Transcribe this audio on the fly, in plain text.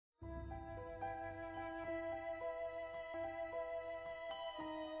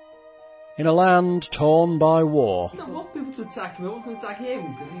In a land torn by war. I don't want people to attack him, I want them to attack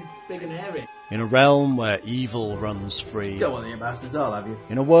him, because he's big and hairy. In a realm where evil runs free. Don't want any bastards, I'll have you.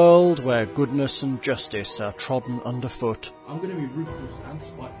 In a world where goodness and justice are trodden underfoot. I'm going to be ruthless and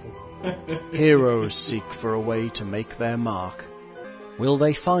spiteful. Heroes seek for a way to make their mark. Will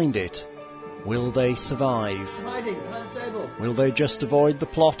they find it? Will they survive? Hiding behind the table. Will they just avoid the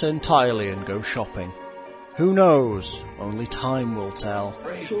plot entirely and go shopping? Who knows? Only time will tell.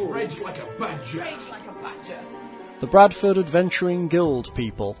 Rage like a badger. The Bradford Adventuring Guild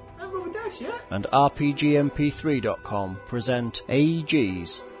people I'm Robin Dash, yeah? and RPGMP3.com present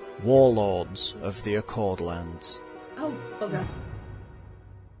AEG's Warlords of the Accordlands. Oh, okay. I'm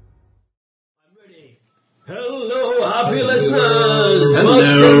ready. Hello, happy listeners! Hello.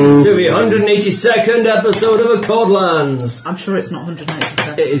 Welcome to the 182nd episode of Accordlands. I'm sure it's not 187.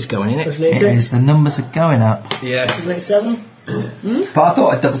 It is going in it. It is, the numbers are going up. Yes. 27? But I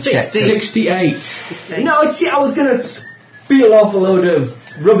thought I'd double check. 68. No, see, I was going to spiel off a load of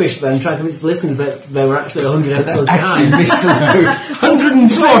rubbish then, trying to convince the listeners that they were actually 100 episodes behind.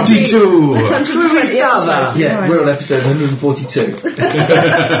 142. Should we start that? Yeah, we're on episode 142.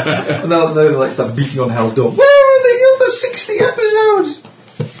 And they'll like start beating on hell's door. Where are the other 60 episodes?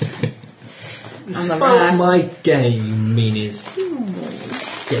 Spoil my game, meanies.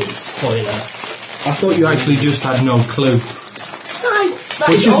 Game spoiler. I thought you actually just had no clue. That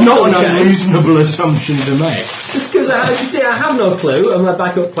Which is also not the an case. unreasonable assumption to make. Just because, you see, I have no clue, and my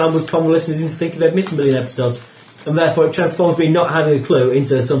backup plan was con the listeners into thinking they've missed a million episodes, and therefore it transforms me not having a clue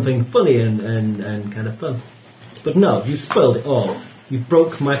into something funny and kind of fun. But no, you spoiled it all. You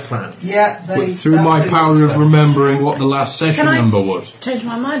broke my plan. Yeah, But through my power of remembering what the last session Can I- number was. Change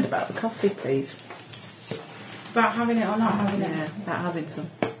my mind about the coffee, please. About having it or not having it? Yeah, about having some.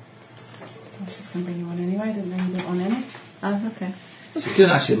 I was just going to bring you one anyway, didn't know you didn't want any. Oh, okay. You didn't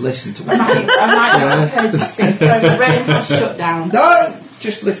actually listen to I me. might not have heard you speak, so the red has shut down. No!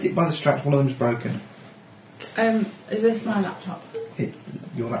 Just lift it by the straps, one of them's broken. Is this my laptop?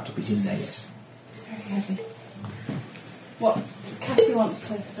 Your laptop is in there, yes. It's very heavy. What? Cassie wants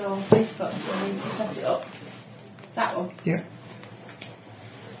to go on Facebook and we set it up. That one. Yeah.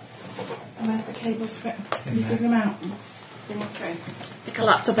 And where's the cables for it? Can you dig them out? Bring them through. Pick a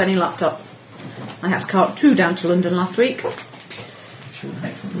laptop, any laptop. I had to cart 2 down to London last week. Sure,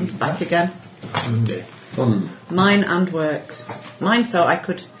 excellent reason for Back that. again. Fun. Mine and works. Mine so I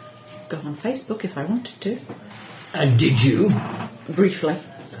could go on Facebook if I wanted to. And did you? Briefly.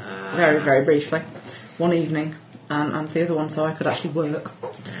 Very, very briefly. One evening. And the other one so I could actually work.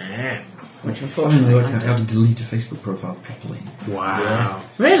 Which Finally unfortunately worked I out did. how to delete a Facebook profile properly. Wow.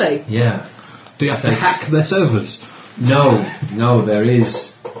 Really? Yeah. Do you have to hack their servers? No, there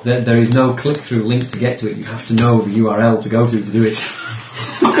is no click-through link to get to it. You have to know the URL to go to do it.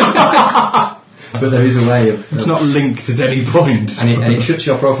 But there is a way of... It's not linked at any point. And it shuts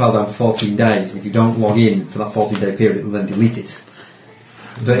your profile down for 14 days, and if you don't log in for that 14-day period, it will then delete it.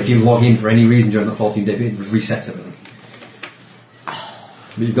 But if you log in for any reason during that 14-day period, it just resets everything.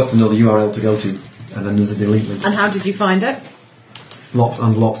 But you've got to know the URL to go to, and then there's a delete link. And how did you find it? Lots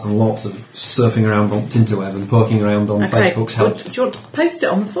and lots and lots of surfing around on Tinterweb and poking around on Facebook's Well, help. do you want to post it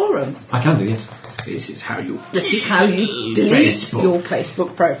on the forums? I can do, yes. This is how you... This is how you delete Facebook. your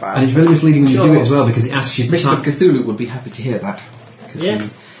Facebook profile. And it's really misleading when you do it as well, because it asks you to Mr. type... Cthulhu would be happy to hear that. Because Yeah.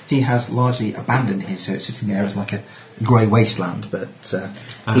 he has largely abandoned his, so it's sitting there as like a grey wasteland, but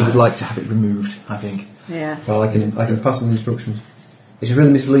he would like to have it removed, I think. Yes. Well, I can pass on the instructions. It's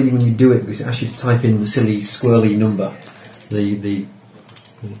really misleading when you do it, because it asks you to type in the silly squirrely number, the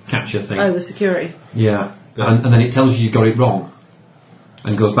capture thing. Oh, the security. Yeah, and then it tells you got it wrong,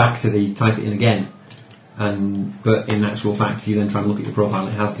 and goes back to the type it in again. But in actual fact, if you then try and look at your profile,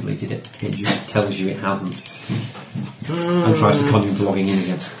 it has deleted it. It just tells you it hasn't, and tries to con you into logging in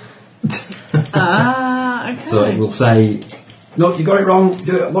again. Okay. So it will say, "No, you got it wrong.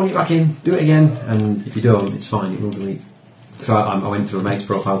 Do it. Log it back in. Do it again." And if you don't, it's fine. It will delete. So I went through a mate's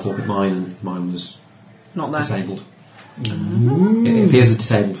profile to look at mine, and mine was Not there. disabled. It appears as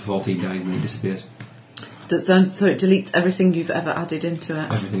disabled for 14 days, and then it disappears. So it deletes everything you've ever added into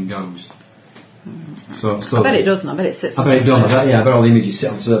it. Everything goes. So I bet it doesn't. I bet it sits I on bet it those does. servers. I bet all the images sit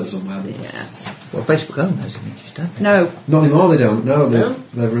on the server somewhere. Yes. Well, Facebook own those images, don't they? No. Not anymore. They don't. No,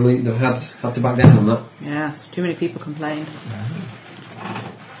 they've had to back down on that. Yes. Too many people complained.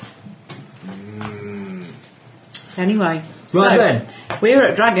 Anyway. Right then. We're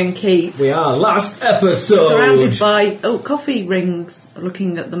at Dragon Keep. We are. Last episode. Surrounded by coffee rings.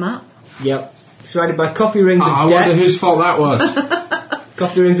 Looking at the map. Yep. Surrounded by coffee rings I of wonder death. whose fault that was.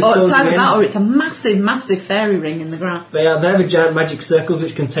 Coffee rings are Or it's closing either in. that or it's a massive, massive fairy ring in the grass. They are the giant magic circles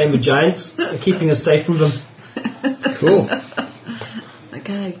which contain the giants, keeping us safe from them. Cool.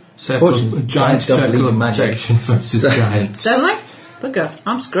 Okay. Fortunately, Giant giants don't circle believe of in magic. protection versus giants. Don't they? Bugger.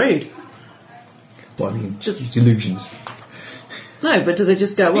 I'm screwed. What, I mean, just delusions. No, but do they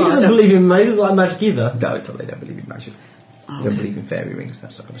just go, He well, I doesn't don't... believe in magic. He doesn't like magic either. No, they don't believe in magic. They don't believe in fairy rings.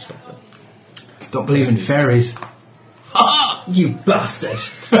 That's not going to stop them. Don't believe in fairies. You bastard!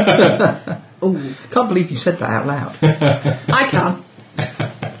 Ooh, Can't believe you said that out loud. I can.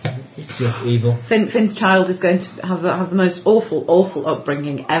 It's just evil. Finn's child is going to have the most awful, awful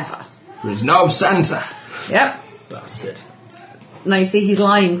upbringing ever. There's no Santa. Yep. Bastard. Now you see he's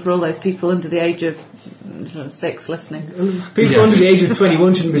lying for all those people under the age of 6 listening. People under the age of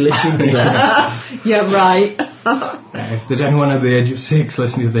 21 shouldn't be listening to this. Yeah, right. If there's anyone under the age of 6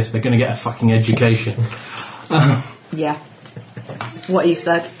 listening to this, they're going to get a fucking education. Yeah. What he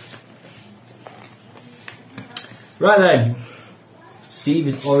said. Right then. Steve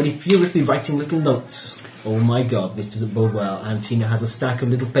is already furiously writing little notes. Oh my god, this doesn't bode well. And Tina has a stack of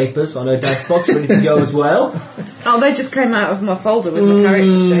little papers on her dice box ready to go as well. Oh, they just came out of my folder with my character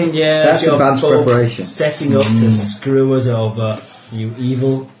sheet. Yeah, That's you're advanced both preparation. setting up to screw us over. You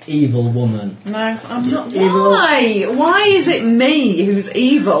evil, evil woman. No, I'm not. Why? Why is it me who's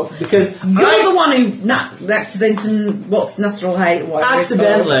evil? Because You're the one who acts into what's natural hate. Whatever it's called.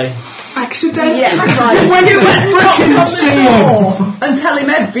 accidentally. Accidentally? Yeah, right. When you went frickin' see him! and tell him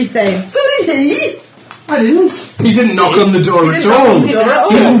everything. So did he? I didn't. He didn't knock on the door at didn't knock all. on the door at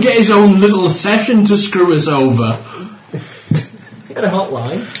He all. didn't get his own little session to screw us over. You got a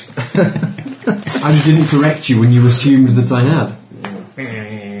hotline. I didn't correct you when you assumed that I had.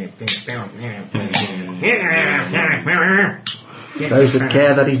 Those that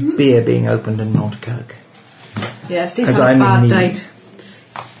care that is beer being opened and not Coke. Yeah, Steve's As had a I'm bad in day. need.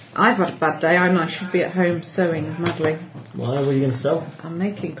 I've had a bad day. I should be at home sewing madly. Why? What are you going to sell? I'm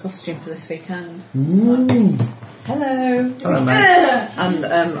making costume for this weekend. Ooh. Hello. Hello, mate. And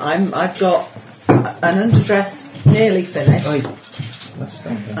I've got an underdress nearly finished, Oi. That's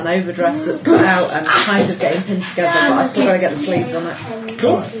that. an overdress that's cut out and kind of getting pinned together, but I still got to get the sleeves on it.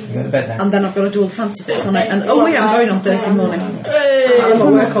 Cool. You go to bed now. And then I've got to do all the fancy bits on it. And oh yeah, I'm going on Thursday morning. I'm at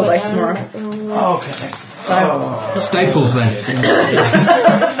work all day tomorrow. Okay. So Staples then.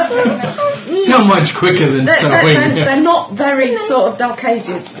 So much quicker than sewing. they're not very sort of dark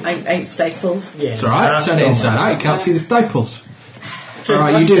ages. Ain't Staples. Yeah. It's alright, turn it inside out, you can't see the staples.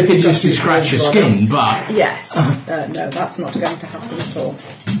 Alright, you do hideously scratch your skin, but... Yes. No, that's not going to happen at all.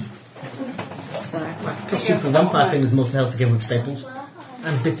 So Costume for vampire thing is more held together with staples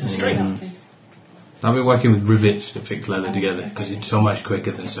and bits of string. I've been working with rivets to fix leather together, because it's so much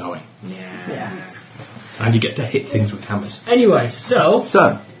quicker than sewing. yeah. And you get to hit things with hammers. Anyway, so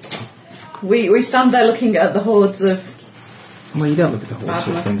We stand there looking at the hordes of. well, you don't look at the hordes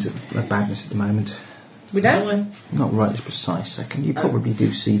of Badness. things of badness at the moment. We don't. Not right this precise second. You probably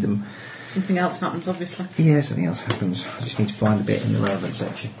do see them. Something else happens, obviously. Yeah, something else happens. I just need to find the bit in the relevant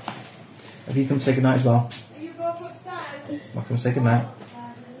section. Have you come to say goodnight as well? Are you both upstairs? I'll come say goodnight.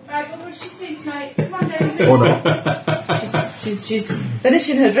 Right, go brush your teeth, mate. Come on, Daisy. Or not. She's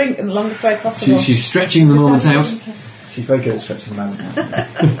finishing her drink in the longest way possible. She's stretching the moment out. She's very good at stretching the moment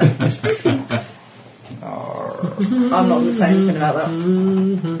now. I'm not going to say anything about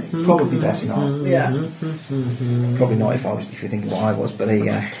that. Probably best not. Yeah. Probably not if you're thinking what I was, but there you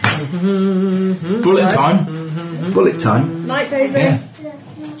go. Bullet time. Bullet time. Night, Daisy. Yeah.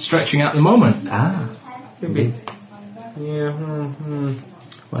 Stretching out the moment. Ah, indeed. yeah.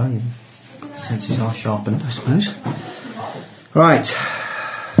 Well, your senses are sharpened, I suppose. Right.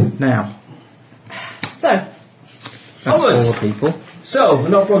 Now, So, that's Onwards. all the people. So, we're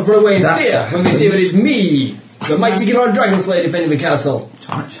not run away in That's fear what when we see that it's me, the mighty Gilron Dragon Slayer defending the castle.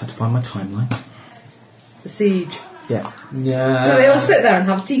 I just had to find my timeline. the siege. Yeah. Yeah. So they all sit there and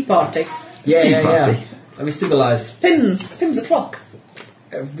have a tea party. Yeah, Tea yeah, party. yeah. Are we civilised? Pins o'clock.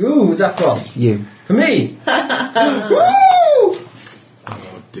 Ooh, who's that from? You. For me! Woo!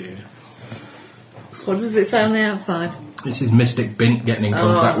 Oh dear. What does it say on the outside? This is Mystic Bint getting in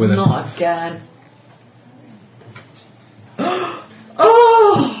contact with him. Not again.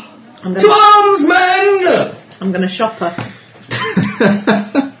 Oh! I'm To gonna, arms, men! I'm gonna shop her.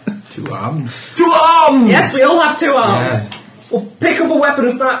 2 arms. To arms! Yes, we all have 2 arms. Yeah. Well, pick up a weapon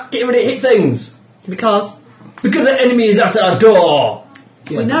and start getting ready to hit things. Because Because the enemy is at our door.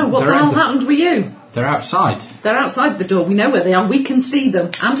 we know what the they're hell at the- happened with you. They're outside. They're outside the door. We know where they are. We can see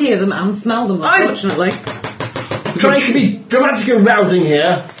them and hear them and smell them, unfortunately. Trying to be dramatic and rousing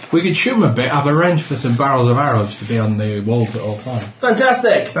here. We could shoot them a bit. I've arranged for some barrels of arrows to be on the walls at all times.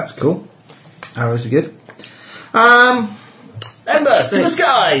 Fantastic! That's cool. Arrows are good. Ember, to the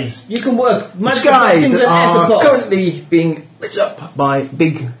skies! You can work magical Skies things that and air are support. currently being lit up by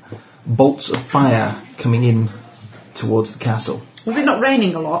big bolts of fire coming in towards the castle. Was it not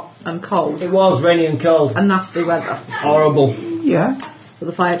raining a lot and cold It was rainy and cold. and nasty weather? Horrible. Yeah. So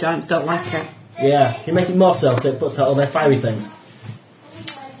the fire giants don't like it. Yeah, you make it more so it puts out all their fiery things.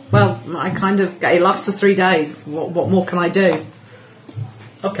 Well, I kind of... It lasts for 3 days. What more can I do?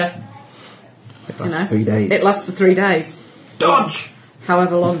 Okay. It lasts 3 days. It lasts for 3 days. Dodge!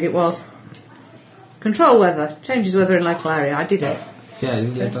 However long it was. Control weather. Changes weather in local area. I did it. Yeah,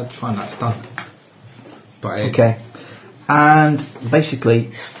 that's fine. That's done. But Okay. And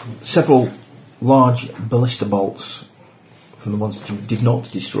basically, several large ballista bolts from the ones that you did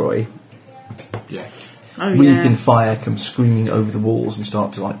not destroy, yeah. Oh, wreathed yeah. in fire, come screaming over the walls and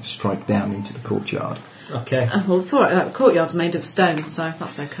start to strike down into the courtyard. Okay. Well, it's alright. That courtyard's made of stone, so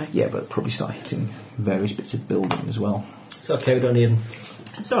that's okay. Yeah, but probably start hitting various bits of building as well. It's okay, we don't need them.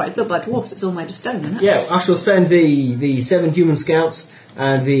 It's alright. Built by dwarfs. It's all made of stone, isn't it? Yeah, I shall send the 7 human scouts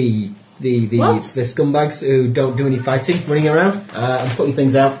and the What? scumbags who don't do any fighting running around and putting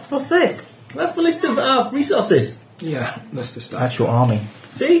things out. What's this? That's the list of our resources. Yeah, that's the start. That's your army.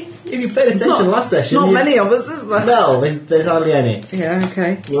 See? If you paid attention last session... Not you- many of us, is there? No, there's hardly any. Yeah,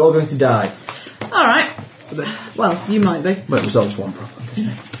 okay. We're all going to die. Alright. Well, you might be. Well, it resolves one problem, doesn't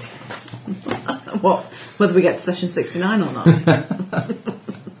it? What? Whether we get to session 69 or not.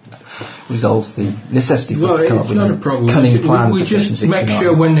 Resolves the necessity for Well, us to come up it's with not a a problem. cunning plan We for session just 69. make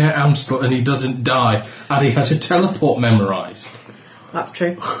sure when they're Amstel and he doesn't die and he has a teleport memorised. That's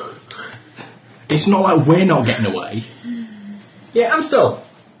true. It's not like we're not getting away. Yeah, Amstel,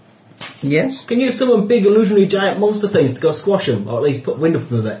 Yes? can you summon big illusionary giant monster things to go squash them, or at least put wind up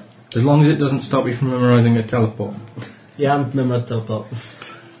them a bit? As long as it doesn't stop you from memorising a teleport. Yeah, I'm memorised teleport.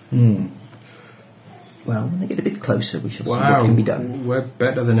 Well, when they get a bit closer, we shall see Wow, what can be done. we're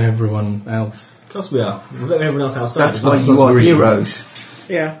better than everyone else. Of course we are. We've got everyone else outside. That's why you are heroes.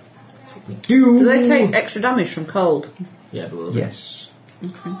 Yeah. Do they take extra damage from cold? Yeah, but we'll Yes.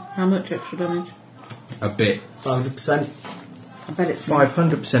 Okay. How much extra damage? A bit. 500%. I bet it's not.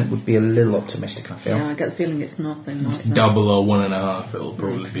 500% would be a little optimistic, I feel. Yeah, I get the feeling it's nothing like that. Double or 1.5, it'll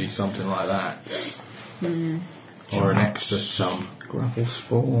probably be something like that. Or an extra sum. Gravel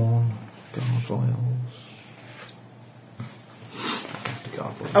spawn, gargoyles.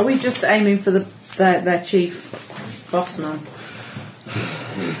 Gargoyles. Are we just aiming for their chief boss man?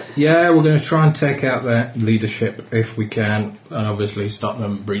 Yeah, we're going to try and take out their leadership if we can, and obviously stop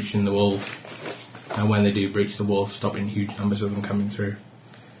them breaching the walls. And when they do breach the walls, stopping huge numbers of them coming through.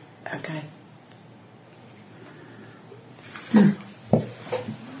 Okay.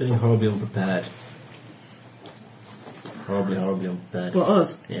 Feeling horribly unprepared. Horribly unprepared. What,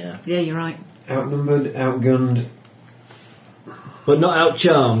 us? Yeah. Yeah, you're right. Outnumbered, outgunned. But not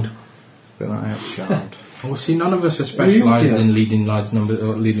outcharmed. But not outcharmed. Well, see, none of us are specialised Yeah. in leading large numbers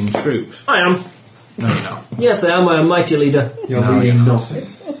or leading troops. I am. No, you're not. Yes, I am. I'm a mighty leader. You're No, leading you're not.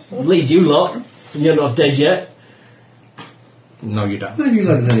 nothing. Lead you lot. And you're not dead yet. No, you don't. Where have you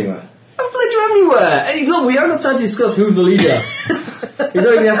led us anywhere? I've led you everywhere. Hey, look, we haven't got time to discuss who's the leader. He's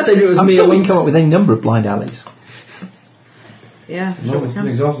only asked if it was I'm me sure or we can Wink. come up with any number of blind alleys. Yeah, No, sure we it's an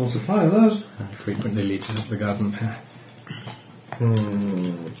can. exhaustible supply of those. Frequently leads us off the garden path.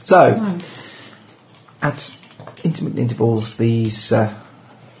 So, at intermittent intervals, these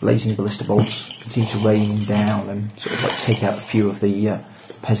blazing ballista bolts continue to rain down and sort of like take out a few of the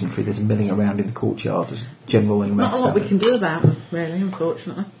peasantry that's milling around in the courtyard as general and Not rest. a lot we can do about them, really,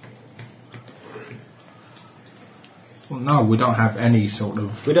 unfortunately. Well, no, we don't have any sort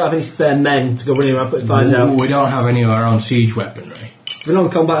of... We don't have any spare men to go running around putting fires out. We don't have any of our own siege weaponry. The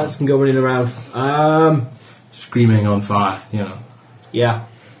non-combatants can go running around. Screaming on fire, you know. Yeah.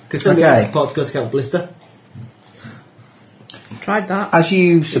 Because somebody Okay. has support to go take out the blister. Tried that. As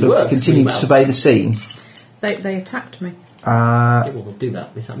you sort It of works continue pretty to well. survey the scene, They attacked me. Yeah, well, we'll do that.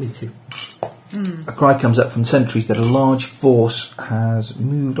 It's not me too. a cry comes up from sentries that a large force has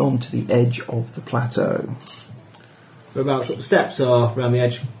moved on to the edge of the plateau. Whereabouts up the steps or around the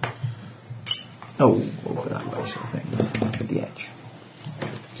edge? Oh, over that way sort of thing, at the edge.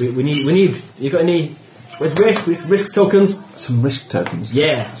 We need. You got any? Where's risk? Risk tokens. Some risk tokens.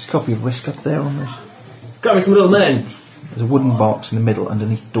 Yeah. There's a copy of risk up there on this. Grab me some little men. There's a wooden box in the middle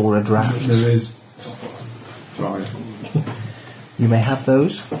underneath Dora drafts. There is. Right. You may have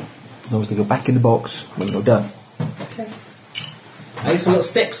those, as long as they go back in the box when you're done. Okay. I need some little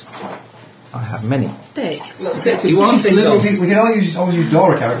sticks. I have many. Sticks. Let's get to He wants things little- off. We can always use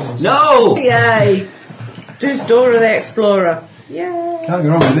Dora characters. And stuff. No! Yay! Do's Dora the Explorer. Yay! Can't go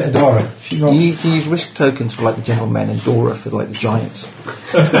wrong with a bit of Dora. She's got You can use risk tokens for like the gentlemen and Dora for like the giants.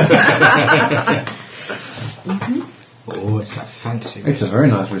 Oh, it's that fancy. It's a very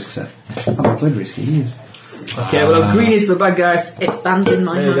nice risk set. I've not played risky years. Okay, well, green is for the bad guys. It's banned in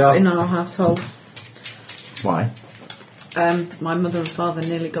my There you house, go. in our household. Why? My mother and father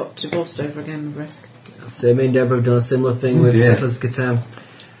nearly got divorced over a game of Risk. So me and Deborah have done a similar thing with dear. Settlers of Catan.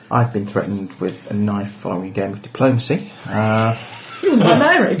 I've been threatened with a knife following a game of diplomacy. By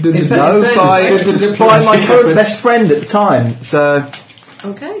Mary. No, by my current best friend at the time. So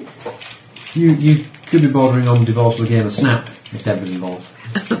Okay. You could be bordering on divorce with a game of Snap if Deb was involved.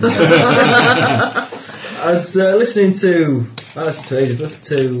 I was listening to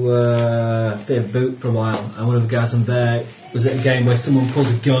Fear of Boot for a while, and one of the guys on there was at a game where someone pulled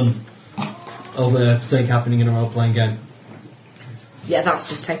a gun over something happening in a role-playing game. Yeah, that's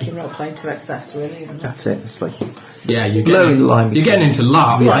just taking role playing to excess, really, isn't it? that's it. It's like Yeah, you're blurring the line. You're getting into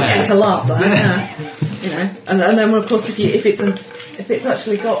LARP. Like there. getting to laugh there, yeah. You know, and then of course if it's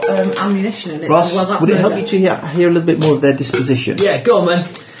actually got ammunition in it, Ross, well, that's would it help murder. you to hear a little bit more of their disposition? Yeah, go on, man.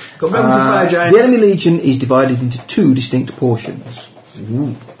 Go on, grab some fire giants. The enemy legion is divided into two distinct portions.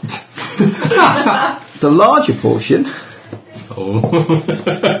 The larger portion. Oh.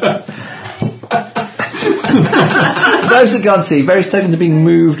 For those that can't see, various tokens are being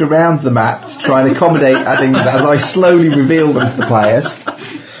moved around the map to try and accommodate things as I slowly reveal them to the players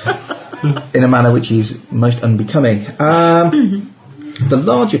in a manner which is most unbecoming. The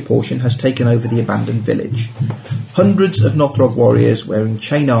larger portion has taken over the abandoned village. Hundreds of Northrog warriors wearing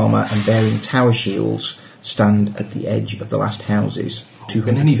chain armour and bearing tower shields stand at the edge of the last houses. We're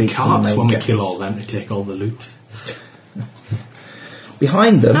going to 200 need feet from the carts main when we gate. kill all them to take all the loot.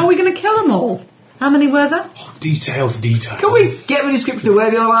 Behind them, How are we going to kill them all? How many were there? Details. Can we get a description of where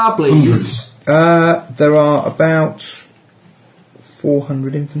they all are, please? there are about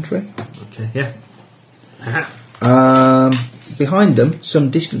 400 infantry. Okay, yeah. Behind them, some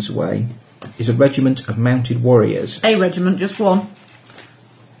distance away, is a regiment of mounted warriors A regiment, just one.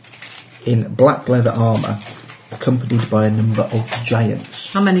 in black leather armour, accompanied by a number of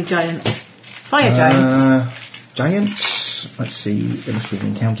giants. How many giants? Fire giants. Giants? Let's see, there must be an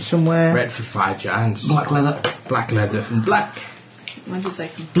encounter somewhere. Red for 5 giants. Black leather. Black leather from black. Where did they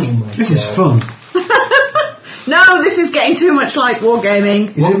come? This is fun. No, this is getting too much like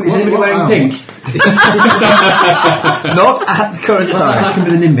wargaming. Is anybody wearing pink? Not at the current I time. can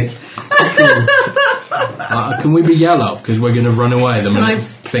be the Nimbic. Can we be yellow? Because we're going to run away the Can minute I-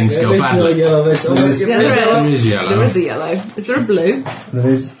 things go badly. Yellow, this. Oh, There is. Yeah, there There is. is yellow. There is a yellow. Is there a blue? There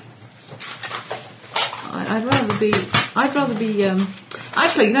is. I'd rather be.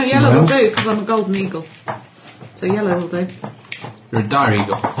 Actually, no, Someone yellow will else? do because I'm a golden eagle. So yellow will do. You're a dire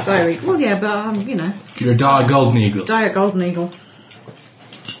eagle. Dire eagle. Well, yeah, but You're a dire golden eagle. dire golden eagle.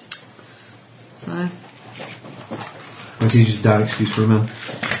 So This is just a dire excuse for a man.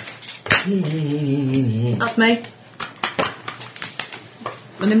 that's me.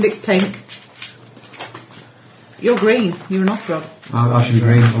 My Nimbic's pink. You're green. You're an off-rod. I should be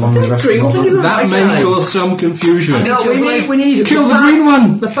green along with the rest Green, of what the is lot. that? That may cause some confusion. I mean- No, we need Kill the green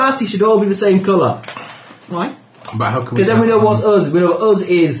one! The party should all be the same colour. Why? But how can we Because then we know tell? what's us. We know us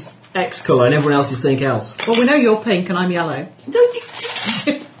is X colour and everyone else is something else. Well, we know you're pink and I'm yellow.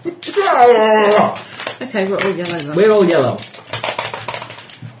 Okay, we're all yellow then. We're all yellow.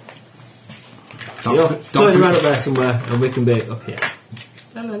 Don't, You're don't floating around up forget, there somewhere and we can be up here.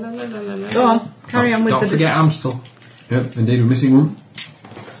 Go on, carry on with don't the. forget Amstel. Yep, indeed, we're missing one.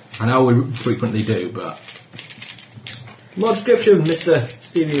 I know we frequently do, but More description, Mr.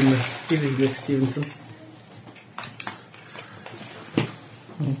 Stevenson.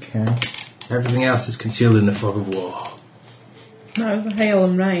 Okay. everything else is concealed in the fog of war. No, the hail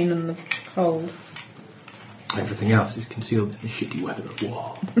and rain and the cold. Everything else is concealed in the shitty weather of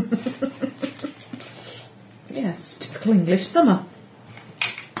war. Yes, typical English summer.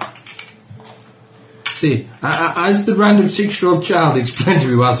 See, as the random 6-year-old child explained to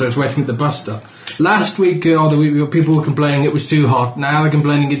me whilst I was waiting at the bus stop, last week or the week people were complaining it was too hot, now they're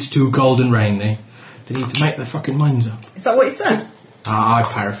complaining it's too cold and rainy. They need to make their fucking minds up. Is that what he said? I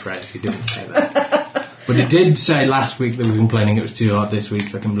paraphrased, he didn't say that. But he did say last week they were complaining it was too hot, this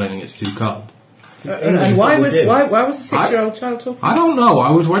week they're complaining it's too cold. And why was the 6-year-old child talking? I don't know, I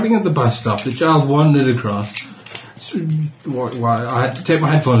was waiting at the bus stop, the child wandered across. I had to take my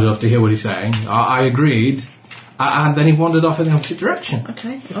headphones off to hear what he's saying. I agreed, and then he wandered off in the opposite direction.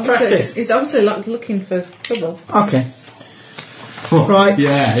 Okay. Practice. He's obviously looking for trouble. Okay. Right.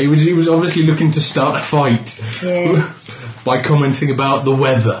 Yeah, he was obviously looking to start a fight Yeah. by commenting about the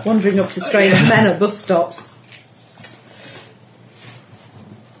weather. Wandering up to strange men at bus stops.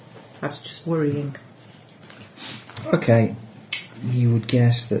 That's just worrying. Okay, you would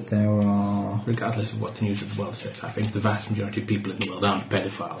guess that there are... Regardless of what the news of the world says, I think the vast majority of people in the world aren't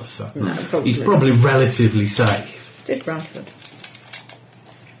pedophiles, so No, probably he's probably relatively safe. Did Bradford?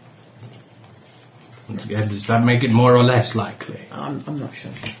 Once again, does that make it more or less likely? I'm not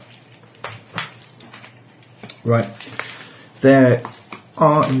sure. Right. There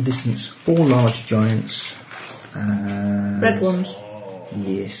are in the distance 4 large giants. Red ones.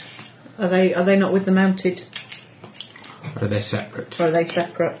 Yes. Are they not with the mounted? Or are they separate? Or are they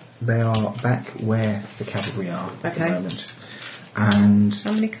separate? They are back where the cavalry are at the Okay. moment. And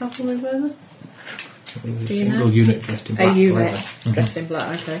How many cavalry were there? Do you Single know? unit dressed in black A unit leather. dressed in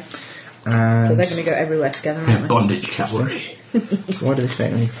black. Okay. and So they're going to go everywhere together, Yeah, aren't they? bondage cavalry. why do they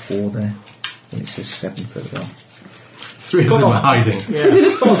say only 4 there when it says 7 further on? 3 of them are hiding.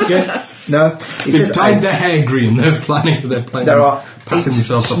 Yeah. False good. No, it They've says dyed 8. their hair green. They're planning. There are 8 passing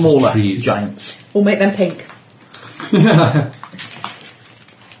themselves off smaller as trees. giants. We'll make them pink.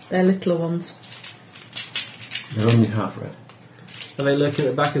 They're littler ones. They're only half red. Are they lurking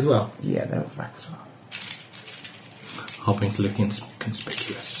at the back as well? Yeah, they're at the back as well. Hoping to look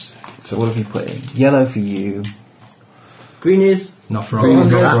inconspicuous. So what have you put in? Yellow for you. Green is... Not for Green all.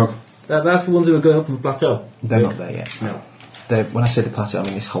 is Not frog. that's the ones who are going up on the plateau. They're not there yet. No. They're, when I say the plateau, I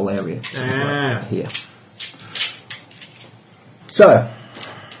mean this whole area. So Ah. here. So,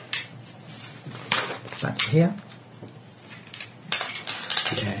 back to here.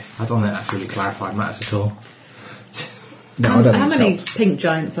 Yeah, I don't think that's really clarified matters at all. No, I don't How think many so. pink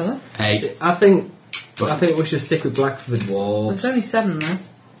giants are there? 8. I think we should stick with black for the dwarves. There's only 7 there.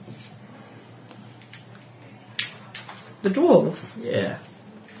 The dwarves Yeah.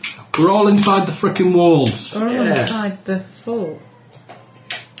 We're all inside the frickin' walls. are all Yeah. inside the fort.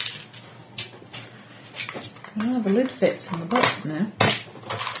 Oh, the lid fits in the box now.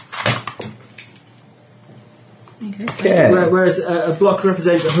 Okay. Yeah. Whereas a block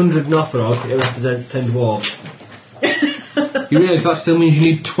represents 100 Nothrog, it represents 10 dwarves. You realise that still means you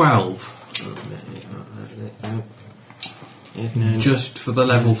need 12 just for the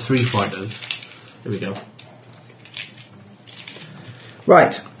level 3 fighters. There we go.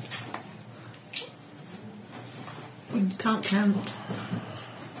 Right. You can't count.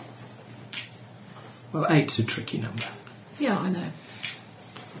 Well, 8's a tricky number. Yeah, I know.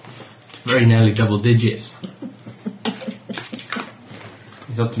 Very nearly double digits.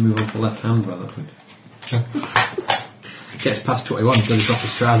 He's had to move on to the left hand by that point. Gets past 21, goes off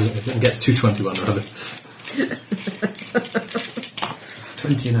his trousers and gets to 21 rather.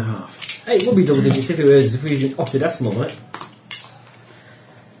 20 and a half. Hey, it would be double digits if we were using octodecimal, right?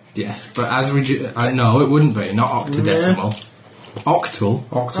 Yes, but as we no, it wouldn't be, not octodecimal. Octal.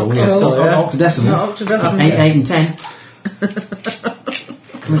 Octal, yes. Not Yeah. octodecimal. Not octodecimal. 8, 8 and 10.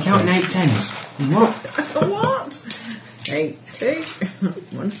 Can we count in 8 tens? What? What? 80,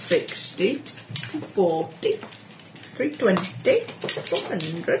 160, 240, 320,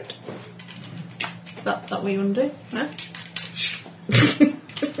 400. That what you want to do? No?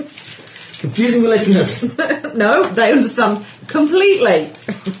 Confusing the listeners. No, they understand completely.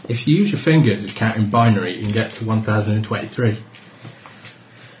 If you use your fingers as counting binary, you can get to 1023.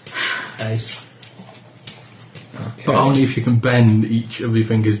 Nice. But only if you can bend each of your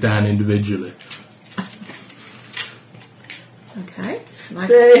fingers down individually. Okay.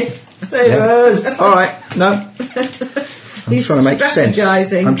 Steve, save us. All right. No. I'm He's trying to make sense.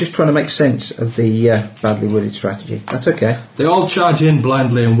 strategizing. I'm just trying to make sense of the badly worded strategy. That's okay. They all charge in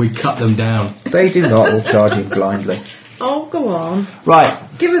blindly and we cut them down. They do not all charge in blindly. Oh, go on. Right.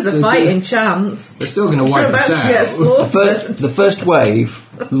 Give us a fighting chance. They're still going to We're wipe about us to get out. slaughtered. The first wave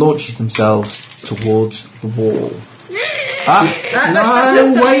launches themselves towards the wall.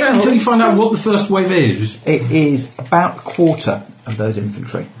 No, wait until you find out what the first wave is. It is about a quarter of those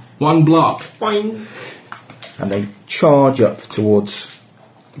infantry. 1 block. Boing. And they charge up towards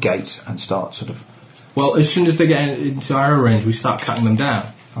the gates and start sort of... Well, as soon as they get into arrow range, we start cutting them down.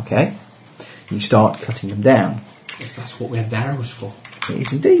 Okay. You start cutting them down. Because that's what we had the arrows for. It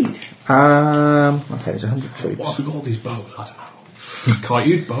is indeed. Okay, there's 100 troops. What have we got all these bows? I don't know. Can't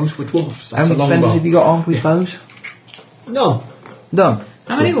use bows with dwarfs. How That's a many long defenders bow. have you got armed with bows? No. None.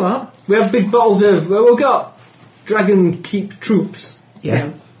 How many what? We have big bottles of... Well, we've got Dragon Keep troops.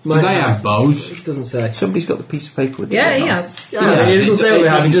 Yeah. Do they have bows? It doesn't say. Somebody's got the piece of paper with it. Yeah, he has. Yeah, it doesn't say what we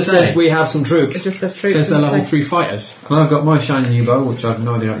have, it just says we have some It troops. just says troops. Says they're doesn't level say- 3 fighters. Well, I've got my shiny new bow, which I've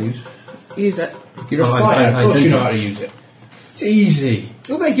no idea how to use. Use it. You're a Oh, fighter, I of course you didn't. know how to use it. It's easy.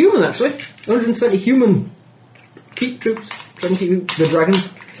 Oh, they're human, actually. 120 human keep troops. Trying to keep the dragons.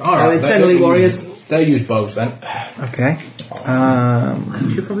 Alright, 10 elite warriors. They use bows then. Okay. You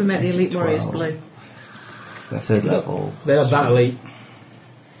should probably make the elite warriors 12. blue. The third level. They're not that elite.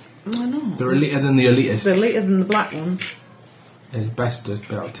 Why not? They're eliter than the elitist. They're eliter than the black ones. It's best to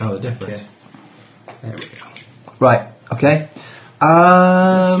be able to tell the difference. There we go. Right. Okay. Stood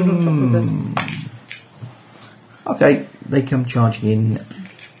on top of us. Okay. They come charging in. Is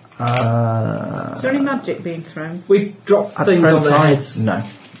there any magic being thrown? We drop At things the on their time, heads. No.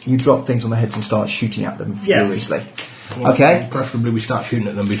 You drop things on their heads and start shooting at them Yes. furiously. Well, Okay. Preferably we start shooting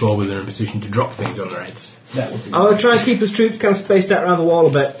at them before we're in a position to drop things on their heads. That would be I want to try and keep us troops kind of spaced out around the wall a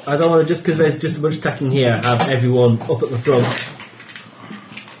bit. I don't want to, just because there's just a bunch attacking here, have everyone up at the front.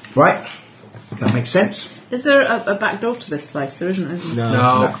 right. That makes sense. Is there a back door to this place? There isn't.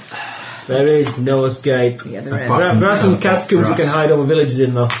 No. There is no escape. Yeah, there is. Apart- There are some catacombs you can hide all the villages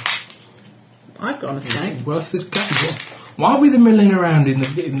in, though. I've got an escape. What's this capital? Why were they milling around in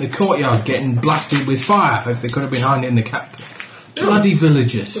the courtyard getting blasted with fire if they could have been hiding in the capital? Bloody They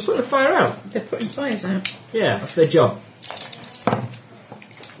villagers. put the fire out. They're putting fires out. Yeah, that's their job.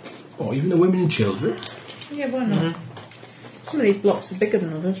 Or even the women and children. Yeah, why not? Some of these blocks are bigger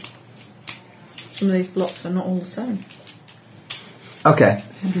than others. Some of these blocks are not all the same. Okay.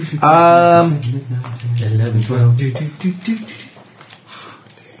 11, 12.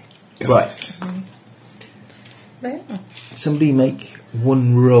 Right. They are. Somebody make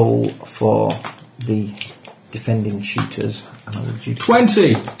one roll for the defending shooters. And I will do 20.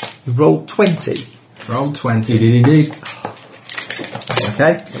 You rolled 20. Roll 20. He did indeed.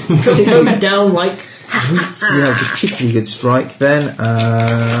 Okay. Go down like wheat. Yeah, particularly good strike then.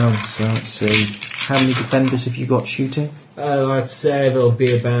 So let's see. How many defenders have you got shooting? I'd say there'll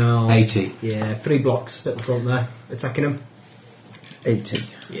be about 80. Yeah, 3 blocks at the front there, attacking them. 80.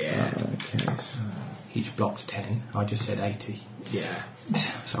 Yeah, Okay. Each block's 10. I just said 80. yeah.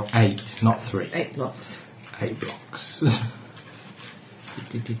 So 8, not 3. 8 blocks. 8 blocks.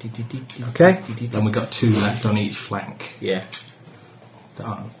 Okay. Then we've got 2 left on each flank. Yeah.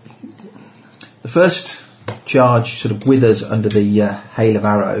 Oh, The first charge sort of withers under the hail of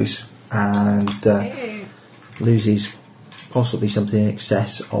arrows and loses possibly something in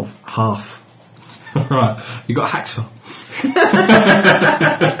excess of half. right, you got hacksaw.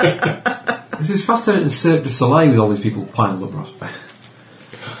 This is faster than Cirque du Soleil with all these people piled up, Ross.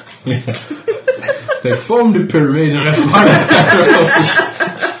 They formed a pyramid and left my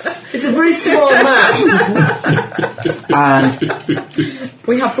It's a very small map. And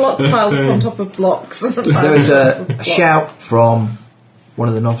We have blocks piled up on top of blocks. there is a shout from one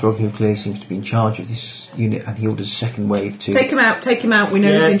of the Northrog who clearly seems to be in charge of this unit, and he orders a second wave to... Take him out. We know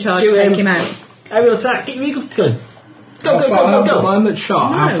Yeah, who's in charge. shoot Take him. him out. Aerial attack, get your eagles to go. Go, How go, far- go, go, go. I'm at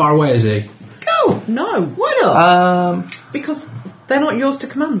shot. How No. far away is he? Go! No, Why not? because they're not yours to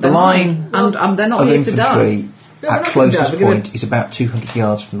command. The They're line mine. And they're not of here to die. infantry No, at we're not gonna closest die, we're gonna- point is about 200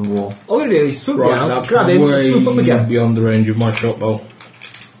 yards from the wall. All we're going to do is swoop Right, down, that's grab him, way swoop up again. beyond the range of my shot bow.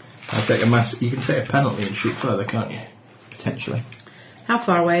 I take a mass. You can take a penalty and shoot further, can't you? Potentially. How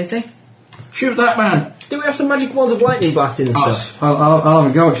far away is he? Shoot that man! Do we have some magic wands of lightning blasting and stuff? Us. I'll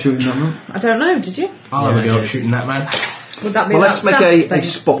have a go at shooting that man. I don't know. Did you? I'll have a go at shooting that man. Would that be Well, that let's make staff a thing?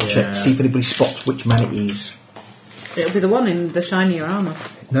 spot check to see if anybody spots which man it is. It'll be the one in the shinier armour.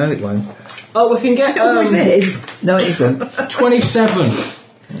 No, it won't. Oh, we can get... It always is. No, it isn't. 27.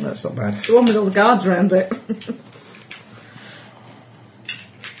 That's not bad. It's the one with all the guards around it.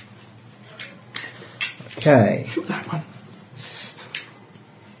 Okay. Shoot that one.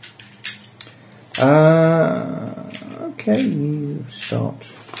 Okay, you start.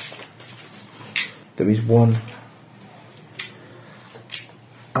 There is one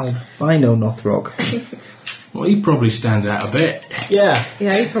albino Northrog. Well, he probably stands out a bit. Yeah.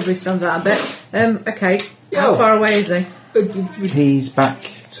 Yeah, he probably stands out a bit. Okay. How Yo. far away is he? He's back,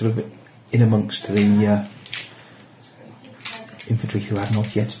 sort of, in amongst the infantry who have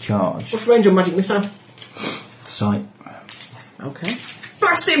not yet charged. What's range on magic missile? Sight. Okay.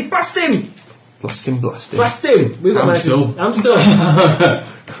 Blast him! Blast him! Blast him, blast him. Blast him! We've got I'm magic. still. I'm still.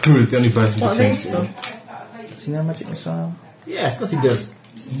 Who's the only person What are between these for? Does he know magic missile? Yes, of course he does.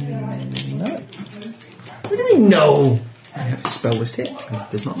 No. What do you mean, no? I have to spell list here. He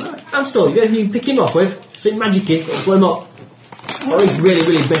does not know it. I'm still. You got anything you can pick him up with? So magic it, or blow him up. Or he's really,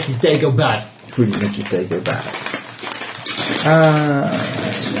 really make his day go bad. Wouldn't make his day go bad.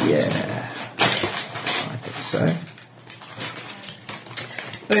 Yeah. I think so.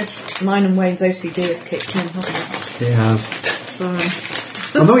 Both mine and Wayne's OCD has kicked in, hasn't It has. it? Sorry.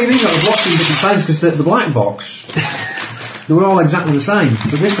 I know what you mean about the blocks in different sizes because the black box, They were all exactly the same,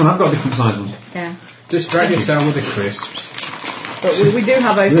 but this one I've got different size ones. Yeah. Just drag it out with the crisps. But we do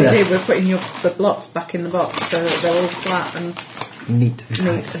have OCD. Yeah. We're putting the blocks back in the box so that they're all flat and Neat.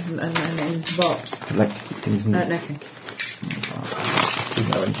 neat and in the box. I like to keep things neat. No, thank you.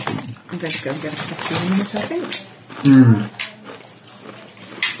 No entry. I'm going to go and get a coffee in a minute, I think.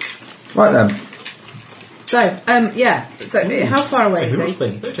 Right then. So, yeah. So, how far away is he?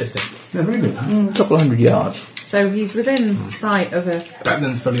 Very interesting. Yeah, very good. A couple of hundred yards. So he's within sight of a Better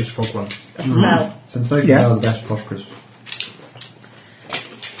than the Phillies fog one. smell. Sensations Yeah. are the best posh crisps.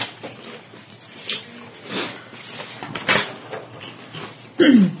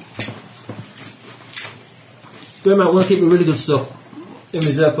 Go out, we'll keep the really good stuff in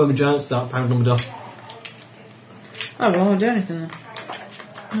reserve for when the giants start pounding them up. Oh, well, I won't do anything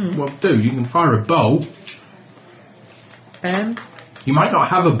then. Well, do you can fire a bow. You might not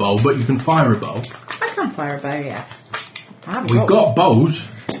have a bow, but you can fire a bow. I can fire a bow, yes. I haven't We've got bows.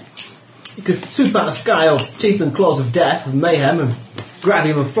 You could swoop out the sky of teeth and claws of death, of mayhem, and grab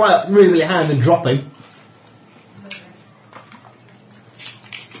him and fly up really, really high and then drop him.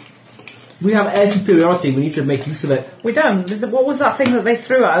 We have air superiority, we need to make use of it. We don't. What was that thing that they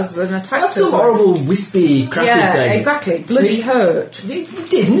threw at us and attacked That's us? some horrible, wispy, crappy Yeah, thing. exactly. Bloody hurt. It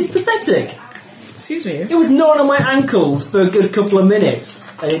didn't, it's pathetic. Excuse me. It was gnawing on my ankles for a good couple of minutes,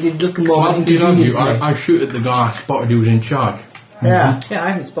 and it did look more Well, like you know, inconvenience to me. I shoot at the guy I spotted who was in charge. Yeah. Yeah, I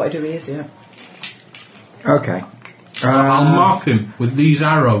haven't spotted who he is yet. Okay. I'll mark him with these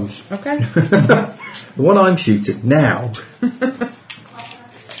arrows. Okay. The one I'm shooting now.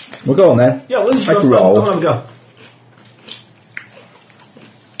 Well, go on then. Yeah, well, Make a roll. Come on, have a go.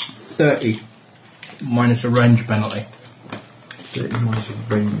 30. Minus a range penalty. 30 minus a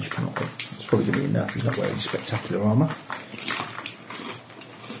range penalty. That's probably going to be enough. He's not wearing spectacular armour.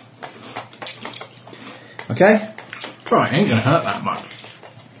 Okay. Right, ain't gonna hurt that much.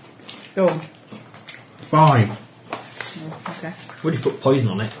 Go on. 5. Oh, okay. Would you put poison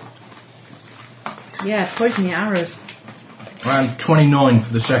on it? Yeah, poison your arrows. And 29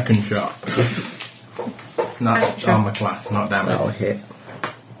 for the second shot. And that's Ouch. armour class, not That'll damage. hit.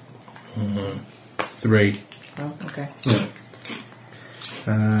 3. Oh, okay. If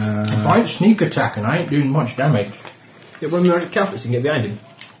I ain't sneak attacking, I ain't doing much damage. Yeah, when we're at Catholics, you can get behind him.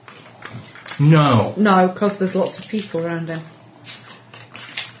 No. No, because there's lots of people around him.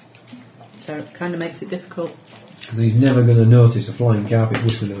 So it kind of makes it difficult. Because he's never going to notice a flying carpet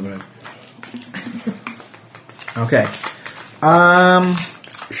whistling around. Okay.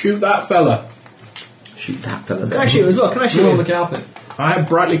 Shoot that fella. Shoot that fella Can there. I shoot as well? Can I shoot Shoot on him? the carpet. I have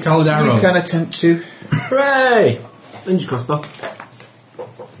brightly coloured You arrows. can attempt to. Hooray! Ninja crossbow.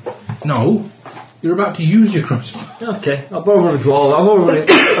 No. You're about to use your crossbow. Okay, I'll borrow one of the dwarf. I'll borrow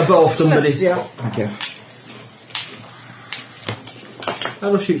a bow off somebody. Yeah. Thank you. I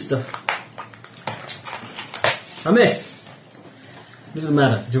will shoot stuff. I miss. It doesn't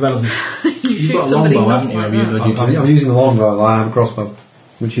matter. It's irrelevant. You You've shoot got a somebody longbow, not haven't you? like Have you? that. I'm using the longbow while I have a crossbow,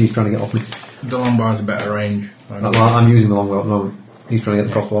 which he's trying to get off me. The longbow has a better range. I'm using the longbow at the moment. He's trying to get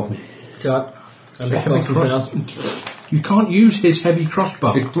the crossbow off me. So, I'll The get heavy something else. You can't use his heavy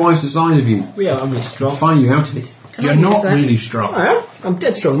crossbow. It's twice the size of you. Yeah, I'm really I'll strong. find you out of it. Can You're I use not it? really strong. I am. I'm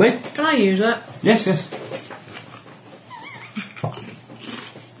dead strong, mate. Can I use it? Yes, yes.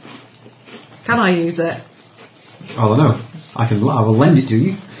 Can I use it? I don't know. I will lend it to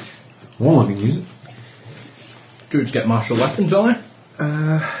you. One I can use it. Druids get martial weapons, don't they?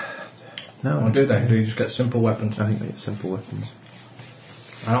 No. Or do they? Do you just get simple weapons? I think they get simple weapons.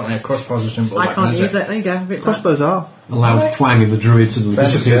 I don't think a crossbow's a simple I weapon, can't is use it? it. There you go. A bit Crossbows are. A loud twang and the druid suddenly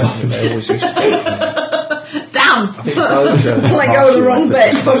disappears off. They always used to. Damn! I think bows are Let go of the wrong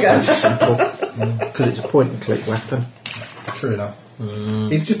bit, bugger. Because it's a point and click weapon. True enough.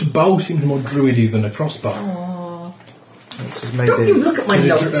 It's just a bow seems more druidy than a crossbow. Oh. It's Don't you look at my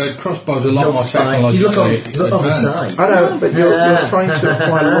Because notes. a crossbow's a lot more Notes fine. You look on technologically the other advanced. side. I know, but you're trying to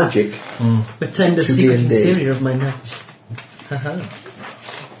apply logic. Pretend the To secret D&D. interior of my notes. Haha.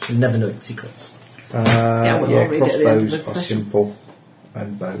 You'll never know its secrets. we'll all read it at the end of crossbows the are session. simple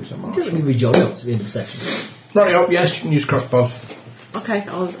and bows are You don't martial. really read your notes at the end of the session. Right up, yes, you can use crossbows. Okay,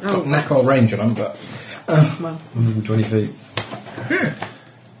 I'll... Got neck or range on them, but... well, 120 feet.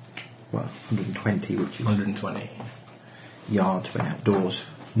 Well, 120, which is 120. yards when outdoors.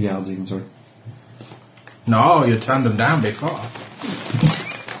 Yards even, sorry. No, you turned them down before.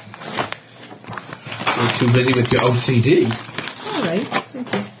 You're too busy with your OCD. alright.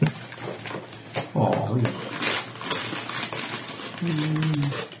 Thank you. Oh,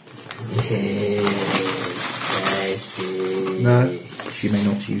 No, she may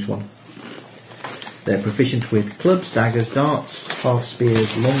not use one. They're proficient with clubs, daggers, darts, half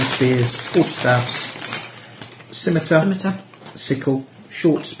spears, long spears, quarterstaffs, scimitar, sickle,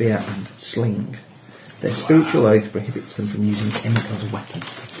 short spear and sling. Their spiritual oath prohibits them from using any other weapon.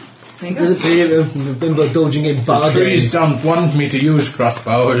 There you There's a go. period of been indulging in The bargains. trees don't want me to use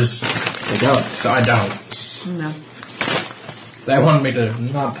crossbows, They don't. so I don't. No. They want me to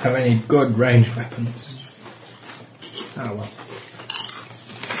not have any good ranged weapons. Oh well.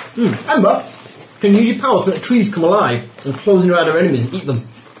 Amber, can you use your powers to make trees come alive and close in around our enemies and eat them?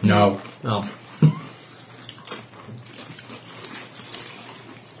 No. No.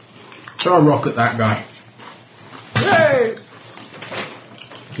 Throw a rock at that guy. Hey!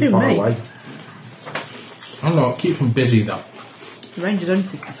 Too Who, far me? away. I don't know, keep him busy though. The range is only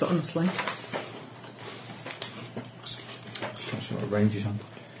 50 foot on the sling. That's what ranges on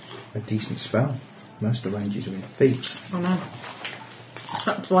a decent spell. Most of the ranges are in feet. I know.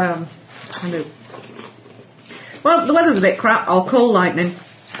 That's why I'm kind of... Well, the weather's a bit crap. I'll call lightning.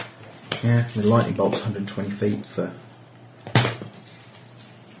 Yeah, the lightning bolt's 120 feet for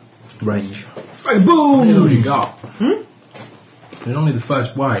range. Right, How many of boom! those you got? There's only the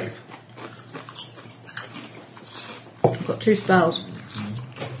first wave. I've got 2 spells.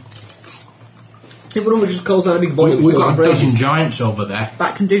 People don't just cause out a big void. We've got a dozen giants over there.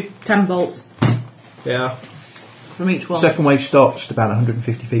 That can do 10 bolts Yeah. from each one. Second wave stops at about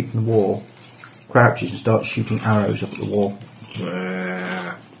 150 feet from the wall, crouches and starts shooting arrows up at the wall.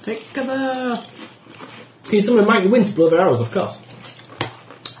 Take cover. Can you summon a mighty wind to blow their arrows, of course?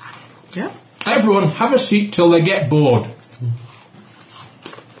 Yeah. Everyone, have a seat till they get bored.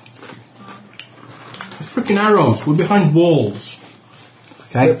 The freaking arrows, we're behind walls.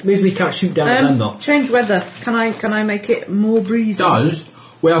 Okay? It means we can't shoot down at them, though. Change weather. Can I make it more breezy? Does,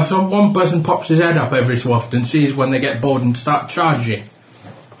 we have one person pops his head up every so often, sees when they get bored and start charging.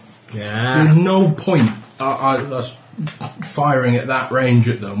 Yeah. There's no point us firing at that range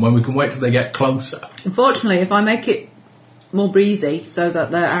at them when we can wait till they get closer. Unfortunately, if I make it more breezy so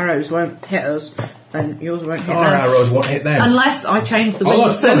that their arrows won't hit us, then yours won't hit Our them. arrows won't hit them. Unless I change the Oh, wind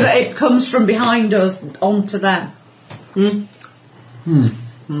that's so funny. that it comes from behind us onto them. I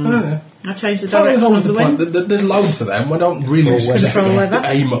change the That was direction always of the the point. wind. There's loads of them. We don't really specifically have weather. to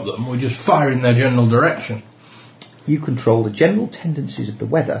aim at them. We just fire in their general direction. You control the general tendencies of the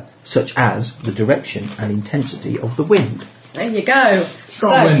weather, such as the direction and intensity of the wind. There you go.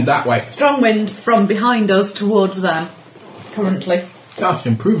 Strong wind that way. Strong wind from behind us towards them. Currently, That's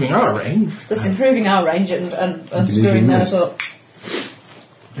improving our range. that's improving our range and Division screwing theirs range. up.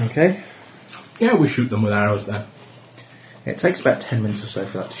 Okay? Yeah, we shoot them with arrows then. It takes about 10 minutes or so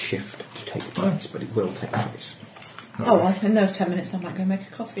for that to shift to take place, but it will take place. Oh, well, in those 10 minutes, I might go make a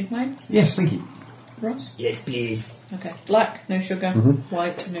coffee, mate. Yes, thank you. Ross? Yes, please. Okay. Black, no sugar.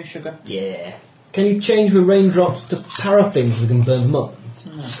 White, no sugar. Yeah. Can you change the raindrops to paraffin so we can burn them up?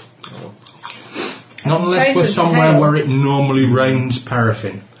 Not unless Change we're it to somewhere hail. where it normally rains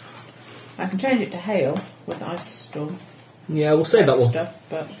paraffin. I can change it to hail with ice storm Yeah, we'll save that one. stuff,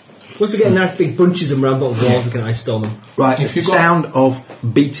 but Once we get nice big bunches of them around the walls, we can ice storm them. Right, If it's the you've got- sound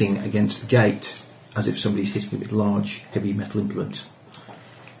of beating against the gate, as if somebody's hitting it with large, heavy metal implements.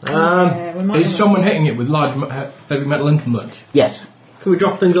 yeah, we might Is have someone hitting it with large heavy metal implements? Yes. Can we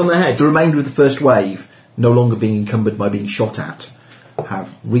drop things on their heads? The remainder of the first wave, no longer being encumbered by being shot at,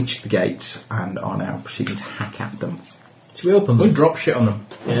 have reached the gates and are now proceeding to hack at them. Should we open We'll them? drop shit on them.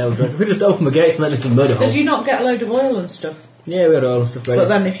 Yeah, we'll drop. We just open the gates and let them murder hole. Did you not get a load of oil and stuff? Yeah, we had all the stuff ready. But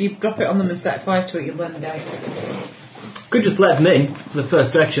then if you drop it on them and set fire to it, you'll burn the gate. Could just let them in to the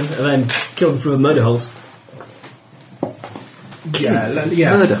first section and then kill them through the murder holes. Yeah,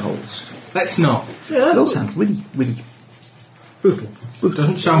 Murder holes. Let's not. Yeah, That all sounds really, really... brutal.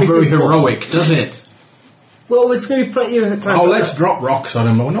 Doesn't sound This very is what- heroic, does it? Well, there's going to be plenty of time. Oh, for let's that. drop rocks on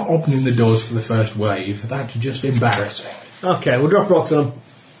them. We're not opening the doors for the first wave. That's just embarrassing. Okay, we'll drop rocks on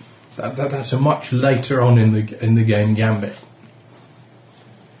them. That's a much later on in the game gambit.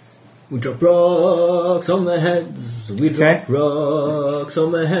 We drop rocks on their heads. We drop Okay. rocks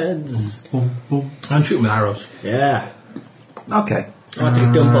on their heads. And shoot them with arrows. Yeah. Okay. I want to take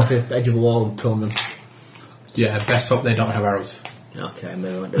a dump off the edge of a wall and pull them. Yeah, best hope they don't have arrows. Okay,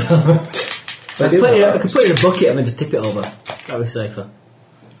 maybe I won't do that. I could put it in a bucket and then just tip it over. That'd be safer.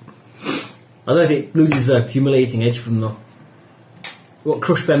 I don't think it loses the humiliating edge from them. It won't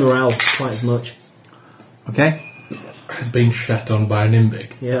crush their morale quite as much. Okay. Being shat on by an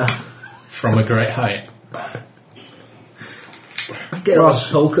imbig Yeah. from a great height. Let's get a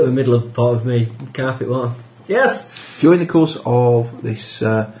Ross. Hulk at the middle of part of me. Carpet one. Yes! During the course of this,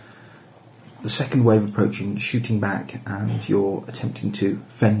 the second wave approaching, shooting back, and you're attempting to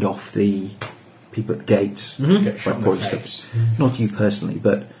fend off the people at the gates. Get shot in the Poison face. stuff. Not you personally,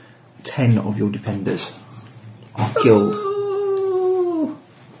 but 10 of your defenders are killed.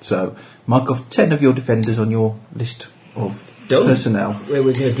 So, mark off 10 of your defenders on your list of personnel. Where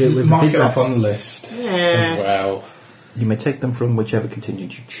we're going to do it with Mark the it off business. on the list as well. You may take them from whichever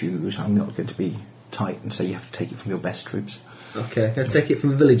contingent you choose. I'm not going to be tight and say you have to take it from your best troops. Okay, can I take it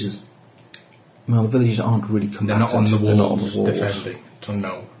from the villagers? Well, the villages aren't really They're combatant. not on the They're not on walls the walls. defending, so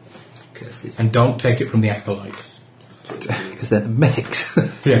no. Curses. And don't take it from the acolytes. Because they're the medics.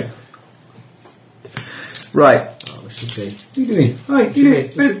 Yeah. Right. Oh, it should be. What are you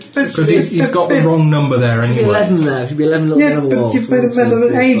doing? Right, Because he's got the wrong number there Should be anyway. 11 there. Should be 11 little Yeah, double but walls. you've made a mess of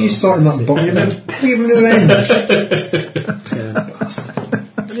it ages sorting that box. You've made it to the end.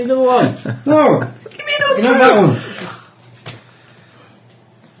 I need another one. No! Give me another have that one.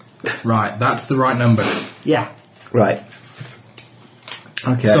 Right, that's the right number. Yeah. Right.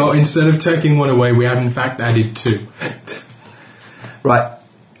 Okay. So instead of taking one away, we have in fact added 2. Right.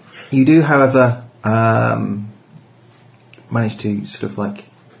 You do, however, manage to sort of like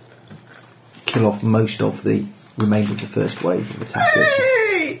kill off most of the remainder of the first wave of attackers.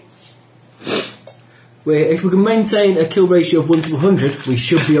 If we can maintain a kill ratio of 1 to 100, we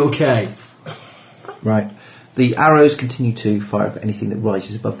should be okay. Right. The arrows continue to fire up anything that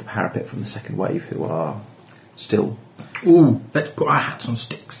rises above the parapet from the second wave, who are still... Ooh, let's put our hats on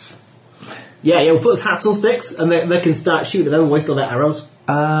sticks. Yeah, we'll put us hats on sticks and they can start shooting at them and waste all their arrows.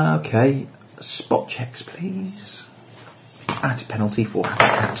 Okay. Spot checks, please. Add a penalty for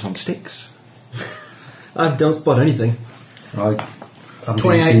having hats on sticks. I don't spot anything. I haven't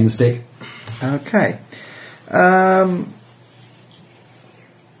 28. even seen the stick. Okay.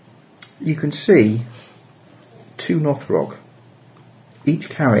 You can see 2 Northrog, each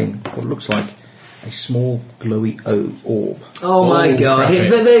carrying what looks like a small glowy orb. Oh my god. crap it.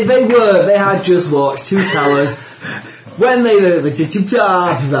 They had just watched 2 towers when they were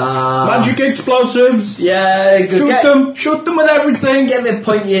Magic explosives! Yeah, Shoot them with everything! Get the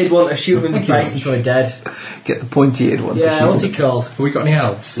pointy-eared one to shoot him in the face until they're dead. Get the pointy-eared one to Yeah, shoot what's them. he called? Have we got any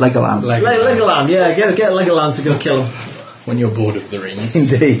elves? Legoland. Legoland, yeah, get Legoland to go kill him. When you're bored of the rings.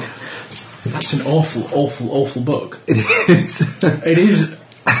 Indeed. That's an awful book. It is. It is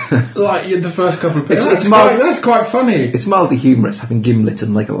like the first couple of pages. It's That's quite funny. It's mildly humorous having Gimlet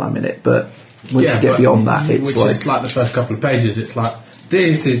and Legoland in it, but once you get but- beyond that, it's which like... is like the first couple of pages. It's like,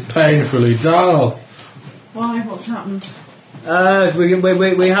 this is painfully dull. Why? What's happened? We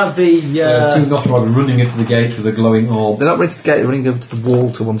have the... 2 Northrog running into the gate with a glowing orb. They're not running to the gate, they're running over to the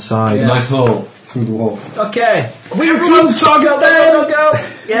wall to one side. Yeah. Nice hole through the wall. Okay. Everyone saga there! Go!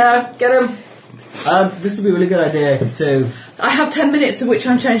 Yeah, get him. This would be a really good idea too. I have 10 minutes of which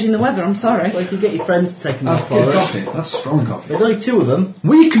I'm changing the weather, I'm sorry. Well, you can get your friends to take them off for Good us. coffee. That's strong coffee. There's only 2 of them,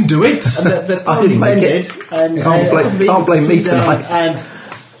 We can do it! and they're I probably didn't make it. defended. And Can't blame me tonight. And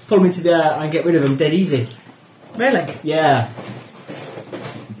pull them into the air and get rid of them dead easy. Really? Yeah.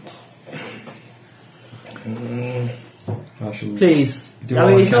 I shall Please. do I all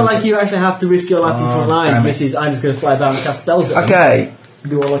mean, I it's can not like you actually have to risk your life in front lines, damn it. Mrs. I'm just going to fly about and cast spells at them. Okay.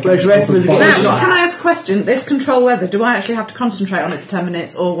 do all I can. Whereas the rest of us are getting Now, shot. can I ask a question? This control weather, do I actually have to concentrate on it for 10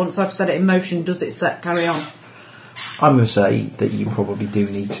 minutes, or once I've set it in motion, does it carry on? I'm going to say that you probably do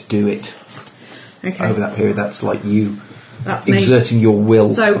need to do it Okay. over that period. That's like you That's me. exerting your will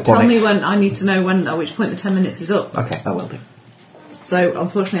So upon tell it. me when, I need to know when, at which point the 10 minutes is up. Okay, that will do. So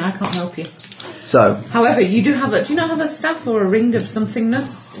unfortunately I can't help you. So, However, you do have do you not have a staff or a ring of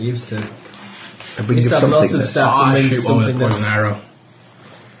somethingness? I used to. a ring Used of to have lots something. of stuff. I Something- shoot one with a something poison arrow.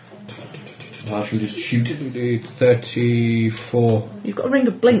 I shall just shoot. 34 You've got a ring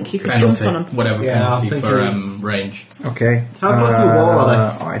of blink, you could penalty. jump on them. Whatever Yeah, I'm penalty thinking- for range. Okay. How close to the wall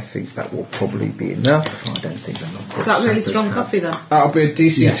are I think that will probably be enough. I don't think that will. Is that really strong coffee then? That'll be a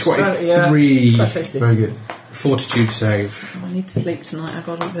DC Yes. 23 Quite tasty. Very good. fortitude save. I need to sleep tonight. I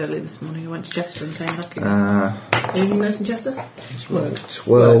got up early this morning. I went to Chester and came back again. Are you doing nice in Chester? Work.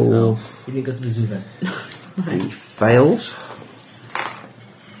 12. No. You didn't go to the zoo then. He fails.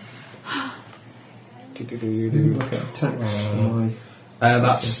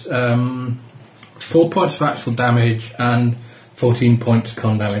 That's 4 points of actual damage and 14 points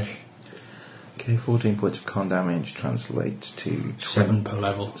con damage. Okay, 14 points of con damage translates to 7 per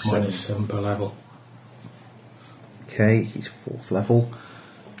level. Minus 7 per level. Okay, he's 4th level.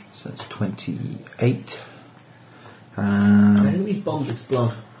 So that's 28. Why don't these bombs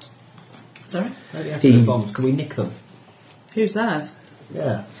explode? Sorry? How do you have to He- do bombs? Can we nick them? Who's theirs?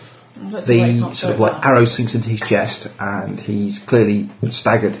 Yeah. I don't see why you The can't sort of throw like that. arrow sinks into his chest and he's clearly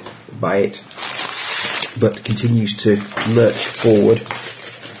staggered by it, but continues to lurch forward.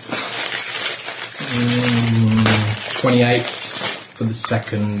 28 for the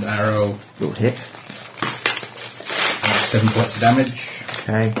second arrow. Will hit. 7 points of damage.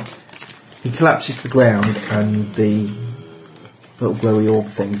 Okay. He collapses to the ground and the little glowy orb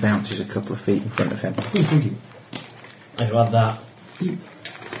thing bounces a couple of feet in front of him. Thank you. I'm going to add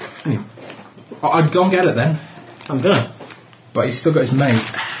that. I'd go and get it then. I'm gonna. But he's still got his mate.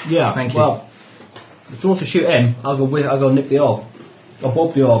 Yeah. Thank you. Well, if you want to shoot him, I'll go nip the orb. Or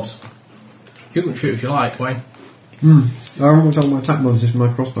both the orbs. You can shoot if you like, Wayne. I haven't got my attack bonuses for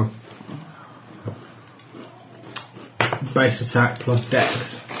my crossbow. Base attack plus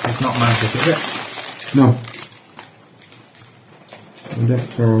dex. It's not magic, is it? No.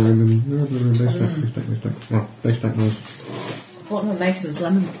 Base attack was. What were Mason's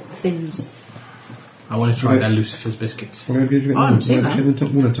lemon thins? I want to try their Lucifer's biscuits. What did you get? I haven't seen that. The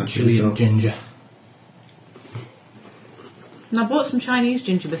top one attack. Chili and ginger. And I bought some Chinese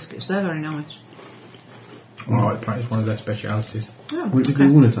ginger biscuits. They're very nice. Alright, apparently it's one of their specialities. Oh, What did you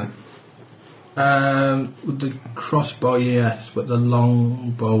do? One attack. With the crossbow, yes, but the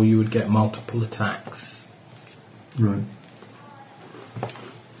long bow you would get multiple attacks. Right.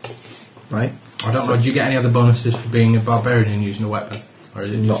 Right? I don't know, do you get any other bonuses for being a barbarian and using a weapon? Or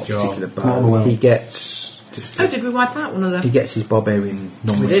is it Not just your... particular Oh, bar. well. He gets Oh, did we wipe out one of he them? gets his barbarian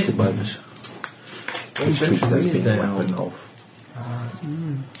non-magical bonus. He treats it as being a down. weapon of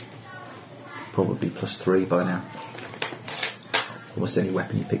probably +3 by now. Almost any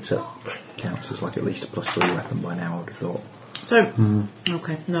weapon he picks up counts as like at least a +3 weapon by now, I would have thought. So,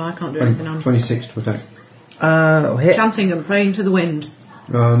 okay, no, I can't do anything on 26 to attack. That'll hit. chanting and praying to the wind.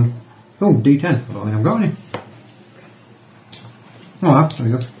 D10. I don't think I've got any. Oh, there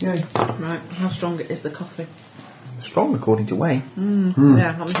we go. Yay. Right, how strong is the coffee? Strong according to Wayne.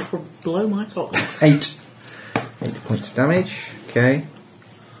 Yeah, that means it could blow my top. 8 points of damage. Okay.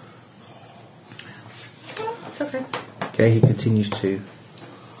 It's okay. Okay, he continues to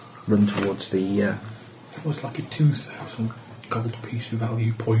run towards the It was like a 2,000 gold piece of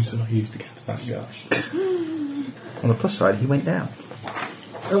value poison I used against that guy. on the plus side, he went down.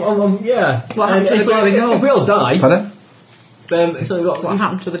 Yeah. What happened to And the glowing orb? If we all die, Pardon? it's only got What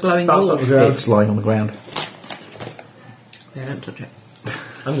happened to the glowing bounced orb? off the ground. It's lying on the ground. Yeah, don't touch it.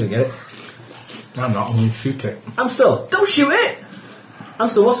 I'm going to get it. I'm not, I'm going to shoot it. I'm still. Don't shoot it! I'm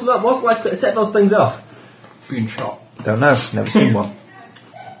still. What's like set those things off? Being shot. Don't know, never seen one.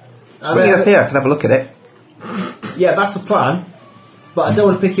 Bring it up here, I can have a look at it. Yeah, that's the plan. But I don't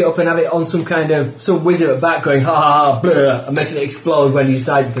want to pick it up and have it on some wizard at the back going ha ha ha blah, and making it explode when he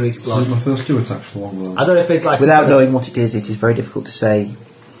decides it's going to So explode. my first 2 attacks for long run. I don't know if it's like Without knowing what it is very difficult to say.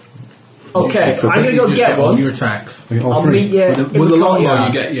 Okay, I'm going to go You just get all one. your attacks. I get all I'll 3. meet you With in the the longbow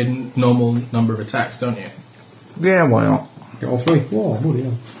courtyard. you get your normal number of attacks, don't you? Yeah, why not? Get all 3. Whoa, bloody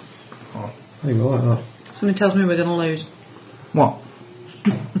hell. I think I like that. Something tells me we're going to lose. What?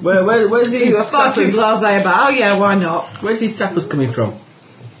 Where's these You are far too sappers? blasé about, oh yeah, why not? Where's these sappers coming from?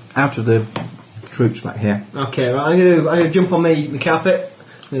 Out of the troops back here. Okay, right, I'm gonna jump on my carpet.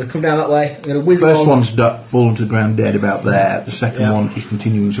 I'm gonna come down that way. I'm gonna whiz First along. one's fallen to the ground dead about there. The second Yeah. one is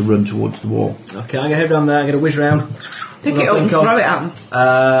continuing to run towards the wall. Okay, I'm gonna head down there. I'm gonna whiz round. Pick it up and throw it at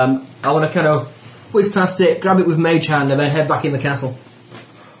them. I want to kind of whiz past it, grab it with mage hand, and then head back in the castle.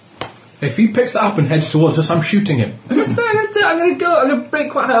 If he picks that up and heads towards us, I'm shooting him. Yes, no, I'm gonna break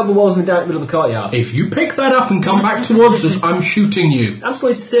quite high over the walls and down in the middle of the courtyard. If you pick that up and come back towards us, I'm shooting you. I'm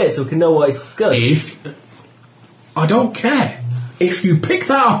supposed to say it so we can know what it's good. I don't care. If you pick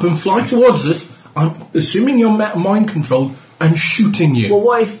that up and fly towards us, I'm assuming you're mind controlled and shooting you. Well,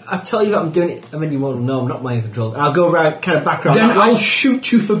 what if I tell you that I'm doing it? I mean, you won't know. I'm not mind controlled. I'll go around, kind of back around. Then that way. I'll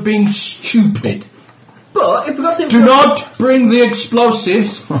shoot you for being stupid. But if we got something, Do not bring the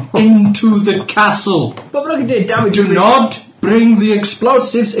explosives into the castle. But we're not going to do damage. Do not bring the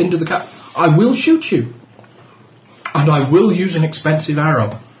explosives into the castle. I will shoot you. And I will use an expensive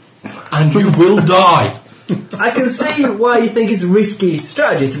arrow. And you will die. I can see why you think it's a risky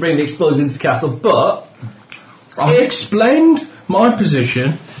strategy to bring the explosives into the castle, but I've explained my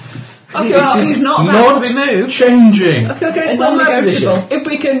position. He's not about to be moved. Changing. okay, explain my position. non-negotiable. If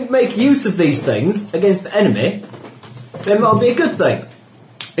we can make use of these things against the enemy, then that'll be a good thing.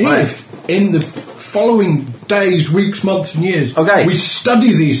 If in the following days, weeks, months and years Okay. we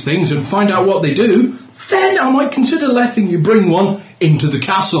study these things and find out what they do, then I might consider letting you bring one into the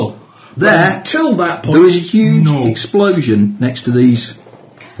castle. But There, until that point, there is a huge no. explosion next to these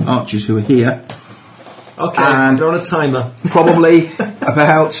archers who are here. Okay, And- they're on a timer. Probably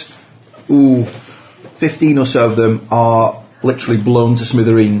about 15 or so of them are literally blown to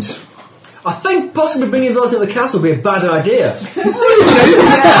smithereens. I think possibly bringing those into the castle would be a bad idea.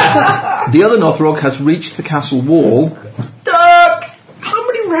 The other Northrog has reached the castle wall. Duck! How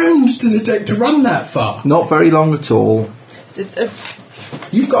many rounds does it take to run that far? Not very long at all.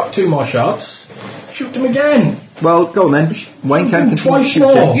 You've got 2 more shots. Shoot them again. Well, go on then. Wayne can continue Twice shooting.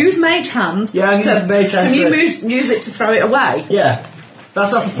 more. Use Mage Hand. Yeah, I can use Mage Hand Can you to- use it to throw it away? Yeah.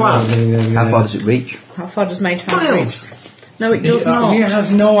 That's the plan. How far does it reach? How far does Mage Hand Miles. reach? No, it does not. He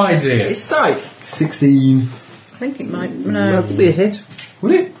has no idea. It's sight. 16. I think it might. That No. would be a hit.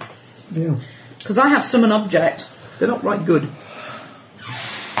 Would it? Yeah. Because I have Summon Object. They're not right good.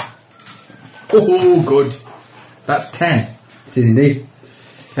 Oh, good. That's 10. It is indeed.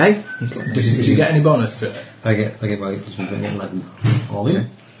 Okay. Did you get any bonus to it? I get my plus 1, 11. All in.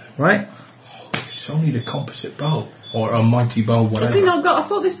 Right. It's only the composite bow. Or a mighty bow, whatever. Has he not got? I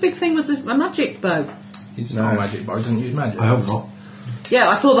thought this big thing was a magic bow. It's not a magic bow, it doesn't use magic. I hope not. Yeah,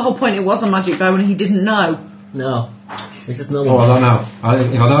 I thought the whole point it was a magic bow and he didn't know. No. It's just normal. Oh, I don't know. If I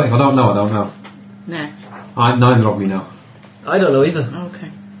don't know, I don't know. No. Neither of me know. I don't know either.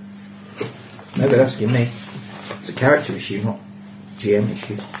 Okay. No, but that's me. It's a character issue, not GM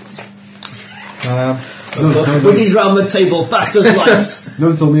issue. But he's round the table fast as lights. No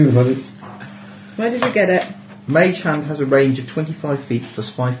one told me about it. Where did you get it? Mage Hand has a range of 25 feet plus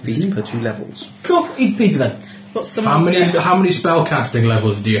 5 feet per 2 levels. Cool. Easy peasy then. What's some How many object? spell casting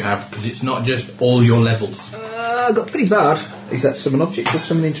levels do you have? Because it's not just all your levels. I got pretty bad. Is that summon object or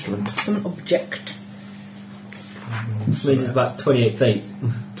summon instrument? Summon object. Which means it's about 28 feet.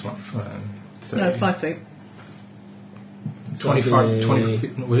 25. No, 5 feet. 25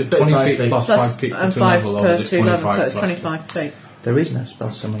 feet, was it 20 35 feet feet. plus 5 feet per and 2 5 level, or per was it 2 25 levels, so it's plus 25 feet. There is no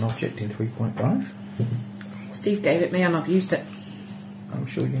spell summon object in 3.5. Steve gave it me and I've used it. I'm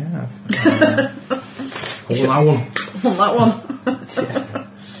sure you have. All that one. On that one.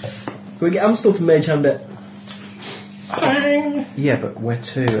 Can we get Amstel to Mage Hand it? Yeah, but where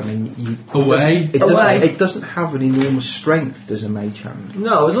to? I mean, Away. Away. It doesn't have an enormous strength, does a Mage Hand?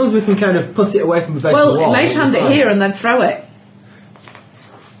 No, as long as we can kind of put it away from the base of the Well, wall. Mage Hand it here and then throw it.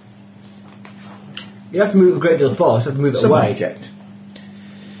 You have to move a great deal of force. You have to move it Summon away. object.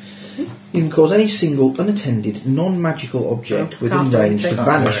 You can cause any single, unattended, non-magical object Oh, within can't do range to anything.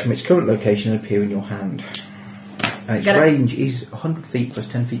 vanish from its current location and appear in your hand. And its Get it. range is 100 feet plus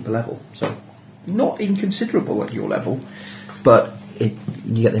 10 feet per level, so not inconsiderable at your level, but you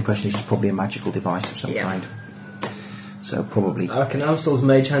get the impression this is probably a magical device of some Yeah. kind. So probably. I reckon Amstel's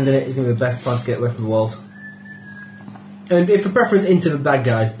Mage Hand in it is going to be the best plan to get away from the walls. And if for preference into the bad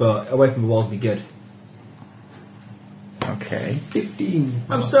guys, but away from the walls would be good. Okay. 15.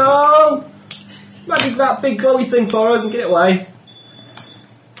 Amstel! Magic that big glowy thing for us and get it away.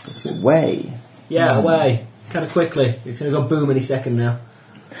 It's away. Yeah, away. Kind of quickly. It's going to go boom any second now.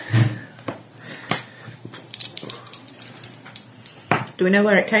 Do we know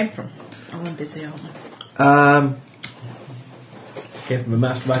where it came from? Oh, I'm busy, aren't I? Came from the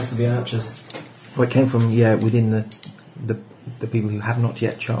master ranks of the archers. Well, it came from within the people who have not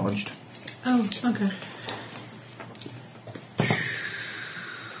yet charged. Oh, okay.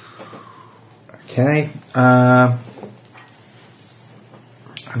 Okay.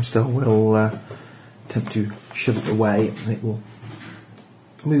 Amstel will attempt to shove it away, and it will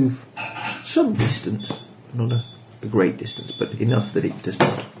move some distance, not a great distance, but enough that it does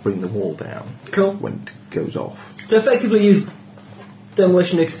not bring the wall down. Cool. When it goes off. To effectively use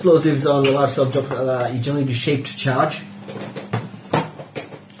demolition explosives on a large object like that, you generally do shaped charge.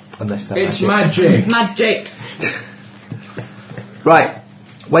 Unless they're It's magic. magic. Magic. Right.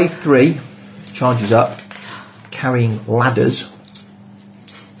 Wave 3 charges up, carrying ladders.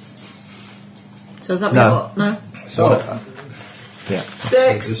 So does that mean No. what? No? So, Yeah.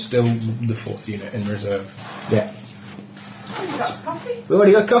 Sticks! there's still the 4th unit in reserve. Yeah. Oh, you got coffee? We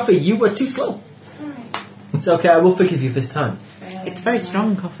already got coffee. You were too slow. Alright. It's okay, I will forgive you this time. It's very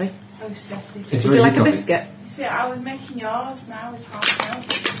strong coffee. Hostessy. It's Would you really like a coffee. biscuit? See, I was making yours now with half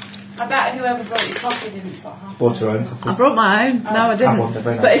milk. I bet whoever brought your coffee didn't put half Bought her milk. own coffee. I brought my own. No, I Have one, didn't. they're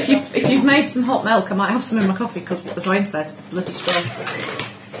very But nice. if you've made some hot milk, I might have some in my coffee because, as Wayne says, it's bloody strong.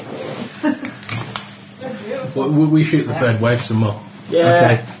 We shoot the 3rd wave some more. Yeah.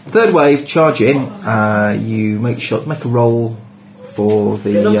 Okay. 3rd wave, charge in. You make a roll for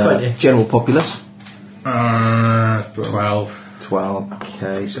Yeah, not the 20. general populace. 12. 12.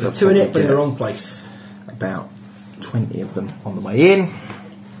 Okay, so they'll Two in it, probably but in the get wrong place. about 20 of them on the way in.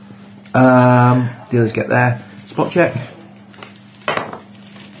 The others get there. Spot check.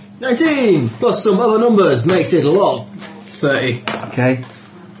 19 plus some other numbers makes it a lot. 30. Okay.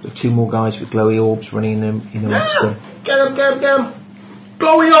 Got 2 more guys with glowy orbs running in amongst them. Get him, get him, get him!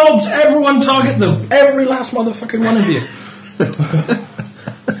 Glowy orbs! Everyone target them! Every last motherfucking one of you!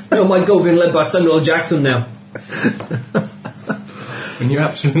 No, Oh my God, being led by Samuel L. Jackson now. When you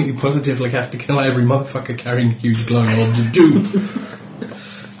absolutely positively have to kill every motherfucker carrying huge glowing orbs of doom.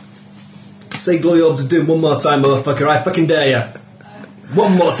 Say glowing orbs of doom one more time, motherfucker. I fucking dare ya.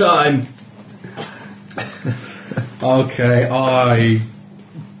 One more time. Okay, I...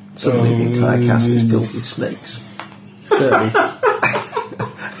 Suddenly the entire castle is filled with snakes.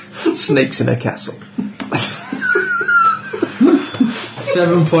 30. Snakes in a castle.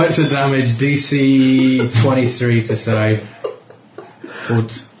 7 points of damage, DC 23 to save.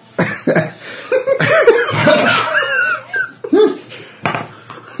 Foot.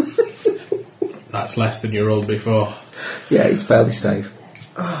 That's less than you rolled before. Yeah, it's fairly safe.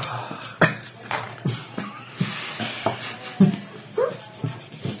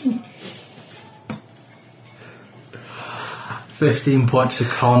 15 points of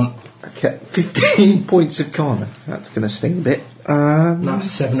con. Okay, 15 points of con. That's going to sting a bit.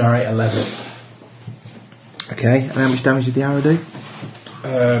 That's 7 or 8, 11. Okay, and how much damage did the arrow do?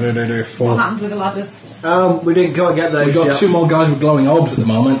 4. What happened with the ladders? We didn't quite get those We've got yet. 2 more guys with glowing orbs at the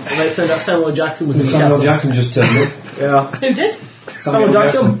moment. And it turned out Samuel L. Jackson was in the Samuel castle. Jackson just turned up. Yeah. Who did? Samuel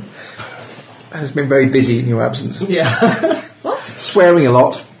Jackson. Has been very busy in your absence. Yeah. What? Swearing a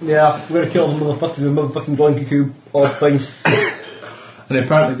lot. Yeah. We're gonna kill the motherfuckers with motherfucking glowing cube orb things. And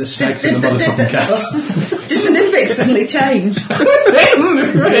apparently there's snakes in the motherfucking castle. Did the Nimbic suddenly change?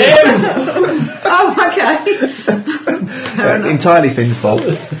 Oh, okay. Entirely Finn's fault.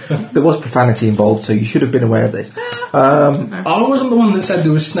 There was profanity involved, so you should have been aware of this. I wasn't the one that said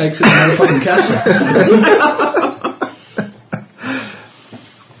there was snakes in the motherfucking castle.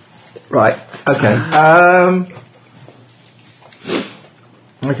 Right, okay.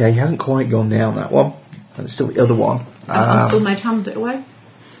 Okay, he hasn't quite gone down, that one. And there's still the other one. I'm still made hand it away.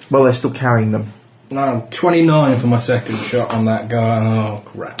 Well, they're still carrying them. No, 29 for my second shot on that guy. Oh,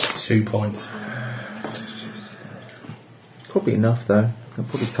 crap. 2 points. Probably enough, though. They'll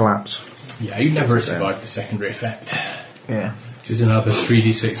probably collapse. Yeah, you never survived the secondary effect. Yeah. Which is another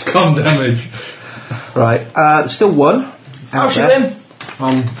 3d6 con damage. Right, there's still one. I'll out shoot there. him.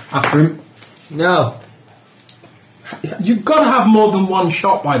 After him. No. You've got to have more than one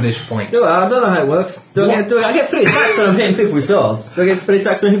shot by this point. I don't know how it works. Do I get 3 attacks when I'm hitting people with swords? Do I get 3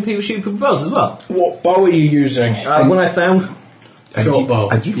 attacks when I'm hitting people shooting people with bows as well? What bow are you using? One I found. Short bow.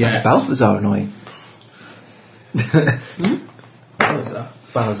 And you find Yes. Balthazar annoying.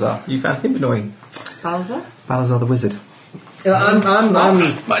 Balthazar. You found him annoying. Balder? Balthazar the wizard. I'm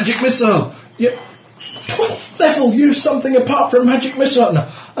Magic missile! Yeah. 12th level, use something apart from magic missile. No.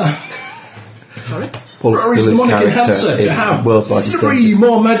 Sorry? Paul Rory's Pillar's demonic character enhancer in to have World's Largest 3 Dungeon.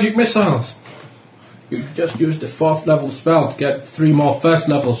 more magic missiles. You just used a 4th level spell to get 3 more 1st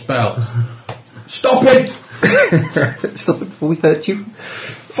level spells. Stop it! Stop it before we hurt you.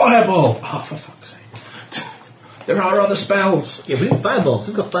 Fireball! Oh, for fuck's sake. There are other spells. Yeah, we need fireballs.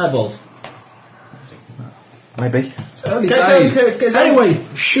 We've got fireballs. Maybe. It's early Okay, days. okay, Anyway,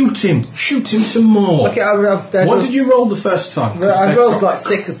 shoot him. Shoot him some more. Okay, What did you roll the first time? 'Cause I they've rolled got- like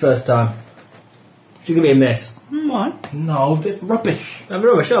 6 the first time. Should give me a miss. What? No, they're rubbish. I'm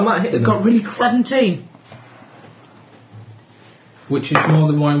rubbish. I might hit They've him. got really crap. 17. Which is more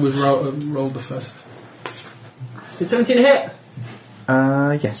than mine was rolled the first. Is 17 a hit?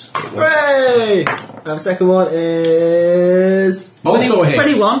 Yes. Hooray! And the second one is... Also a hit.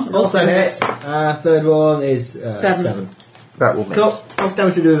 21. Also hits. Third one is 7. 7. That will miss. Cool. How much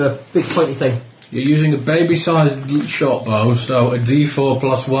damage do we do with a big pointy thing? You're using a baby-sized short bow, so a D4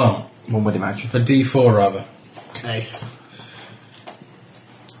 plus 1. One would imagine. A D4 rather. Nice.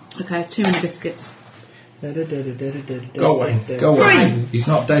 Okay, too many biscuits. Go away. Go away. He's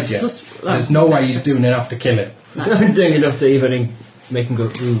not dead yet. Plus- There's no way he's doing enough to kill it. I'm doing enough to even make him go,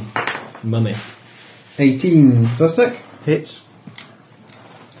 ooh, mummy. 18 first deck. Hits.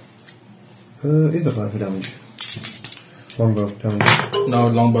 Is that right for damage? Longbow damage. No,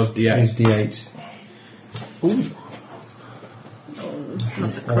 longbow's D8. Is D8.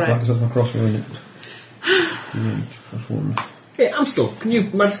 That's a I'll crit. back us up my crossbow in it. D8 plus 1. Hey, Amstel, can you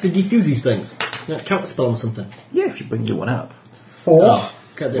magically defuse these things? Like counter spell or something? Yeah, if you bring your one up. 4.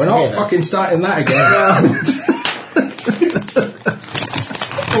 Can't do it We're from not here, then. fucking starting that again.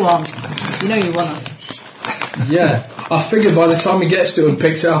 Go on. You know you wanna. Yeah. I figured by the time he gets to it and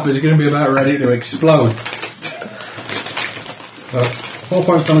picks it up, it's going to be about ready to explode. 4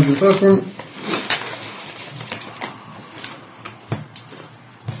 points damage with the first one.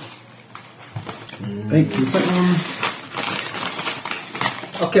 Eight for the second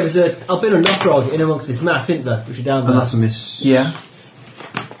one. Okay, there's a albino Nothrog in amongst this mass, isn't there? Which are down there. And that's a miss. Yeah.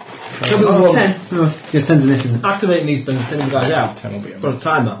 Oh, 10. Oh, yeah, 10's an isn't it? Activating these things, sending the guys out. 10 will be For a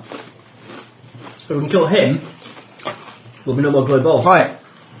timer. If we can kill him, there'll be no more glowy balls. Right.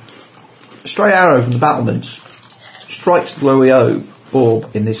 A stray arrow from the battlements strikes the glowy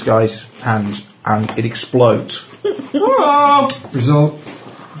orb in this guy's hands and it explodes. Result.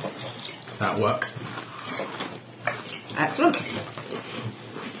 That work. Excellent.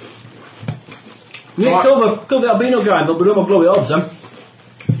 Yeah, Right. kill the albino guy, but with no more glowy orbs then.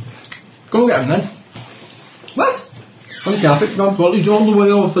 Go and get him then. What? On the carpet, go on. Well, he's all the way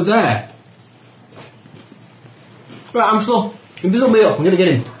over there. Right, I'm slow. Invisible me up, I'm gonna get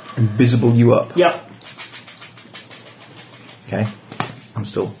in. Invisible you up. Yep. Okay. I'm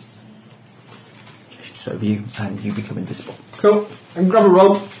still over you and you become invisible. Cool. I can grab a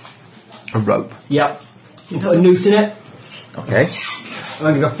rope. A rope. Yep. And put a noose in it. Okay. And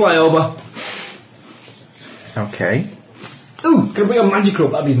I'm gonna fly over. Okay. Ooh, can I bring a magic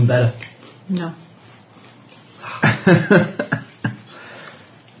rope? That'd be even better. No.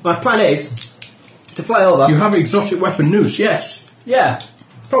 My plan is to fly over. You have exotic weapon noose, yes. Yeah,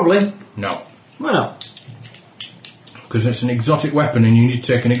 probably. No. Why not? Because it's an exotic weapon and you need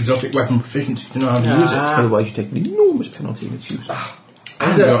to take an exotic weapon proficiency to know how to use it. Otherwise you take an enormous penalty in its use.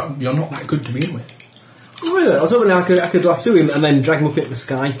 And you're not that good to begin with. Really? I was hoping I could lasso him and then drag him up into the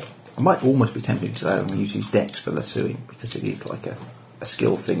sky. I might almost be tempted to use his dex for lassoing because it is like a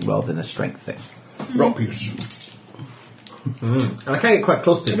skill thing rather than a strength thing. Rope use. And I can't get quite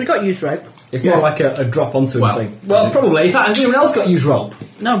close to Have we him. got use rope? It's more like a drop onto him Well, thing. Well, probably. In fact, has anyone else got use rope?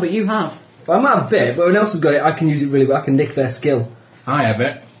 No, but you have. Well, I might have a bit, but when else has got it, I can use it really well. I can nick their skill. I have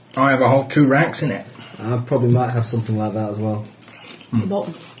it. I have a whole 2 ranks in it. I probably might have something like that as well. The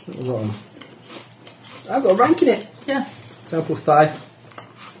bottom. I've got a rank in it. Yeah. 10 plus 5.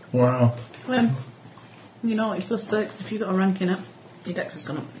 Wow. You know, it's plus 6. If you've got a rank in it, your dex has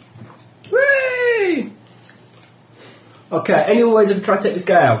gone up. Whee! Okay, any other ways I can try to take this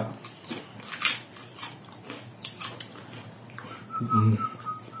guy out?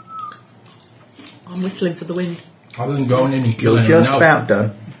 I'm whistling for the wind. Other than going in and killing You're him. just No. about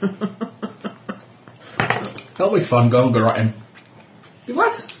done. That'll be fun. Go and garrot him.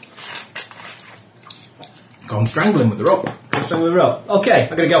 What? Go and strangle him with the rope. I'm strong with a rope. Okay,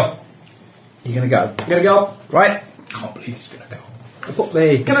 I'm gonna go. You're going to go. I'm gonna go. Right. Can't believe he's going to go. I put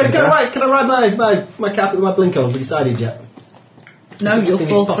me. Can I ride my carpet with my blink on? Have we decided yet? No, you'll think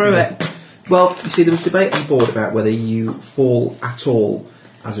fall it's through possible. it. Well, you see, there was debate on the board about whether you fall at all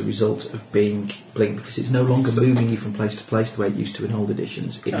as a result of being blinked, because it's no longer moving you from place to place the way it used to in old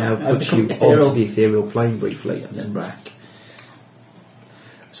editions. It now puts you ethereal. onto the ethereal plane briefly and then back.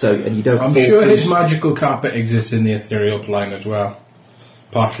 So, and you don't. I'm fall sure through his magical carpet exists in the ethereal plane as well.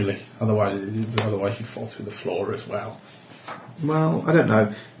 Partially. Otherwise you'd fall through the floor as well. Well, I don't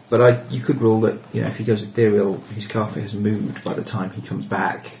know, but you could rule that if he goes ethereal, his carpet has moved by the time he comes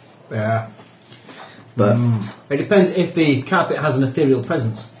back. Yeah. But It depends if the carpet has an ethereal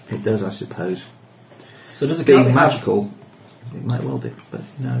presence. it does, I suppose. So does the Being carpet have... magical, it might well do, but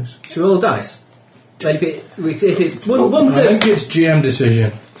who knows? Should we roll the dice? Then if it's one, I two... think it's GM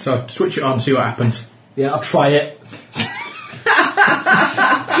decision. So switch it on and see what happens. Yeah, I'll try it.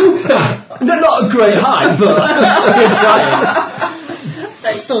 Not a great height, but I can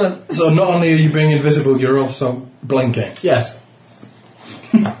try it. Excellent. So not only are you being invisible, you're also blinking. Yes.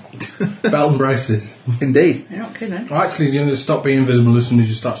 Belt and braces. Indeed. You're not kidding. Well, actually, you're going to stop being invisible as soon as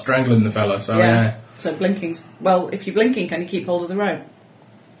you start strangling the fella. So yeah. So blinking's... Well, if you're blinking, can you keep hold of the rope?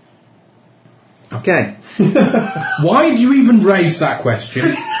 Okay. Why did you even raise that question?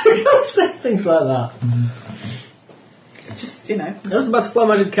 Don't say things like that. Just, I was about to fly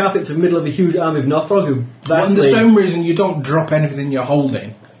magic carpet to the middle of a huge army of Norfolk who Well, vastly... the same reason you don't drop anything you're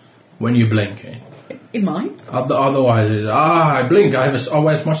holding when you're blinking. it might. Otherwise, it's, I blink.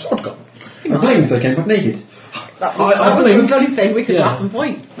 Where's my sword gun? I blinked, I came back naked. That I was the blinked. bloody thing. We could Yeah. laugh and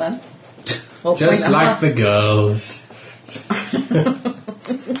point then. Or Just point and like laugh. the girls.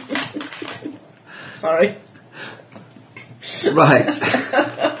 Sorry. Right.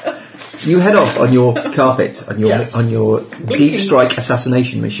 You head off on your carpet, Yes. on your deep strike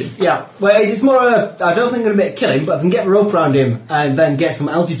assassination mission. Yeah, well, it's more I don't think I'm going to be a killing, but if I can get a rope around him and then get some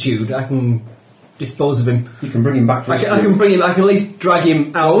altitude, I can dispose of him. You can bring him back for I can bring him, I can at least drag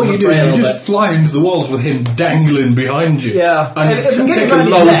him out. All of you the do fray a is you little just fly into the walls with him dangling behind you. Yeah. And If I can get take it a around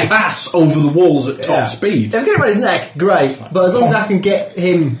his low neck. pass over the walls at bit. top Yeah. speed. If I get him around his neck, great. But as long as I can get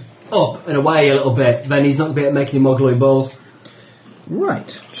him up and away a little bit, then he's not going to be able to make any more glowing balls. Right.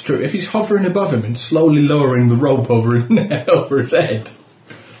 It's true. If he's hovering above him and slowly lowering the rope over his over his head.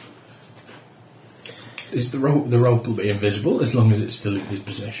 Is the rope will be invisible as long as it's still in his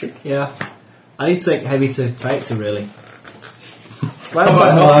possession. Yeah. I need something heavy to tie it to, really. Well,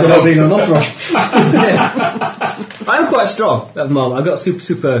 I've not been on offer. I'm quite strong at the moment. I've got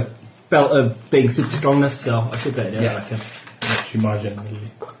super belt of being super strongness, so I should better do it, I reckon. Makes you marginally.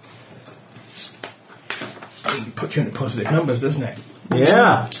 It puts you into positive numbers, doesn't it?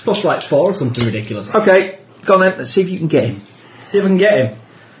 Yeah. Plus like 4 or something ridiculous. Okay, go on then. Let's see if you can get him. See if I can get him.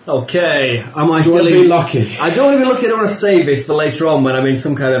 Okay. Am I Do you want to be lucky? I don't want to be lucky. I don't want to save this for later on when I'm in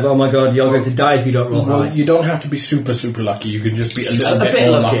some kind of, oh my god, you're going to die if you don't roll Well, high. you don't have to be super lucky. You can just be a little bit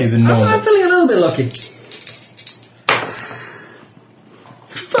more lucky than I'm normal. feeling a little bit lucky.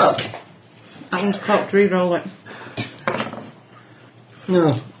 Fuck. That one's cocked, re-roll it.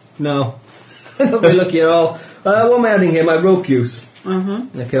 No. I'm not very lucky at all. What am I adding here? My rope use.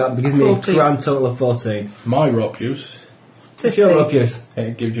 Mm-hmm. Okay, that gives me 14. a grand total of 14. My rope use, What's your rope use?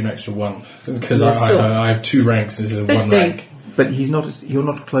 it gives you an extra 1 because Well, still- I have 2 ranks instead of 1 15. rank. But you're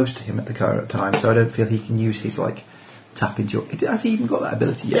not close to him at the current time, so I don't feel he can use his tap into your... Has he even got that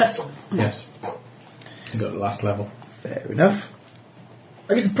ability yet? Yes. Yes, you got the last level. Fair enough.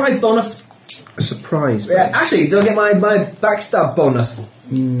 I get a prize bonus. A surprise. Yeah, actually, do I get my backstab bonus?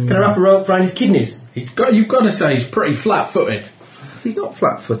 Can I wrap a rope around his kidneys? You've got to say he's pretty flat-footed. He's not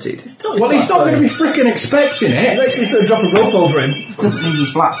flat-footed. It's totally Well, he's not going to be flat-footed. freaking expecting It it. makes me sort of drop a rope over him. Doesn't mean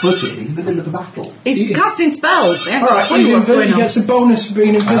he's flat-footed. He's in the middle of a battle. He's casting spells. He ain't All got a right, clue what's going he on. gets a bonus for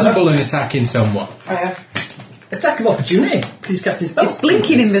being invisible and attacking someone. Attack of opportunity, because he's casting spells. It's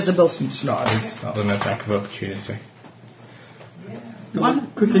blinking invisible. It's not an attack of opportunity. One.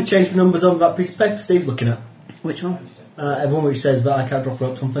 Quickly change the numbers on that piece of paper Steve's looking at. Which one? Everyone which says that I can't drop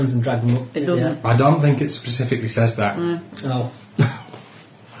ropes on things and drag them up. It doesn't. I don't think it specifically says that. Oh.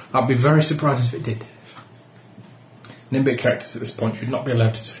 I'd be very surprised if it did. Nimbic characters at this point should not be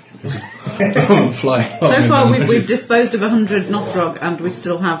allowed to turn invisible. Fly. So far, we've disposed of 100 Nothrog, and we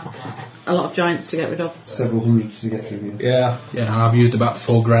still have a lot of giants to get rid of. Several hundreds to get through. Yeah. Yeah, and I've used about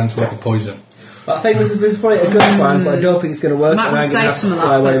 4 grand's worth of poison. But I think this is probably a good plan, but I don't think it's going to work. Might and want I'm to going to save have to some of that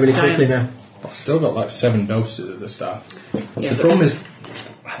fly away for really quickly giants. now. I've still got like 7 doses at the start. Yeah, The but- problem is,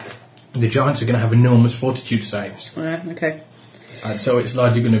 the giants are going to have enormous fortitude saves. Yeah, okay. And so it's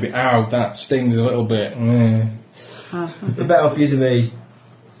largely going to be, ow, that stings a little bit. You're better off using the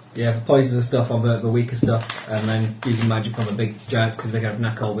poison and stuff on the weaker stuff, and then using magic on the big giants because they can have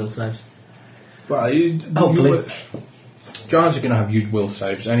knack all will saves. Well, Hopefully. Giants are going to have huge will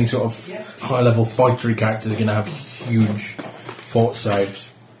saves. Any sort of high-level fightery characters are going to have huge fort saves.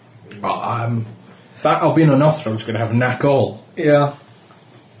 That albino Nothrog's going to have knack all. Yeah.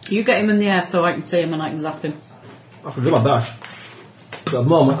 You get him in the air so I can see him and I can zap him. I can do my best. But at the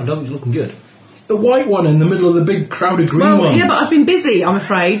moment, I don't think it's looking good. The white one in the middle of the big crowded green ones. Yeah, but I've been busy, I'm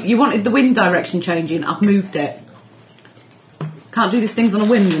afraid. You wanted the wind direction changing, I've moved it. Can't do these things on a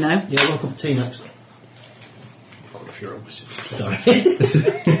whim, you know. Yeah, one cup of tea next. God, if you're a wizard. Sorry.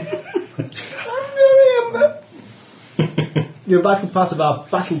 You're a vital part of our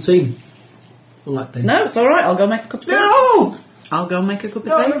battle team. Unlike things. No, it's alright, I'll go make a cup of tea. No! I'll go make a cup of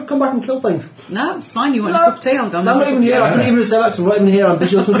No, tea. no, come back and kill things. No, it's fine, you want No. a cup of tea, I'll go I'm make not a even cup here. I couldn't even say that 'cause I'm not even here. I'm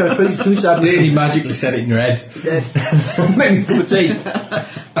busy on some kind of crazy suicide. Did he magically said it in your head? of tea. Make me a cup of tea.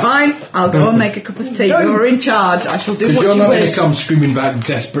 Fine, I'll go and make a cup of tea. You're in charge, I shall do Because what you're you not going to wish. come screaming back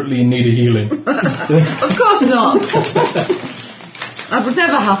desperately in need of healing. Of course not. That would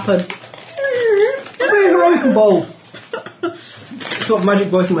never happen. I'm being heroic and bold. That's what magic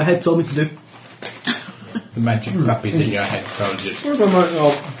voice in my head told me to do. The magic puppies in your head told you. Where's my magic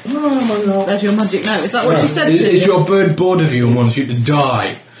note? Where's my magic note? There's your magic note. Is that what she said Is to you? your bird bored of you and wants you to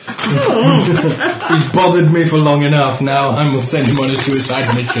die? He's bothered me for long enough, now I will send him on a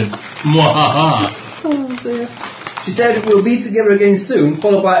suicide mission. Mwahaha. Oh dear. She said we'll be together again soon,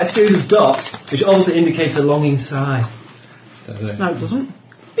 followed by a series of dots, which obviously indicates a longing sigh. No, it doesn't.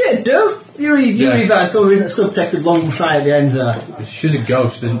 Yeah, it does. You read that until there isn't a subtext of longing sigh at the end there. She's a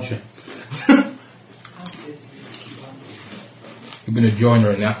ghost, isn't she? You're going to join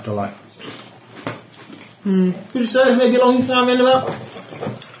her in the afterlife. Could you say there's maybe a longing sigh at the end of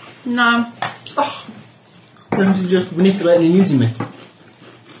that? No. Or is she just manipulating and using me?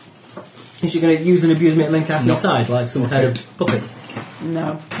 Is she going to use and abuse me and then cast me No. aside like some kind of puppet?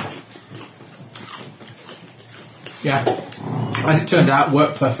 No. Yeah. As it turned out,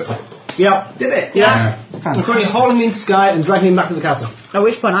 worked perfectly. Yeah. Did it? Yeah. I'm currently hauling me into the sky and dragging him back to the castle. At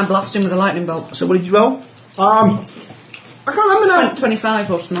which point I blasted him with a lightning bolt. So what did you roll? I can't remember now. 25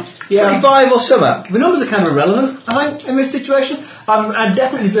 or something. Yeah. 25 or something? The numbers are kind of irrelevant, I think, in this situation. I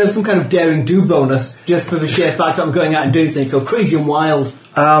definitely deserve some kind of daring do bonus just for the sheer fact that I'm going out and doing something so crazy and wild.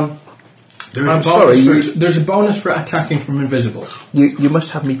 I'm sorry. There's a bonus for attacking from invisible. You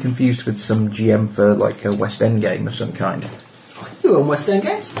must have me confused with some GM for like a West End game of some kind. You own West End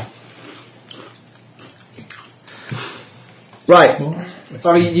games? Right.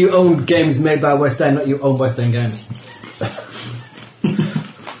 Or you own games made by West End, not you own West End games.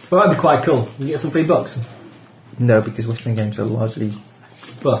 Well, that'd be quite cool. You get some free bucks. No, because West End games are largely...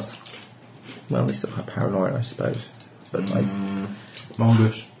 Bust. Well, they still have paranoia, I suppose. But like...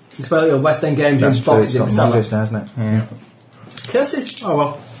 Mongoose. You spell your West End games That's in true, boxes it's in the got cellar. Mongoose now, isn't it? Yeah. Curses? Oh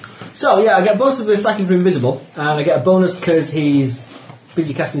well. So, yeah, I get a bonus for attacking from invisible, and I get a bonus because he's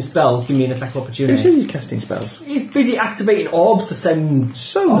busy casting spells, giving me an attack Who's opportunity. casting spells? He's busy activating orbs to send...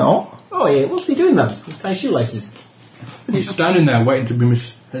 So not. Oh, yeah, what's he doing then? He's tying shoelaces. He's standing there waiting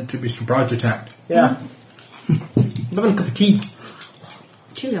to be surprise attacked. Yeah. I'm having a cup of tea.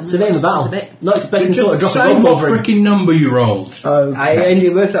 Chilly on It's the name of the crust, battle. it's a bit. Not expecting sort of drop a Say rope what over him. freaking number you rolled. I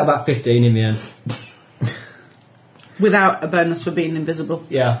ended worked out about 15 in the end. Without a bonus for being invisible.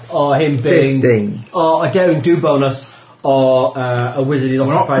 Yeah, or him being... 15. Or a daring do bonus, or a wizard is We're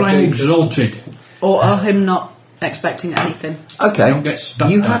not occupied playing doing- exalted. Or him not expecting anything. Okay. Don't get stuck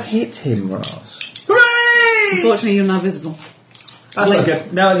You there. have hit him, Ras. Unfortunately, you're now visible. That's not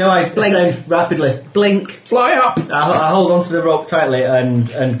good. Now I Blink. ascend rapidly. Blink. Fly up! I hold onto the rope tightly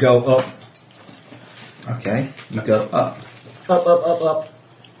and go up. Okay. Go up. Up.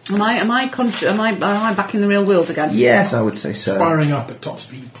 Am I back in the real world again? Yes, I would say so. Firing up at top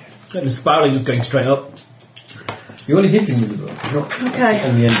speed. And the spiraling just going straight up. You're only hitting with the bow, not Okay.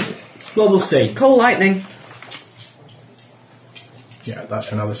 on the end of it. Well, we'll see. Cold lightning. Yeah,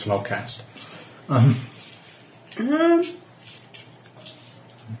 that's another slow cast.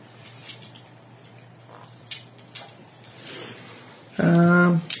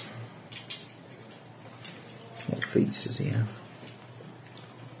 What feats does he have?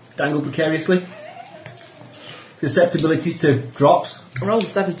 Dangle precariously. Susceptibility to drops. I rolled a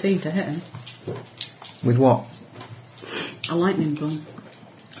 17 to hit him. With what? A lightning bolt.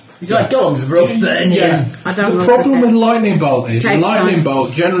 He's like, go on the rope then, yeah. I don't The roll problem for with hit. lightning bolt is the Take lightning time.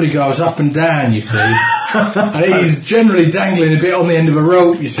 bolt generally goes up and down, you see. And he's generally dangling a bit on the end of a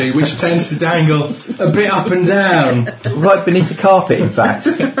rope, you see, which tends to dangle a bit up and down. Right beneath the carpet, in fact.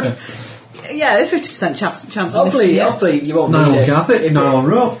 Yeah, there's 50% chance of missing Hopefully, it. hopefully you won't need Nylon it. carpet, nylon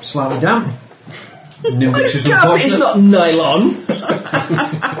rope, slightly damp. Nimbix is Carpet is unfortunate. not nylon.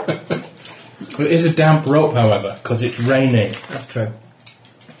 It is a damp rope, however, because it's raining. That's true.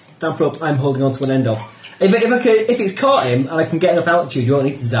 Damp rope I'm holding on to an end of. If it's caught him and I can get enough altitude, you won't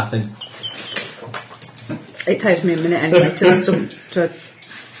need to zap him. It takes me a minute anyway to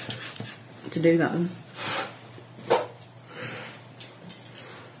do that. Then.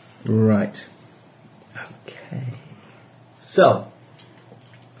 Right. Okay. So,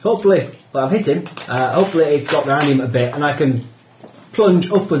 hopefully, well, I've hit him. Hopefully it's got around him a bit and I can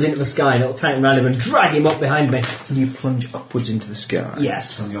plunge upwards into the sky and it'll tighten around him and drag him up behind me. You plunge upwards into the sky.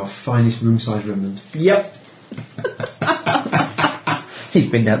 Yes. From your finest room-sized remnant. Yep. He's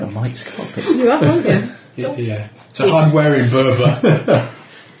been down to Mike's carpet. You have, haven't you? Yeah. It's a hard-wearing Berber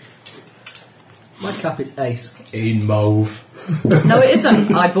My carpet's ace. in mauve. No, it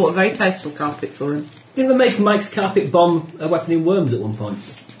isn't. I bought a very tasteful carpet for him. Didn't they make Mike's carpet bomb a weapon in worms at one point?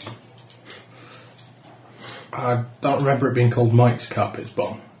 I don't remember it being called Mike's Carpets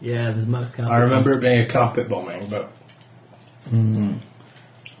Bomb. Yeah, there's Mike's carpet I remember it being a carpet bombing, but...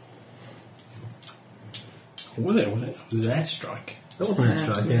 What was it? Was it an airstrike? That wasn't an It airstrike,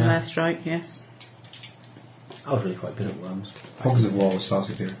 was an yeah. airstrike, yes. I was really quite good at worms. Hogs of War starts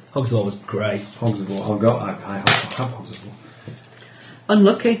with here. Hogs of War was great. Hogs of War. I have Hogs of War.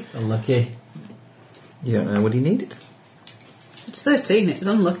 Unlucky. Unlucky. You don't know what he needed. It's 13, it was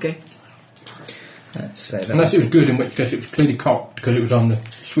unlucky. Let's say that. Unless it was good, in which case it was clearly cocked because it was on the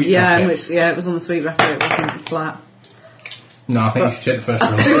sweet Yeah, packet. it was on the sweet wrapper, it wasn't flat. No, I think you should take the first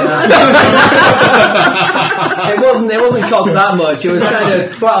one. It wasn't cocked that much. It was kind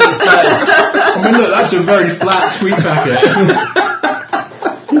of flat on its face. I mean, look, that's a very flat sweet packet.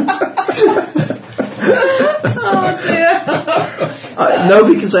 Oh dear.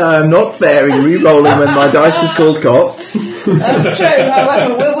 Nobody can say I am not fair in re-rolling when my dice was called cocked. That's true,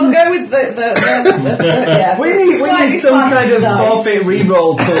 however, we'll go with the yeah. We need some kind of forfeit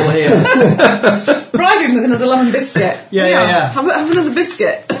re-roll tool here. Bribe him with another lemon biscuit. Yeah. Have another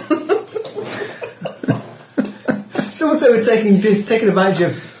biscuit. Someone said we're taking advantage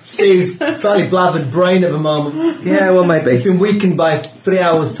of Steve's slightly blabbered brain at the moment. Yeah, well, maybe. He's been weakened by 3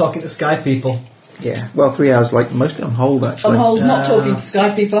 hours talking to Sky people. Yeah, well, 3 hours, like, mostly on hold, actually. On hold, not talking to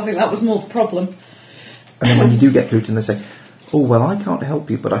Sky people, I think that was more the problem. And then when you do get through to them, they say, oh, well, I can't help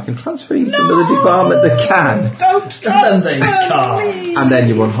you, but I can transfer you to another department that can. Don't transfer me! And then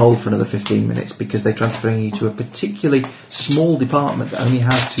you're on hold for another 15 minutes because they're transferring you to a particularly small department that only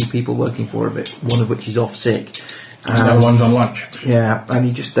has 2 people working for it, one of which is off sick. No one's on lunch. Yeah, and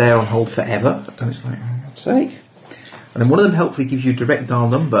you're just there on hold forever. And it's like, for God's sake. And then one of them helpfully gives you a direct dial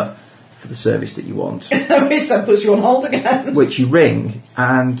number for the service that you want. Which then puts you on hold again. Which you ring,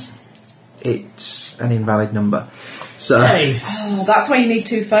 and it's an invalid number. So Nice. Oh, that's why you need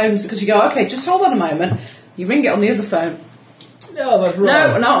 2 phones, because you go, okay, just hold on a moment. You ring it on the other phone. No, that's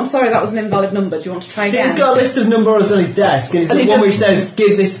wrong. No, I'm sorry, that was an invalid number. Do you want to try See, again? he's got a list of numbers on his desk, and he's got And he one where he just- says,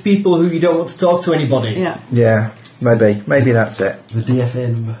 give this to people who you don't want to talk to anybody. Yeah. yeah, maybe that's it. The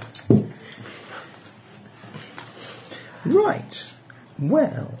DFA number. Right.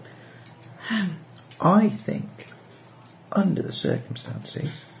 Well, I think, under the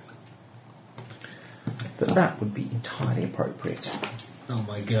circumstances, that would be entirely appropriate. Oh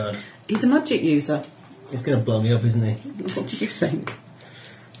my god. He's a magic user. He's going to blow me up, isn't he? What do you think?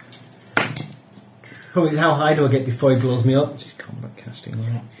 Probably how high do I get before he blows me up? Just combat casting,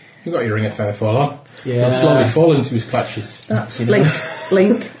 right? You got your ring of fair fall on. Yeah. You'll slowly fall into his clutches. That's Blink, enough.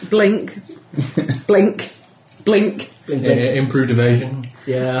 blink, blink, blink, blink, Blink, blink. Improved evasion.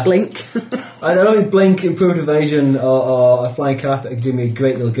 Yeah. blink. I don't think blink, improved evasion, or a flying carpet could do me a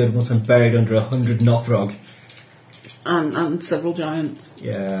great deal of good once I'm buried under 100 Knothrog. and several giants.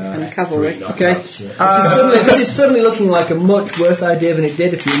 Yeah. And cavalry. Okay. This is suddenly looking like a much worse idea than it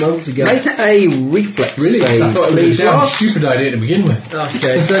did a few moments ago. Make a reflex Really? save, I thought it was please, a damn Ross. stupid idea to begin with.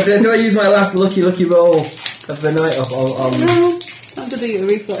 Okay, so do I use my last lucky roll of the night on No, I'm good at your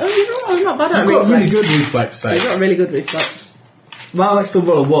reflex. Oh, I'm not bad at I've got reflex. really good reflex You've save. got a really good reflex. well, I still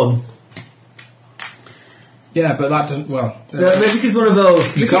roll a 1. Yeah, but that doesn't. Well, No, but this is one of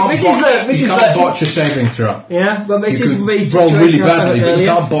those. you This can't, is botch, this you is can't the- botch a saving throw. Yeah, but this You is could the roll really situation I badly, had but you earlier,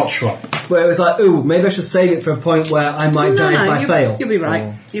 can't botch one. where it was like, ooh, maybe I should save it for a point where I might die if I fail. You'll be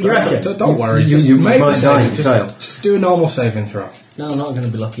right. You'll be You right. reckon? Don't worry, You- just you make the might die saving. if you fail. Just do a normal saving throw. No, I'm not going to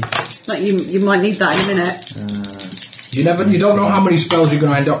be lucky. Like you might need that in a minute. You don't know how many spells you're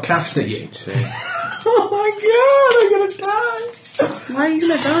going to end up casting. You. Oh my god, I'm going to die. Why are you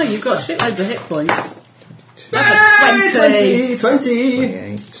going to die? You've got shitloads of hit points. That's a 20. 20.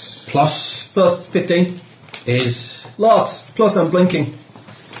 28. Plus Plus 15. is Lots. Plus I'm blinking.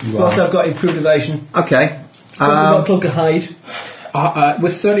 Plus I've got improved evasion. Okay. Plus I've got clunk of hide.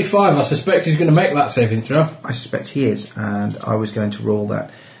 with 35. I suspect he's going to make that saving throw. I suspect he is, and I was going to roll that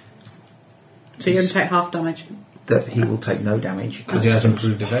So you're going to take half damage. he will take no damage. Because he has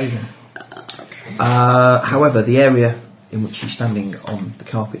improved evasion. However, the area in which he's standing on the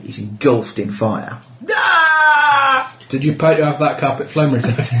carpet is engulfed in fire. Did you pay to have that carpet flame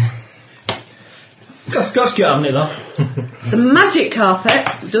retardant? It's got Scotch guard on it though. It's a magic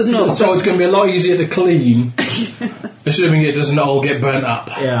carpet. It does not. So it's going to be a lot easier to clean, assuming it doesn't all get burnt up.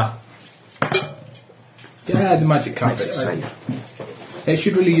 Yeah. Yeah, the magic carpet. Makes it safe. It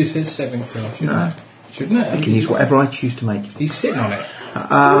should really use his saving throw, shouldn't it? Shouldn't it? He can use whatever I choose to make. He's sitting on it.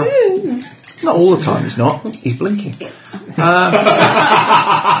 Not all the time, he's not. He's blinking.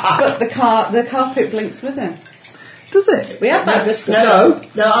 But the carpet blinks with him. Does it? We had that discussion.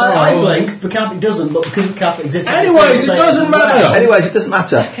 No, I Oh. blink. The carpet doesn't, but because the carpet exists. Anyways, it doesn't matter. Anyways, it doesn't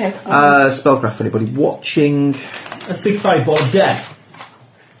matter. Okay. Spellcraft for anybody watching. That's big fairy ball of death.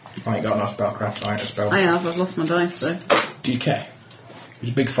 I ain't got no spellcraft, I ain't a spell. I have. I've lost my dice though. DK. It was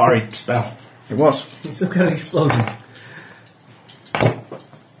a big fiery spell. It was. It's some kind of explosion.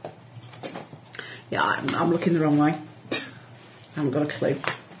 Yeah, I'm looking the wrong way. I haven't got a clue.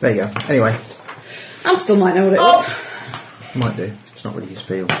 There you go. Anyway, I still might know what it was. might do. It's not really his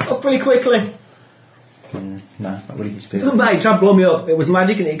field. Up pretty quickly. No, not really his It field. doesn't matter. It tried to blow me up. It was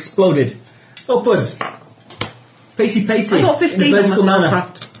magic and it exploded. Upwards. Pacey, pacey. I got in 15 a on my vertical manner.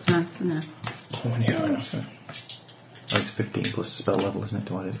 spellcraft. No. Oh, it's 15 plus the spell level, isn't it?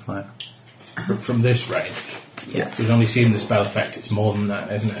 Divided by 5. From this range. Yes. We've only seen the spell effect, it's more than that,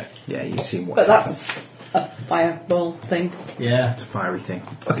 isn't it? Yeah, you've seen what. But that's a fireball thing. Yeah. It's a fiery thing.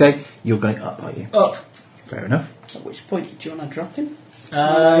 Okay, you're going up, are you? Up. Fair enough. At which point do you want to drop him?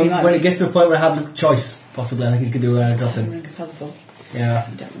 When it gets to a point where I have the choice, possibly, I think he's going to do a drop in. Ring a featherfall. Yeah.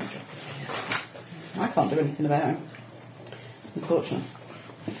 You don't want to drop him. I can't do anything about him. Unfortunately.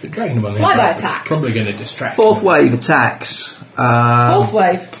 The dragon on the Flyby inside is attack. probably going to distract Fourth wave attacks. Fourth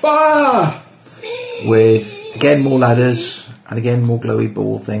wave. Fire! With, again, more ladders, and again, more glowy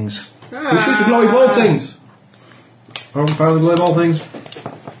ball things. We shoot the glowy ball things. Fire the glow ball things.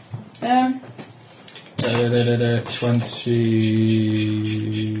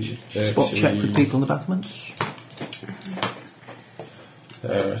 20... 30... Spot check with people in the battlements.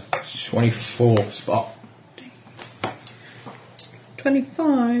 24 spot.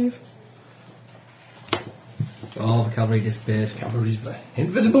 25. Oh, the cavalry disappeared. Cavalry's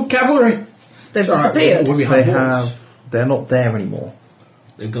invisible cavalry. They've It's all right, disappeared. we They have walls. they're not there anymore.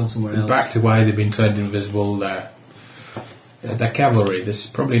 They've gone somewhere else. Back to why they've been turned invisible. They're cavalry. There's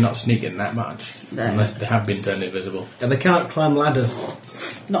probably not sneaking that much, No. unless they have been turned invisible. And they can't climb ladders.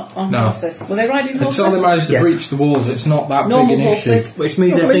 Not on No. horses. Were they riding horses? Until they manage to Yes. breach the walls, it's not that Normal big an horses. issue. Which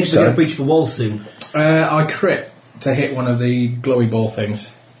means I they believe think they're going so. to breach the wall soon. I crit to hit one of the glowy ball things.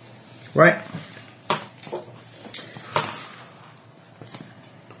 Right.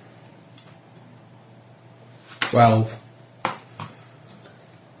 Twelve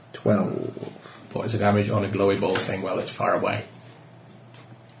 12. points of damage on a glowy ball thing while it's far away.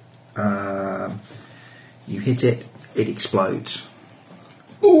 You hit it, it explodes.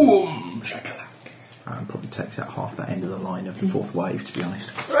 Boom! Shakalak. And probably takes out half that end of the line of the fourth wave, to be honest.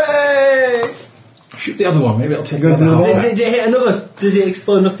 Hooray! Shoot the other one. Maybe it'll take Go the for the other ball. half. Did it hit another? Does it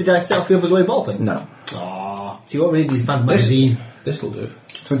explode enough to set off the other glowy ball thing? No. Aww. See what we need is bad magazine. This'll do.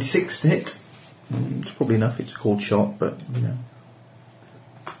 26 to hit. It's probably enough. It's a cold shot, but, you know.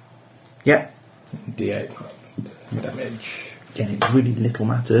 Yep. D8 damage. Again, it really little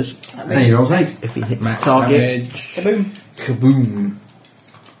matters. There you rolls 8. If he hits Max the target, damage. Kaboom. kaboom.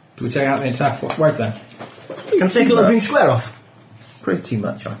 Do we take out the entire fourth wave then? Can I take a little green square off? Pretty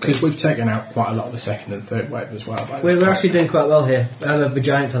much, I think. Because we've taken out quite a lot of the second and third wave as well. By this We're point. actually doing quite well here. The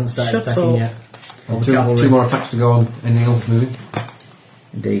giants haven't started Shut attacking up. yet. Or the cavalry. Two more attacks to go on. Anything else moving?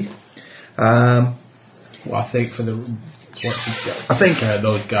 Indeed. Well, I think for the what you've got, I think-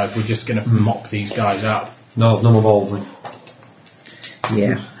 those guys, we're just going to mop these guys up. No, there's no more balls then.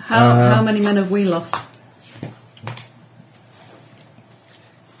 Yeah. How many men have we lost?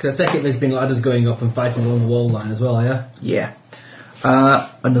 Can I take it there's been ladders going up and fighting along the wall line as well, yeah? Yeah.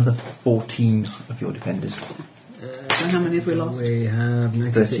 Another 14 of your defenders. So how many have we lost? We have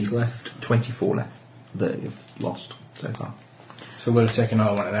 96 30. left. 24 left that you've lost so far. So we'll take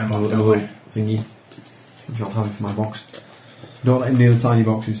another one of them off, don't Another we? thingy. I think I'll have it for my box. Don't let him near the tiny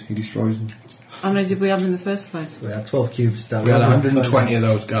boxes. He destroys them. How many did we have in the first place? We had 12 cubes down. We had 120 of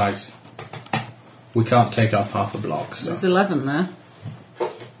those guys. We can't take off half a block, so. There's 11 there.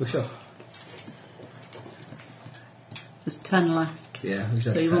 We're sure. There's 10 left. Yeah, we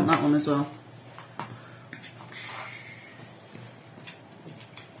should So have you 10. want that one as well.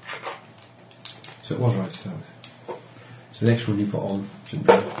 So it was right to start with. So the next one you put on shouldn't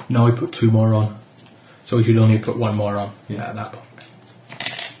be. No, we put 2 more on. So we should only put 1 more on Yeah. at that point.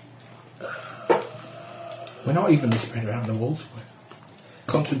 We're not evenly spread around the walls. We're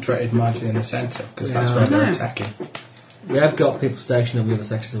concentrated largely in the centre, because that's Yeah. where they're No. attacking. We have got people stationed on the other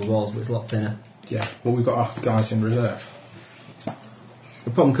sections of the walls, but it's a lot thinner. Yeah, but we've got our guys in reserve. The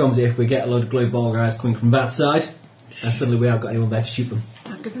problem comes if we get a load of glowy ball guys coming from that side, and suddenly we haven't got anyone there to shoot them.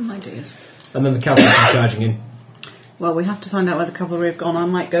 Don't give them ideas. And then the cavalry come charging in. Well, we have to find out where the cavalry have gone. I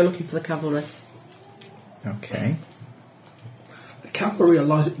might go looking for the cavalry. Okay. The cavalry are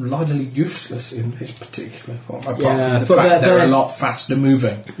largely useless in this particular form, apart Yeah, from the but fact they're they're- a lot faster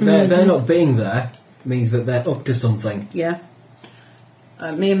moving. They're not being there means that they're up to something. Yeah.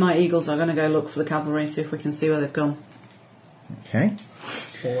 Me and my eagles are going to go look for the cavalry and see if we can see where they've gone. Okay.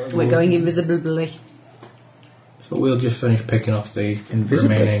 We're going invisibly. So we'll just finish picking off the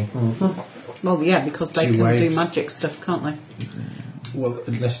Invisibly? remaining. Well, yeah, because they 2 can do waves. magic stuff, can't they? Well,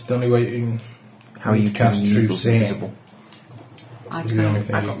 unless the only way you can. How are you cast turning true eagles seeing. invisible? I It's the only can.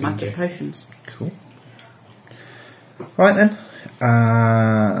 thing I've you got can magic do. potions. Cool. Right then.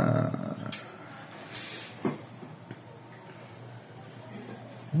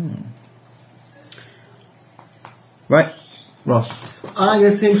 Right. Ross. I'm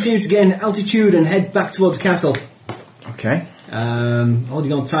going to continue to gain altitude and head back towards the castle. Okay.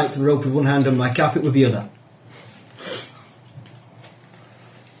 Holding on tight to the rope with one hand and my carpet with the other.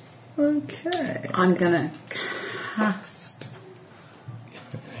 Okay. I'm going to cast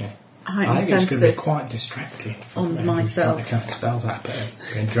Yeah. I heightened think it's going to be senses. quite distracting for on me myself. trying to cast spells at it,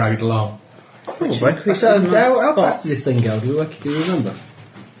 being dragged along. Probably. increases So, my how fast spots. does this thing go? Do you remember?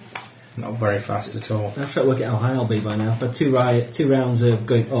 Not very fast at all. I'll try to work out how high I'll be by now. But two rounds of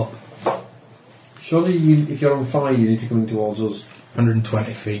going up. Surely, if you're on fire, you need to come towards us.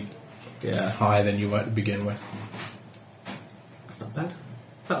 120 feet Yeah. higher than you were to begin with. That's not bad.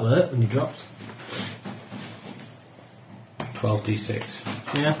 That'll hurt when you dropped. 12d6.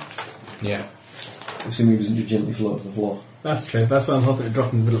 Yeah. Yeah. Assuming it doesn't just gently float to the floor. That's true. That's why I'm hoping to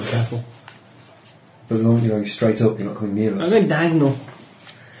drop in the middle of the castle. But the moment you're going straight up, you're not coming near I'm us. going diagonal.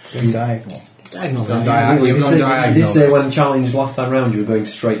 In diagonal. Diagonal. Gone right? diagonal. You've gone You diagonal. did say when challenged last time round you were going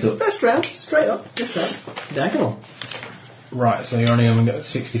straight up. First round, straight up. First round. Diagonal. Right, so you're only going to get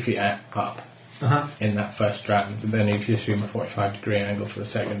 60 feet up Uh-huh. in that first round. But then if you assume a 45-degree angle for the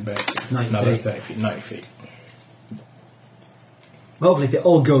second bit, 90 another feet. 30 feet, 90 feet. Hopefully, if it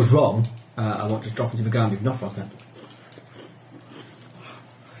all goes wrong, I won't just drop into the ground with enough rock then.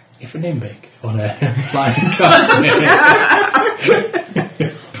 If an Nimbic on a flying car.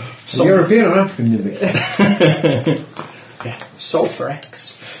 So European or African Nimbic? Yeah, Sulphur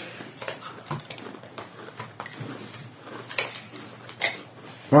X.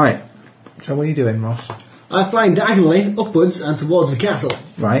 Right. So what are you doing, Ross? I'm flying diagonally upwards and towards the castle,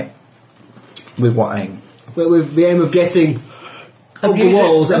 Right. With what aim? with the aim of getting up the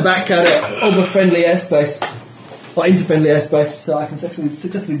walls and back at it over friendly airspace, or into friendly airspace, so I can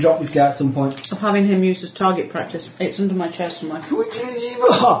successfully drop this guy at some point. Of having him used as target practice. It's under my chair somewhere.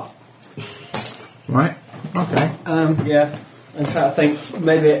 Right. Okay. Yeah, I'm trying to think.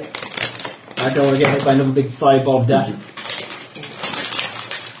 Maybe I don't want to get hit by another big fireball dash.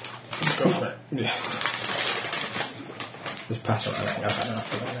 Yeah. Just pass it. I think I've had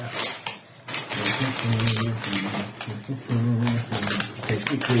enough of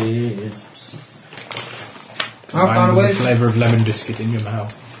Tasty crisps. that. How far away? The flavour of lemon biscuit in your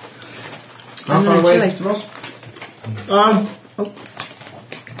mouth. How And far then away, chili. Ross?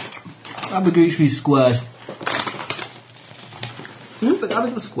 I'll be usually squares. But how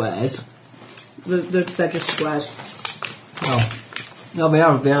big are squares? They're just squares. Oh. No, they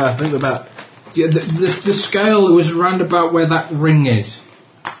are. I think they're about. Yeah, the scale was round about where that ring is.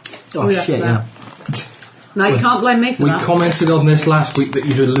 Oh, Yeah, shit, that. yeah. Now you can't blame me for We that. commented on this last week that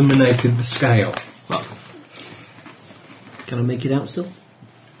you'd eliminated the scale. Can I make it out still?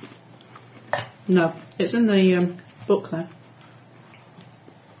 No, it's in the book though.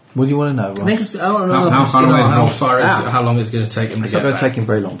 What do you want to know, Ross? I think I don't know. How far away? How how long is it going to take him to It's get not going back? to take him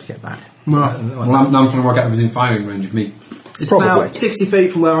very long to get back. Well, now I'm trying to work out if he's in firing range of me. It's Probably. about 60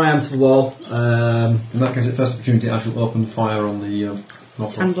 feet from where I am to the wall. In that case, at first opportunity, I shall open fire on the north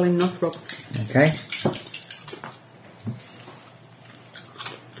front. Handling Northrop. Okay.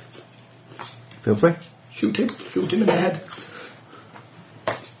 Feel free. Shoot him in the head.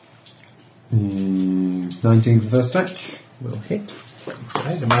 19 for the first attack. Will hit.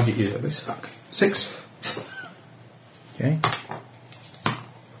 He's a magic user, they suck. 6. Okay.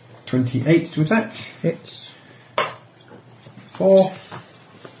 28 to attack. Hits. 4.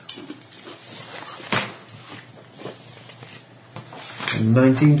 And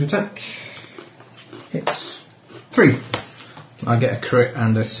 19 to attack. Hits. 3. I get a crit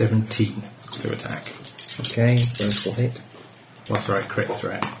and a 17 to attack. Okay. Both will hit. Well, sorry, crit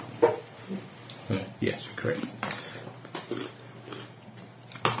threat. Yes, crit.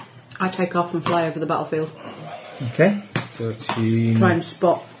 I take off and fly over the battlefield. Okay. 13. Try and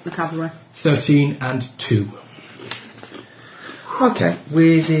spot the cavalry. 13 and 2. Okay.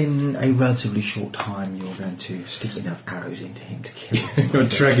 Within a relatively short time, you're going to stick enough arrows into him to kill him. You're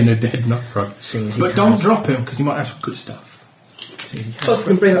dragging a dead Northrop. Soon as he But don't has- drop him, because he might have some good stuff. soon as he has Plus, we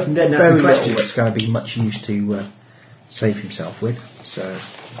can bring up from dead and ask very some little questions. that's going to be much use to save himself with. So.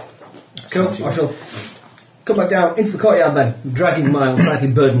 Cool. I shall come back down into the courtyard then, dragging my unsightly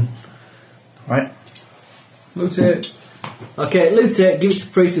burden. Right. Loot it. Okay, loot it, give it to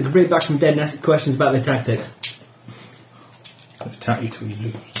the priest, and bring it back from dead and ask questions about their tactics. Attack you till you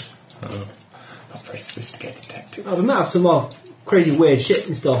lose. Not very sophisticated tactics. Oh, we might have some more crazy weird shit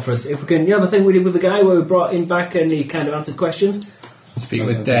in store for us. If we can, you know the thing we did with the guy where we brought him back and he kind of answered questions? Speak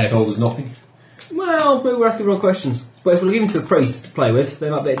with dead. Told us nothing. Well, maybe we're asking wrong questions. But if we leave him to a priest to play with, they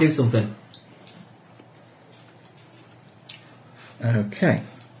might be able to do something. Okay.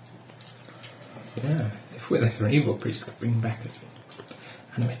 Yeah, if there's an evil priest, could bring back an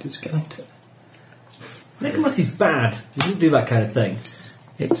animated skeleton. Necromancy's bad. We don't do that kind of thing.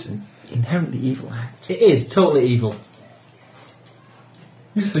 It's an inherently evil act. It is totally evil.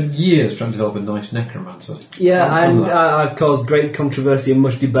 You spent years trying to develop a nice necromancer. Yeah, How come that? I've caused great controversy and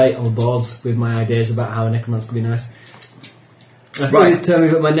much debate on the boards with my ideas about how a necromancer could be nice. I still Right.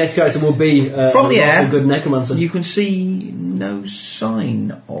 determined that my next character will be From the air, a good necromancer. You can see no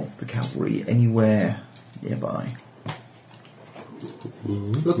sign of the cavalry anywhere nearby.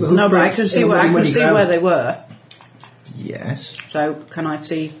 Look, the No, but I hoof can breaks see in where the I can muddy see ground. where they were. Yes. So can I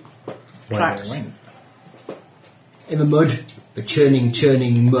see tracks? In the mud, the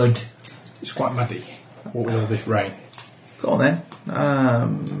churning mud. It's quite muddy. What with all this rain? Go on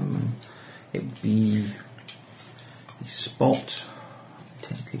then. It would be the spot.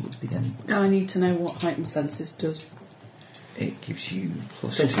 Technically, would be then. I need to know what heightened senses does. It gives you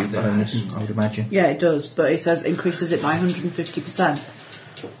plus Since 2 it's there. bonus, I would imagine. Yeah, it does, but it says increases it by 150%.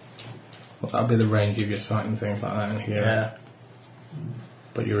 Well, that'll be the range of your sight and things like that in here. Yeah.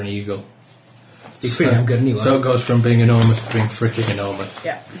 But you're an eagle. It's pretty damn good anyway. So it goes from being enormous to being freaking enormous.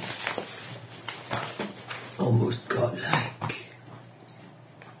 Yeah. Almost godlike.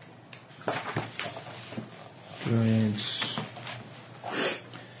 Druids.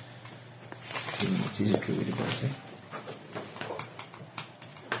 It is a druid ability.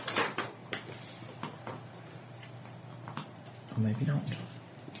 Or maybe not.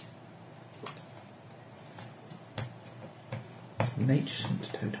 Nature sense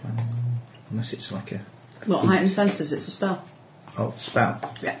totem animal. Unless it's like a... What, heightened senses? It's a spell. Oh, spell.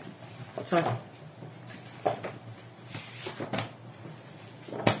 Yeah. Sorry.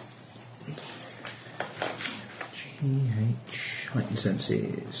 GH. Heightened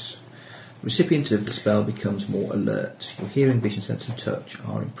senses. The recipient of the spell becomes more alert. Your hearing, vision, sense and touch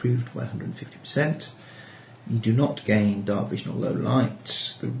are improved by 150%. You do not gain dark vision or low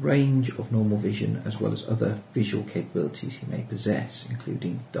light. The range of normal vision as well as other visual capabilities you may possess,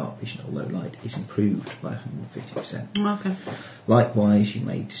 including dark vision or low light, is improved by 150%. Okay. Likewise, you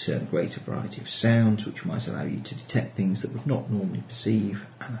may discern a greater variety of sounds which might allow you to detect things that would not normally perceive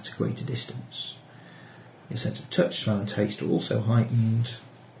and at a greater distance. Your sense of touch, smell and taste are also heightened,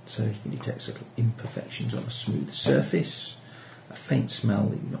 so you can detect subtle imperfections on a smooth surface, a faint smell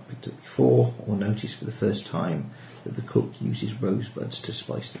that you've not picked up before, or notice for the first time that the cook uses rosebuds to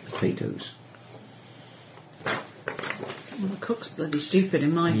spice the potatoes. Well, the cook's bloody stupid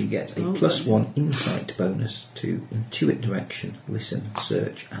in mine. You get a +1 insight bonus to intuit direction, listen,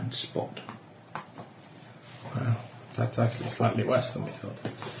 search and spot. Wow. That's actually slightly worse than we thought.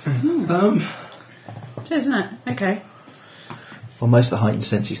 It is, isn't it? Okay. Well, most of the heightened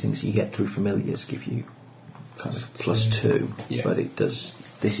senses things you get through familiars give you kind of +2, Yeah. but it does.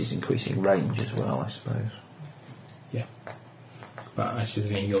 This is increasing range as well, I suppose. Yeah. But actually,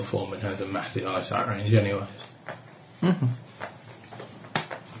 an eagle form and has a massive eyesight range anyway. Mm-hmm.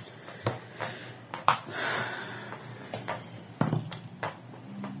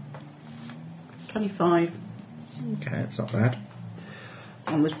 $25. Okay, that's not bad.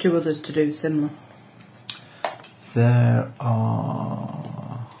 And there's 2 others to do similar. There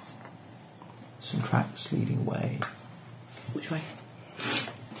are some tracks leading away Which way?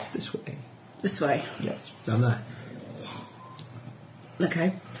 this way. This way. Yes. Down there.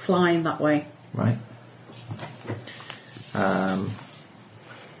 Okay. Flying that way. Right.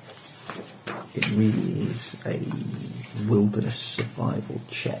 It really is a wilderness survival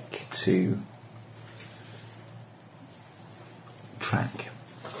check to track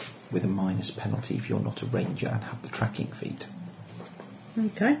with a minus penalty if you're not a ranger and have the tracking feat.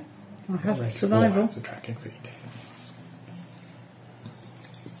 Okay. I have Well, survival. that's a tracking feed.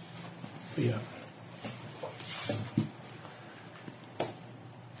 But yeah.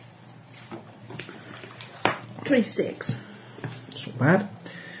 $26. It's not bad.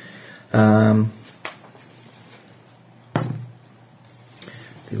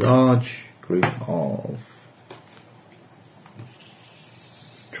 The large group of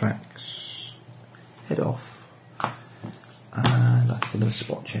tracks head off, and I think another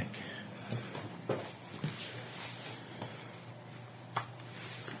spot check.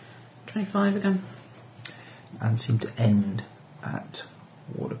 $25 again. And seem to end at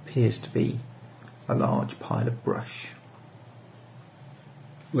what appears to be a large pile of brush.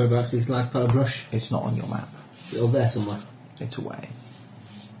 Whereabouts is large pile of brush? It's not on your map. It's over there somewhere. It's away.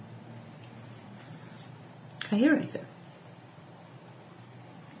 Can I hear anything?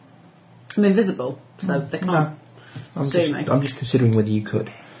 I'm invisible, so they can't. No. I'm See me. just considering whether you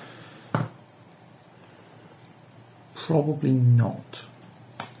could. Probably not.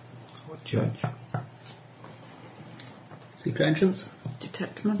 I would judge. Secret entrance.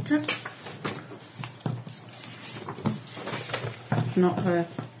 Detect magic. Not her.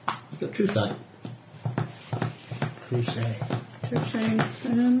 You've got true sight. Crusade. True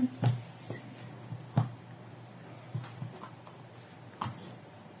shame.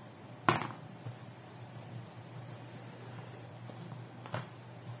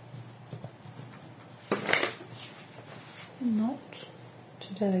 Not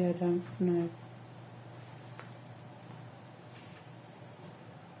today, I don't know.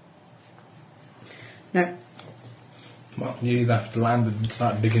 No. Well, you either have to land and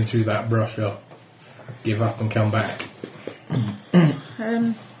start digging through that brush or give up and come back.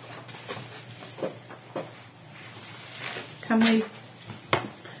 Can we?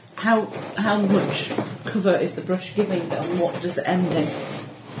 How much cover is the brush giving, and what does it end in?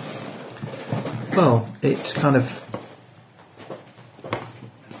 Well, it's kind of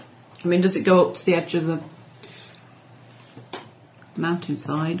I mean, does it go up to the edge of the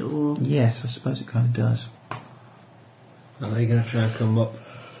mountainside, or...? Yes, I suppose it kind of does. Are they going to try and come up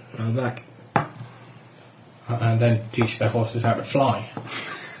round back? And then teach their horses how to fly.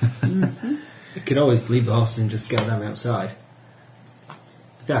 You could always leave the horses and just scale them outside.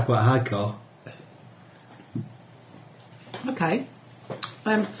 They're quite hardcore. Okay.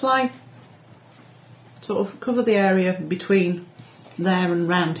 Fly. Sort of cover the area between there and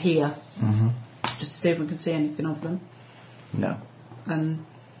round here. Mm-hmm. Just to see if we can see anything of them. No. And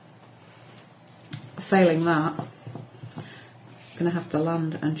failing that, I'm going to have to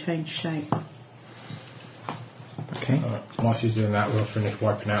land and change shape. Okay. While she's doing that, we'll finish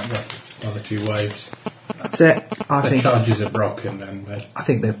wiping out the other 2 waves. That's it. I The think. charges are broken then. I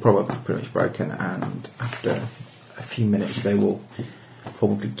think they're probably pretty much broken, and after a few minutes, they will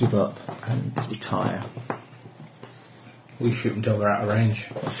probably give up and retire. We shoot until they're out of range.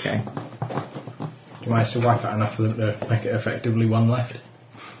 Okay. Do you manage to wipe out enough of them to make it effectively 1 left?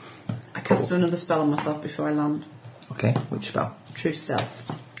 I cast another spell on myself before I land. Okay. Which spell? True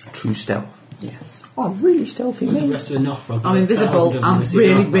stealth. True stealth. Yes. Oh, really stealthy. Who's the Me. rest of the Nothrog? I'm invisible. I'm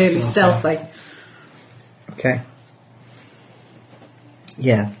really, really stealthy. Okay.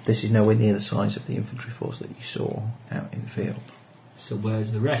 Yeah, this is nowhere near the size of the infantry force that you saw out in the field. So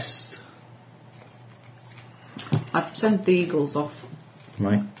where's the rest? I've sent the eagles off.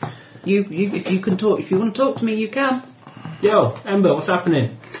 Right. You, if you can talk, if you want to talk to me, you can. Yo, Ember, what's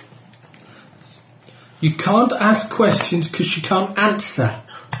happening? You can't ask questions because you can't answer.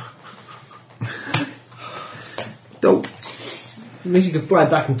 Don't. It means you can fly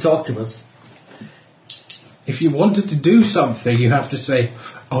back and talk to us. If you wanted to do something, you have to say,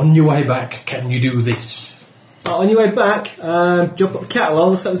 on your way back, can you do this? On your way back, jump up the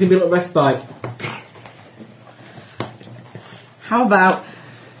cattle. Looks like there's going to be a little respite. How about,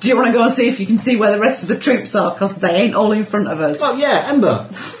 do you want to go and see if you can see where the rest of the troops are? Because they ain't all in front of us. Oh yeah, Ember.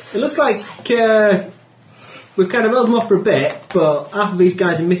 It looks like we've kind of held them off for a bit, but half of these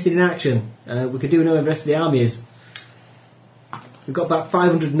guys are missing in action. We could do know where the rest of the army is. We've got about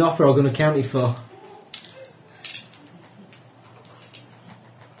 500 Nothrog unaccounted for.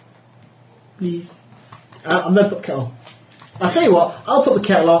 Please. I'm going to put the kettle on. I'll tell you what, I'll put the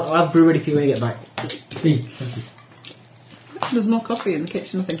kettle on. I'll have brew ready for you when you get back. There's more coffee in the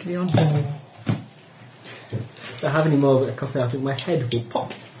kitchen, I think, if you want. If I have any more coffee, I think my head will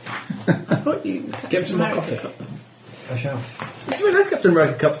pop. I thought you... Get some more coffee. I shall. It's a very nice Captain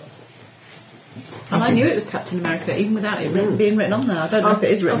America cup. And I knew it was Captain America, even without it being written on there. I don't know if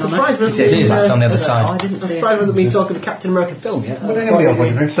it is written I'm on there. surprised It is, that's on the other Oh, side. I didn't I'm see surprised it. hasn't been talking of Captain America film yet. Well, they're going to be off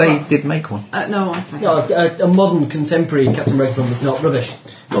on drink. They did make one. No, I think. No, a modern contemporary Captain America film that's not rubbish.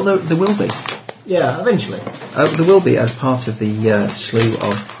 Well, there will be. Yeah, eventually. There will be as part of the slew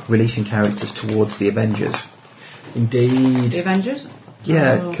of releasing characters towards the Avengers. Indeed. The Avengers?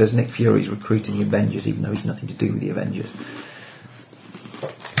 Yeah, Oh. because Nick Fury's recruiting the Avengers, even though he's nothing to do with the Avengers.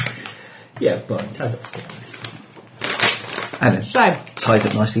 Yeah, but it has its nice. And it So, ties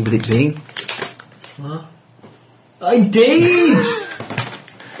up nicely with it being Indeed!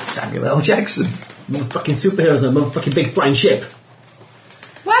 Samuel L. Jackson. Motherfucking superheroes on a motherfucking big flying ship.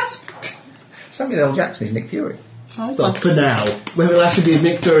 what? Samuel L. Jackson is Nick Fury. Oh, Well, for now. Whether it'll actually be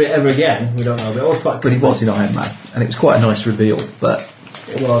Nick Fury ever again, we don't know, but it was quite But he was in Iron Man, and it was quite a nice reveal. But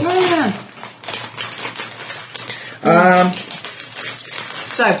It was. yeah.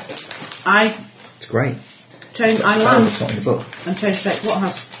 So, I it's great. land It's not in the book. and change shape. What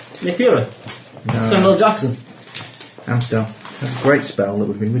has? Nick Fury. Samuel L. Jackson. Amstel. That's a great spell that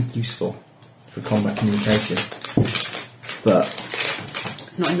would have been really useful for combat communication. But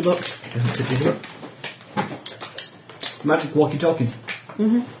It's not in the book. it doesn't fit in the book. Magic walkie-talkies.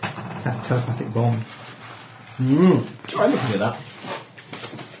 That's a telepathic bomb. Try looking at that.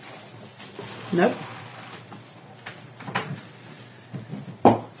 Nope.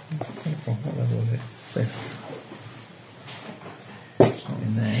 What level is it? Fifth. It's not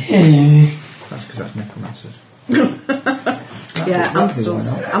in there. That's because that's necromancers. Yeah, That'd be why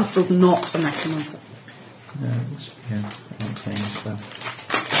Amstel's, not. Amstel's not a necromancer. No, it's, yeah, okay, so.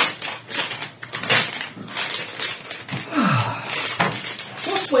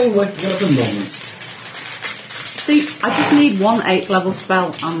 What's Wayne working on at the moment? See, I just need 1 8th level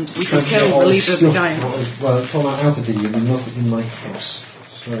spell and we can kill the leader of the giants. Well, it's all out of the and most of it's in my house.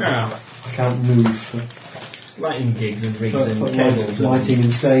 So Ah. I can't move. Lighting gigs and rigs But and cables. and- lighting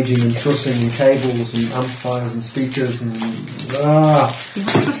and staging and trussing and cables and amplifiers and speakers and You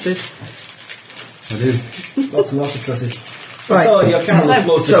have trusses. I do. Lots and lots of trusses. Right. So your camera So-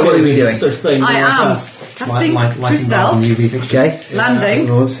 close to so what are we doing? So explain I what am fast. Casting lighting True bulbs and Stealth, UV fixtures. Okay. landing,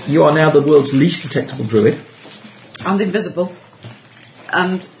 You are now the world's least detectable druid. and invisible,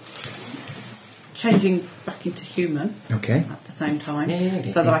 and changing back into human Okay. at the same time,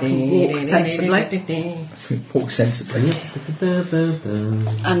 so that I can walk sensibly Walk sensibly.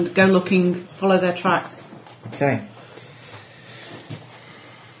 and go looking, follow their tracks. Okay.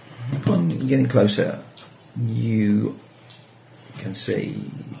 Upon getting closer, you can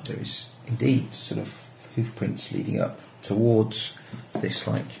see there is indeed sort of hoof prints leading up towards this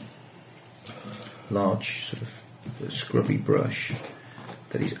large sort of scrubby brush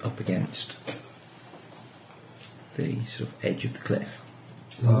that is up against the sort of edge of the cliff.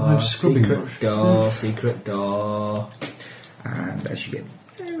 Secret door. And as you get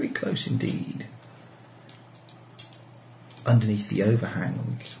very close indeed, underneath the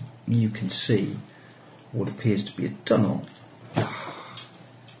overhang, you can see what appears to be a tunnel.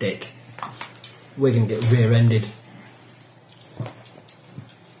 Dick. We're going to get rear-ended.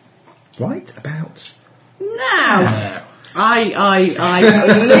 Right about Now,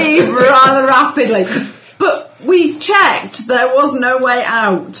 I leave rather rapidly, but we checked, there was no way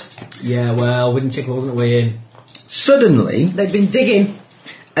out. Yeah, well, we didn't check, wasn't we, in? suddenly, They'd been digging.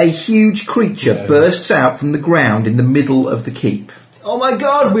 a huge creature bursts out from the ground in the middle of the keep. Oh my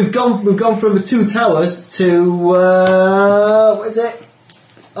god, we've gone from the two towers to, what is it?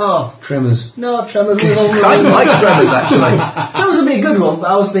 Oh, Tremors. no, Tremors. Kind of like Tremors, actually. Tremors would be a good one,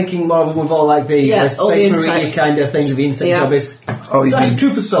 but I was thinking more of all like the Yeah, all the Space Marine insects. kind of thing, the insect Yeah. jobbies. Oh, you Starship mean-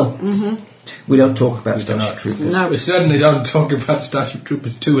 Troopers film. We don't talk about Starship Troopers. No. We certainly don't talk about Starship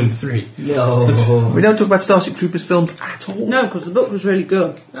Troopers 2 and 3. No. We don't talk about Starship Troopers films at all. No, because the book was really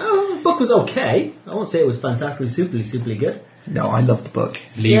good. Oh, the book was okay. I won't say it was fantastically, superly good. No, I love the book.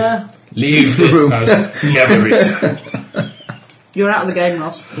 Leave. Yeah. Leave this house. Never return. You're out of the game,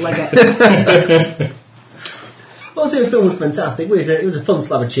 Ross. Leg it. Also, the film was fantastic. It was a fun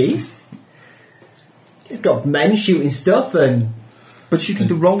slab of cheese. It's got men shooting stuff and... But shooting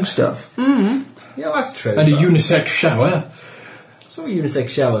the wrong stuff. Yeah, that's true. And a unisex shower. So are unisex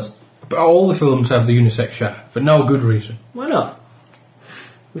showers. But all the films have the unisex shower, for no good reason. Why not?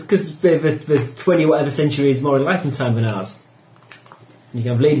 It's because the 20 whatever century is more enlightened time than ours. You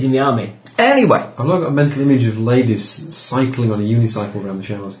can have ladies in the army. Anyway, I've not got a mental image of ladies cycling on a unicycle around the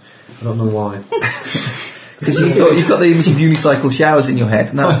showers. I don't know why. because you've got the image of unicycle showers in your head,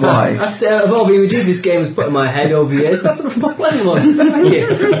 and that's why. That's of all the images this game has put in my head over the years. That's one of the more pleasant ones. Thank you.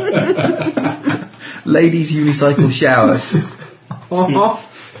 Ladies' unicycle showers.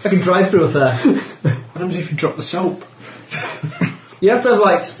 I can drive through a fair. What happens if you drop the soap? You have to have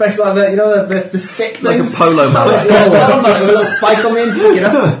like special, the stick Like a things. polo mallet. Like a little spike on the end, you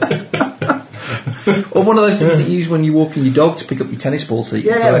know. Or one of those things that you use when you're walking your dog to pick up your tennis ball so you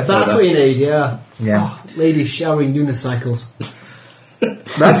can Yeah, throw it that's further. what you need. Yeah. Yeah. Oh, ladies showering unicycles.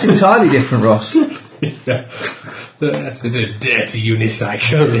 That's entirely different, Ross. It's a dirty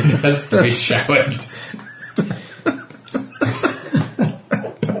unicycle. It has to be showered.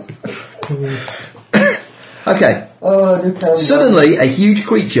 Okay. Suddenly, a huge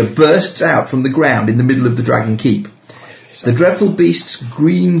creature bursts out from the ground in the middle of the Dragon Keep. The dreadful beast's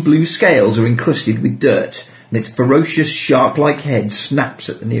green-blue scales are encrusted with dirt, and its ferocious, shark-like head snaps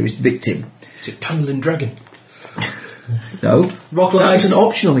at the nearest victim. It's a tunneling dragon. No, Rock that's lights. an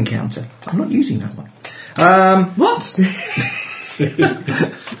optional encounter. I'm not using that one. What?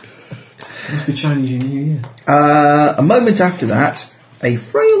 Must be Chinese New Year. A moment after that, a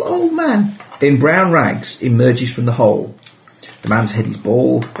frail old man in brown rags emerges from the hole. The man's head is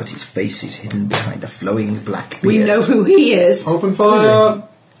bald, but his face is hidden behind a flowing black beard. We know who he is. Open fire!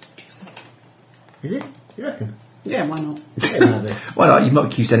 Is it? You reckon? Yeah, why not? Yeah, it might be. Why not? You've not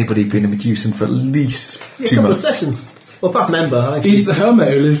accused anybody of being a Medusan for at least Yeah, a 2 couple months. of sessions. Well, apart from Ember, I think He's the hermit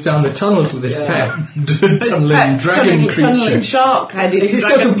who lives down the tunnels with his Yeah. pet tunneling dragon tunneling creature. shark-headed He's still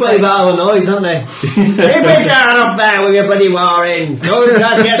dragon can play about all the noise, hasn't he? Keep it down up there with your bloody warring. Go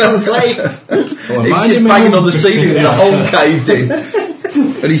try to get some sleep. Oh, He's mind just him banging in- on the ceiling with the hole caved in.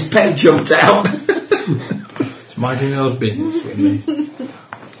 And his pet jumped out. It's minding those business with me.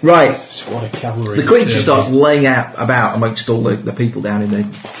 Right. What a cavalry. The creature service. starts laying out about amongst all the people down in there.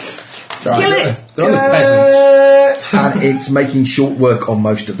 Kill it! They're only peasants. And it's making short work on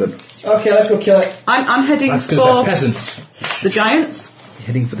most of them. Okay, let's go kill it. I'm heading That's because they're for peasants. the giants.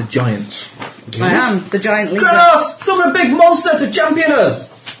 Heading for the giants. I am the giant leader. Kratos, summon a big monster to champion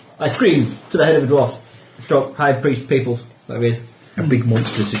us! I scream to the head of a dwarf. Stroke high priest peoples, whatever it is. A big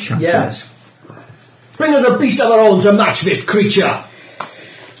monster to champion Yeah. us. Bring us a beast of our own to match this creature!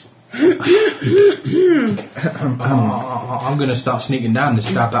 I'm going to start sneaking down to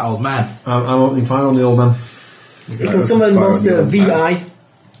stab that old man. I'm opening fire on the old man. You can summon monster VI.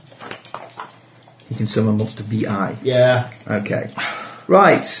 You can summon monster VI. Yeah. Okay.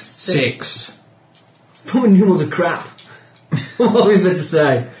 Right. 6. Roman numerals are crap. What was meant to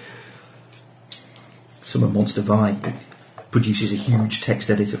say? Summon monster VI produces a huge text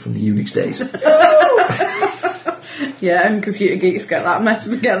editor from the Unix days. Yeah, and computer geeks get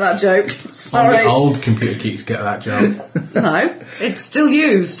that joke. Sorry. Only old computer geeks get that joke. No, it's still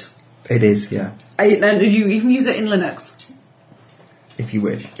used. It is, yeah. And you even use it in Linux If you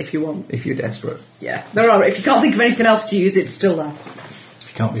wish. if you want. If you're desperate. Yeah, there are. If you can't think of anything else to use, it's still there. If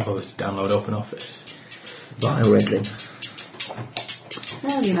you can't be bothered to download OpenOffice. Via Redlin.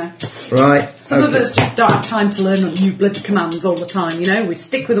 Well, you know. Right. Some of us just don't have time to learn new bloody commands all the time, you know? We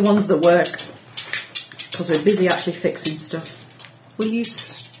stick with the ones that work. Because we're busy actually fixing stuff. Will you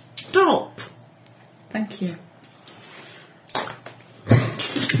stop? Thank you.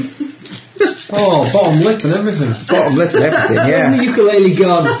 Oh, bottom lip and everything. Bottom left and everything, Where's yeah. the ukulele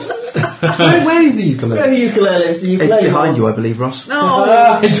gone? Where is the ukulele? Where the ukulele? It's the It's ukulele. behind you, I believe, Ross.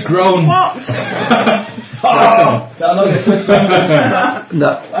 No! It's grown. What? I'm not going to touch that.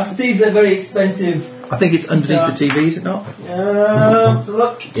 No, Steve's a very expensive. I think it's underneath the TV, is it not? Let's have a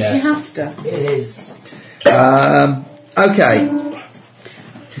look. Did you have to? It is. Okay.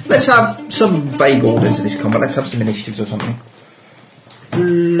 Let's have some vague orders of this combat. Let's have some initiatives or something.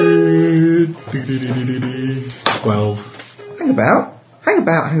 12. Hang about.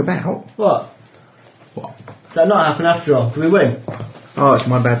 What? What? Does that not happen after all? Do we win? Oh, it's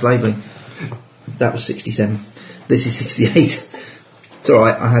my bad labelling. That was 67. This is 68. It's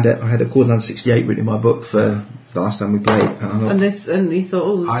alright, I had Accordlands 68 written in my book for the last time we played. And you thought,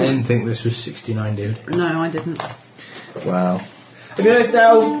 oh, I didn't think this was 69, dude. No, I didn't. Wow. Have you noticed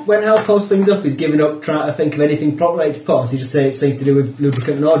now when Hal posts things up, he's giving up trying to think of anything properly to post? He just say it's something to do with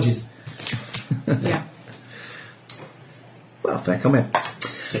lubricant and orgies. Yeah. Well, fair comment.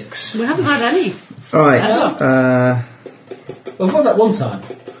 6. We haven't had any. Alright, Well, what was that one time?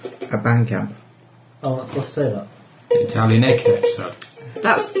 a band camp. Oh, let's say that. The Italian Naked episode.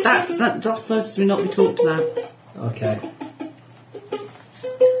 That's supposed to not be talked about. Okay.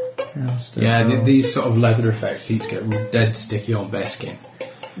 Yeah, these sort of leather effects each get dead sticky on bare skin.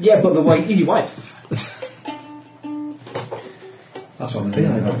 Yeah, but the white, easy white. That's what I'm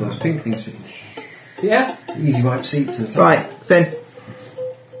feeling about those pink things fitting. Yeah? Easy wipe seats and stuff. Right, Finn,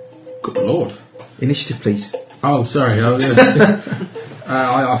 Good lord. initiative please. Oh, sorry. I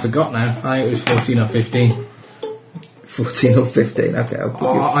forgot now. I think it was 14 or 15. 14 or 15, okay. I'll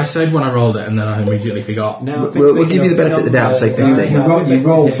put you. I said when I rolled it and then I immediately forgot. No, We'll give you the benefit of the doubt, say 15. You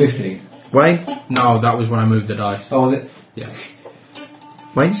rolled 15. Wayne? No, that was when I moved the dice. Oh, was it? Yeah.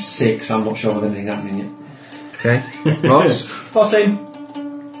 Wayne? 6. I'm not sure whether anything's happening yet. Okay. Ross? 14.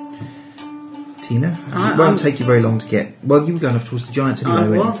 Tina? It won't take you very long to get... Well, you were going off towards the giants anyway, I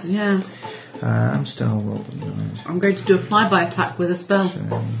weren't you? was, yeah. Amstel roll. I'm going to do a flyby attack with a spell.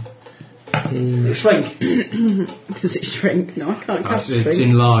 Shrink. Does it shrink? No, I can't cast It's shrink.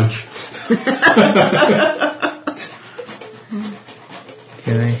 enlarge.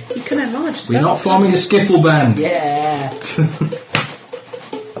 Okay. You can enlarge spells. We're not forming a skiffle band. Yeah.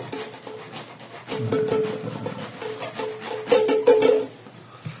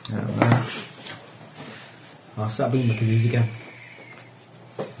 Oh, start being the kazoos again.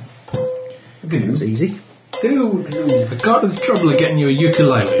 That's easy. Kazoo. I got into trouble of getting you a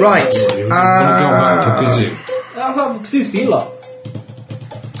ukulele. Right. You're gonna go back to kazoo. I've had kazoos for you lot.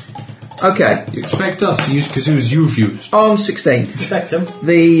 Okay. You expect us to use kazoos you've used? On 16th, Expect them.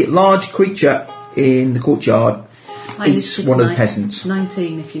 the large creature in the courtyard eats It's one of the peasants.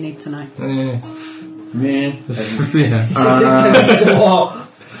 19 if you need to know. Yeah. What?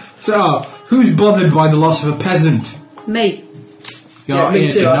 So, who's bothered by the loss of a peasant? Me. You're Yeah, not me here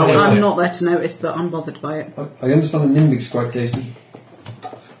too, to notice I'm it. not there to notice, but I'm bothered by it. I understand the Nimbic's quite tasty.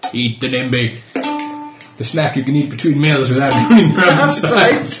 Eat the nimby. The snack you can eat between meals without running around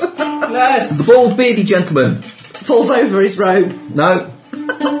inside. Yes. The bald beardy gentleman. Falls over his robe. No, They're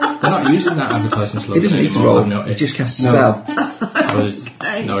not using that advertising he slogan doesn't need to anymore, roll. I've noticed. He just casts a No. spell. I was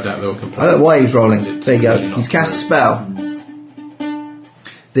no doubt they were complaining. I don't know why he was rolling. It's There you go. really not He's cast a true. spell.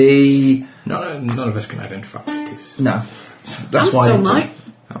 The... None of us can identify what it is. No. That's I'm why I still didn't do it. night.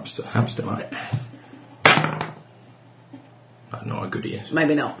 Hamster might. I know how good he is.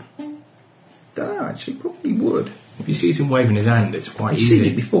 Maybe not. Don't know, actually, probably would. If he sees him waving his hand, it's quite You've seen it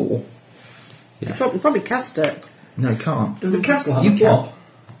easy. before. Yeah. Probably cast it. No, he can't. Does the castle have You a plot?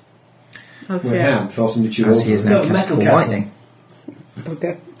 Oh, Well, yeah. force him to chew As over he is it. now No, cast metal for castle. lightning.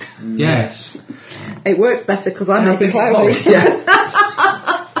 Bugger. Yes. It works better because I How make it big's the cloudy. box? Yeah.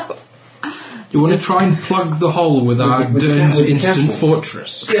 You want to try and plug the hole with our With the Dern's with the instant castle.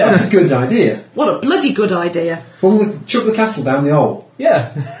 fortress? Yeah, that's a good idea. What a bloody good idea. Well, chuck the castle down the hole.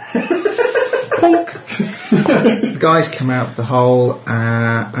 Yeah. The guys come out of the hole,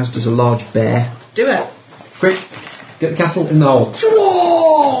 as does a large bear. Do it. Quick, get the castle in the hole.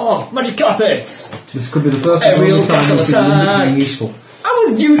 Whoa! Magic carpets! This could be the first and Aerial only time castle you've seen it attack. being useful. I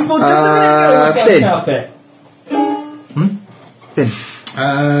was useful just a minute ago with Finn. carpet. Finn.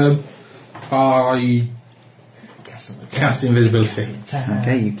 I Castle cast invisibility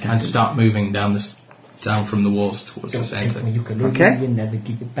Okay, you and cast it. start moving down from the walls towards the centre. Okay. You never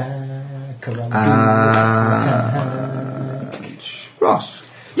give it back. Ross.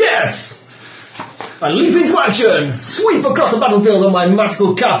 Yes! I leap into action, sweep across the battlefield on my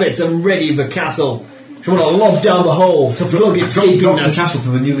magical carpets and ready for castle. I want to lob down the hole to plug its Drop the gapiness. castle to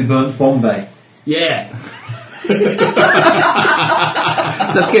the newly burnt Bombay. Yeah.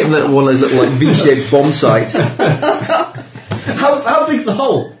 Let's get one of those little like V-shaped bomb sites. How big's the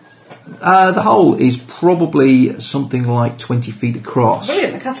hole? The hole is probably something like 20 feet across.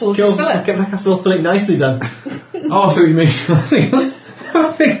 Brilliant, the castle will Cool. just fill I'll it. get the castle fill it nicely then. Oh, I see what you mean.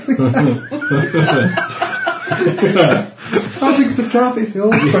 How big's the carpet if the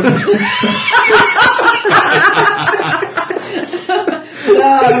hole's 20?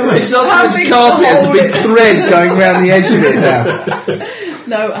 It's not How so much a big's carpet, the there's a hole big thread going around the edge of it now.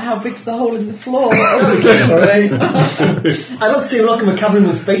 No, how big's the hole in the floor? Right? I don't see a look of a cabin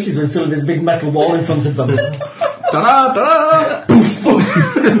with faces when suddenly there's a big metal wall in front of them. Ta-da!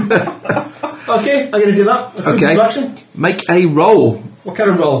 Ta-da! Okay, I'm going to do that. Let's Okay. into action. Make a roll. What kind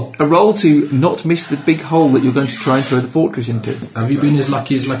of roll? A roll to not miss the big hole that you're going to try and throw the fortress into. Have you been as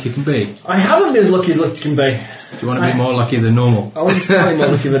lucky can be? I haven't been as lucky can be. Do you want to be more lucky than normal? I want to be more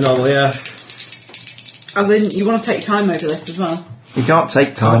lucky than normal, yeah. As in, you want to take time over this as well. You can't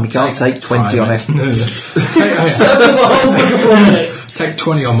take time, you can't take 20 on it. Serve them a whole book of 1 minute. Take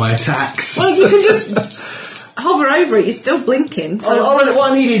 20 on my attacks. Well, you can just hover over it, you're still blinking. So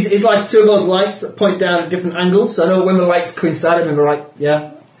What I need is like two of those lights that point down at different angles, so I know when the lights coincide, I remember, like,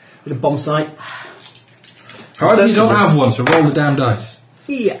 yeah, with a bomb sight. However, you don't have one, so roll the damn dice.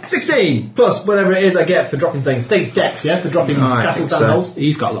 yeah. 16 plus whatever it is I get for dropping things. Takes dex, yeah, for dropping I castles think down so. holes.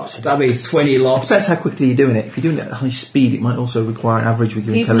 He's got lots of That'd be 20 lots. Depends how quickly you're doing it. If you're doing it at high speed, it might also require an average with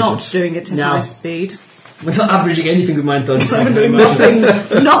your He's not intelligence. doing it at No. high speed. We're not averaging anything with my intelligence. Thank you very much.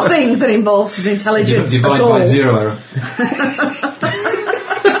 Nothing that involves his intelligence Divide at all. by zero error.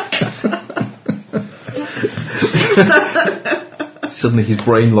 Suddenly his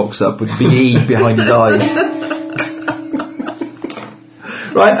brain locks up with big E behind his eyes.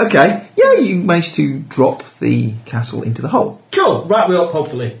 Right, okay. Yeah, you managed to drop the castle into the hole. Cool, right way up,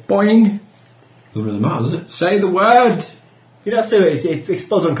 hopefully. Boing. Doesn't really matter, does it? Say the word. You don't see it, it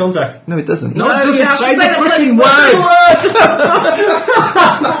explodes on contact. No, it doesn't. No, it you doesn't. have to Say say the the freaking word.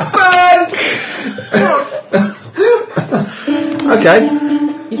 Okay.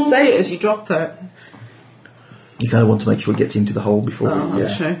 You say it as you drop it. You kind of want to make sure it gets into the hole before, Oh,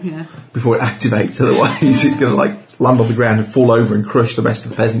 that's true, yeah. before it activates. Otherwise, it's going to like land on the ground and fall over and crush the rest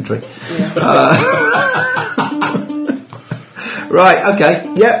of the peasantry. Right,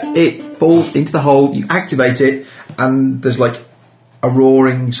 okay. Yep, it falls into the hole. You activate it, and there's like a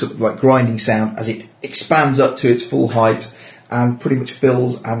roaring, sort of like grinding sound as it expands up to its full height and pretty much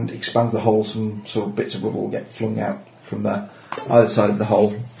fills and expands the hole. Some sort of bits of rubble get flung out from the either side of the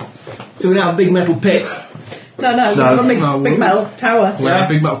hole. So we now have a big metal pit. No, No. a big metal tower. We're a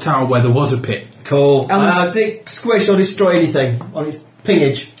big metal tower where there was a pit. Cool. And- Does it squish or destroy anything on its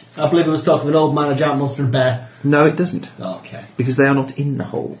pingage? I believe it was talk of an old man, a giant monster and a bear. No, it doesn't, Okay. because they are not in the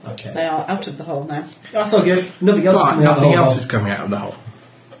hole. Okay. They are out of the hole now. That's all good. Nothing else. is But coming out of the nothing hole. else is coming out of the hole.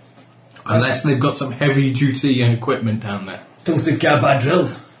 Unless they've got some heavy duty equipment down there. Tungsten carbide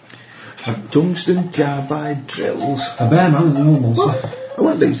drills. Tungsten carbide drills. A bear man and an old monster. I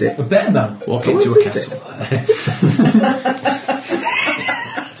won't lose it. A bear man. Walk into a castle.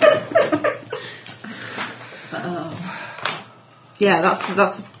 Yeah, that's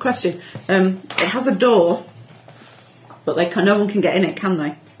the question. It has a door, but no one can get in it, can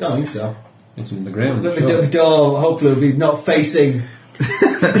they? Don't think so. It's in the ground. But sure. the door hopefully will be not facing. First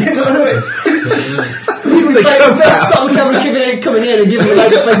stop the camera coming in and giving you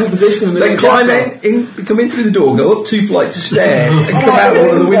like a facing position. They climb in, come in through the door, go up 2 flights of stairs, and come out one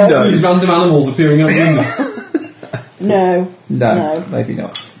of the These windows. random animals appearing out the window. No. No, maybe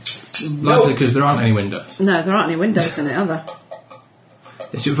not. Likely because there aren't any windows. No, there aren't any windows in it, are there?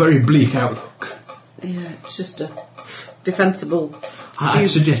 It's a very bleak outlook. Yeah, it's just a defensible I'd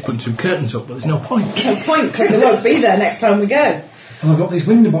suggest putting some curtains up, but there's no point. No point, because they won't be there next time we go. Oh, I've got these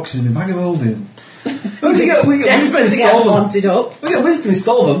window boxes in my bag of holding. Well, we got wisdom to Desperate to get install them. planted up. We got wisdom to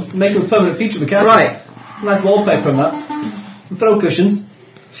install them, make them a permanent feature of the castle. Right. Nice wallpaper and that. And throw cushions.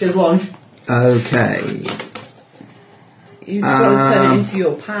 Chaise lounge. Okay. You sort of turn it into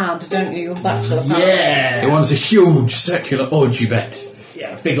your pad, don't you? Your bachelor pad. Yeah. It wants a huge circular orgy bed.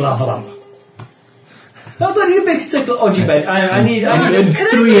 Yeah, big lava lamp. No, don't need a big circular orgy bed. I need... And Can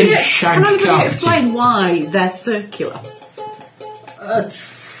 3-inch shag anybody carpeting. explain why they're circular? Uh,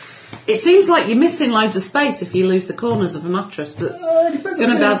 It seems like you're missing loads of space if you lose the corners of a mattress that's depends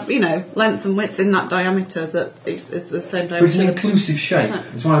going on to the have, you know, length and width in that diameter that is the same But it's an diameter. inclusive shape.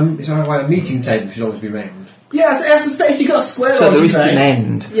 It's why a meeting table should always be round. Yeah, I suspect if you've got a square So there orgy isn't bed... an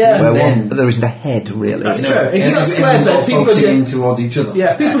end. Yeah. Where An one, end. there isn't a head, really. That's is true. there? If you've got a square Everyone's bed, all people focusing in could... towards each other.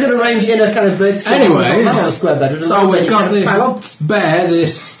 Yeah, people could arrange in a kind of vertical... Anyway, on a square bed. so we've got this bear,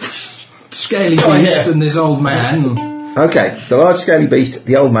 this scaly Sorry, beast, yeah. and this old man. Okay, the large scaly beast,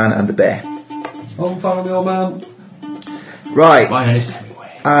 the old man, and the bear. Oh, follow the old man. Right. By Ernest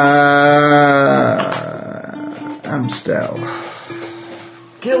Hemingway. Amstel.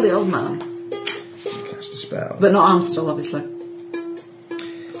 Kill the old man. Cast a spell. But not Amstel, obviously.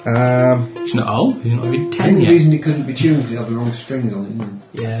 He's not old. He's not even I 10 think the yet. reason it couldn't be tuned is it had the wrong strings on it. Didn't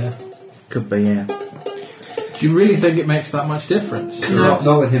Yeah. Could be, yeah. Do you really think it makes that much difference? it?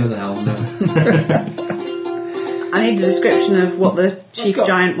 Not with him at the helm, no. I need a description of what the chief got-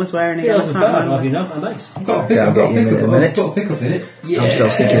 giant was wearing Yeah, again. that's I a can't bad, remember. have you know? Oh, nice. I've got a Okay, pickup, I'll get you in a minute. I've got a pickup in it. I'm still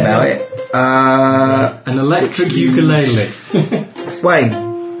thinking about it. An electric ukulele.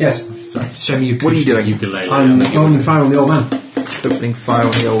 Wayne, Yes. Sorry, semi-acoustic What are you doing? ukulele. I'm opening fire on the old man. opening fire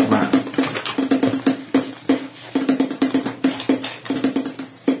on the old man.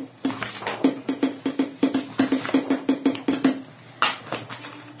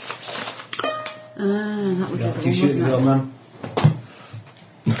 That was the other Do you one, shoot wasn't the it? old man?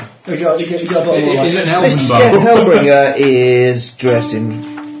 Is your bottle Is it an This elven yeah, bow? Hellbringer is dressed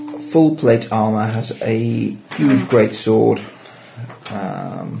in full plate armour, has a huge great sword.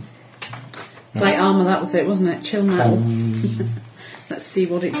 Plate armour, that was it, wasn't it? Chill metal. Let's see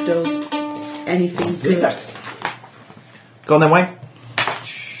what it does. Anything good. Go on then, Wayne.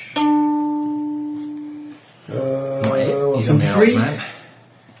 He's on the old 23. man.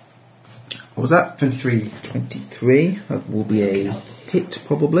 What was that? 23. 23. That will be a hit,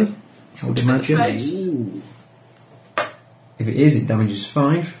 probably. I would imagine. If it is, it damages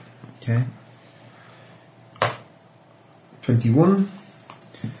 5. Okay. 21.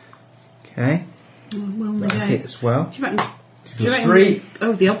 Okay. Well, That okay. hits as well. Do you reckon? Do you Plus reckon? 3.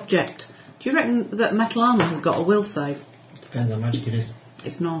 Oh, the object. Do you reckon that metal armour has got a will save? Depends how magic it is.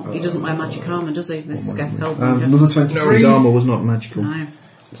 It's not. He doesn't wear magic armour, does he? This Skeff Another Hellbringer. 23. His armour was not magical. No.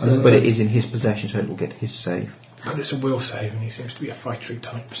 But it is in his possession, so it will get his save. But it's a will save, and he seems to be a fightery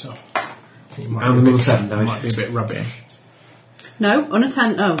type, so. He might And be a another bit- 7 damage. Might be a bit rubbish. No,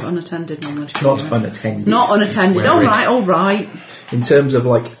 unattended. Oh, unattended. No, It's not unattended. It's not unattended. Where All is right, all right. In terms of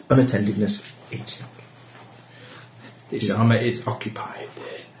like unattendedness, it's This armour is occupied.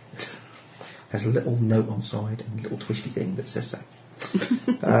 has a little note on side and a little twisty thing that says so.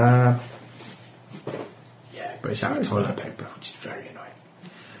 Yeah, but it's out of toilet paper, which is very annoying.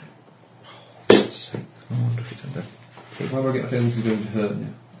 So, I wonder if it's under. Why do I get a feeling this is going to hurt you?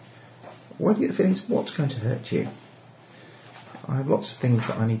 Why do you get the feeling it's what's going to hurt you? I have lots of things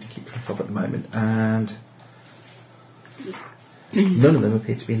that I need to keep track of at the moment, and none of them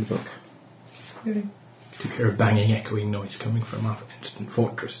appear to be in the book. Do you hear a banging, echoing noise coming from our instant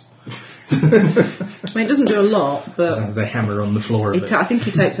fortress? I mean, it doesn't do a lot, but As they hammer on the floor of it. I think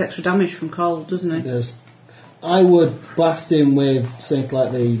he takes extra damage from cold, doesn't he? Does. I would blast him with something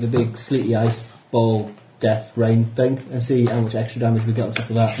like the big sleety ice ball death rain thing and see how much extra damage we get on top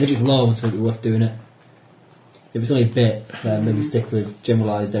of that. If it's low, it's going to be worth doing it. If it's only a bit, then maybe stick with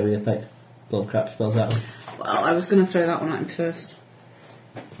generalised area effect. Blow crap spells out. Well, I was going to throw that one at him first.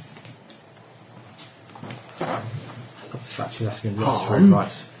 That's actually asking lots for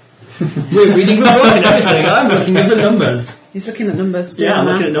advice. We're reading the book and everything. I'm looking at the numbers. He's looking at numbers. Yeah, I'm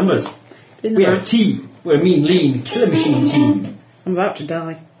doing looking at the numbers. math. Doing the We are a math. team. We're a mean, lean, killer machine team. I'm about to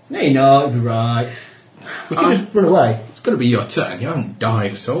die. No, you're not. You'll be right. We can just run away. It's got to be your turn. You haven't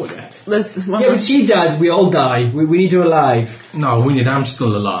died at all yet. Well, Yeah, when she dies, we all die. We need her alive. No, we need I'm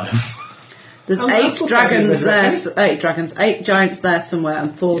still alive. there's I'm 8 still dragons trying there. to 8 dragons. 8 giants there somewhere,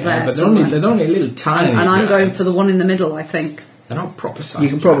 and 4 Yeah, there but somewhere. they're only a little tiny. And I'm going guys. for the one in the middle, I think. They're not proper size. You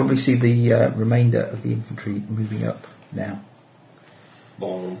can probably see the remainder of the infantry moving up now.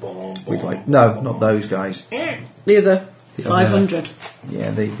 Boom, boom, boom. With like, no, not those guys. The other The 500.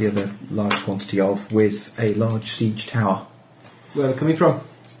 Yeah, the other large quantity of, with a large siege tower. Where are they coming from?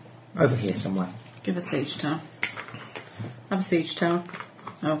 Over here somewhere. Give a siege tower. Have a siege tower.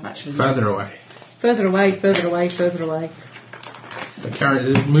 Oh, actually. Further away. Further away, further away, further away. They're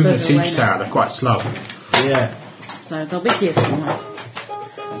moving the Further away siege now. tower, they're quite slow. Yeah. So they'll be here somewhere.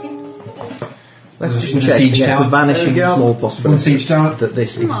 Let's The just check siege against tower. the vanishing There we go. small One possibility siege tower. that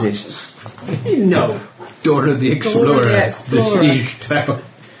this exists. No. Dora the Explorer, the Explorer. siege tower.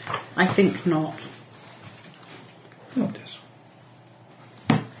 I think not. Oh, it does.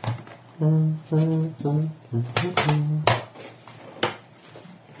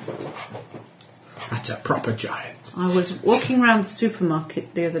 That's a proper giant. I was walking around the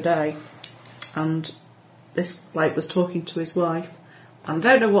supermarket the other day, and this bloke was talking to his wife, and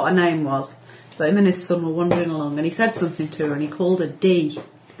I don't know what her name was, but him and his son were wandering along, and he said something to her, and he called her D.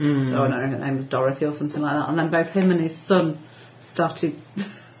 So I don't know if her name was Dorothy or something like that, and then both him and his son started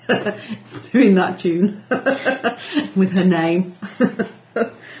doing that tune with her name.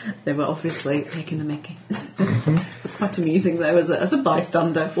 They were obviously taking the mickey. It was quite amusing though, as a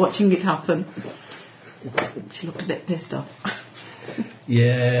bystander, watching it happen. She looked a bit pissed off.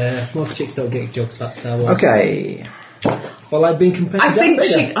 Yeah. Most chicks don't get jokes about Star Wars. Okay. Well, I've been compared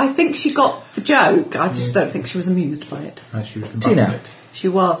to I think she got the joke. I just don't think she was amused by it. And she was the Tina. butt of it. She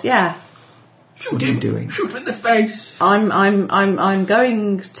was, yeah. What are you doing? Shoot him in the face. I'm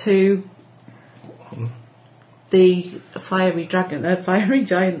going to the fiery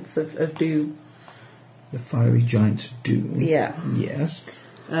giants of Doom. The fiery giants of doom. Yeah. Yes.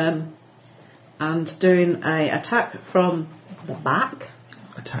 And doing a attack from the back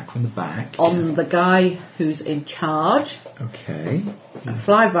Attack from the back. on the guy who's in charge. Okay. A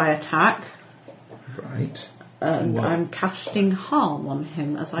flyby attack. Right. And Wow. I'm casting harm on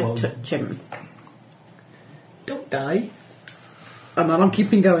him as I Well- touch him. Don't die. And then I'm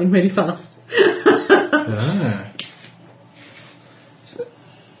keeping going really fast.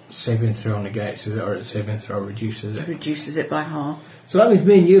 Saving throw negates, is it, or saving throw reduces it? Reduces it by half. So that means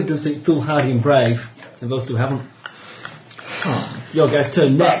me and you have done something foolhardy and brave, and those two haven't. Your guy's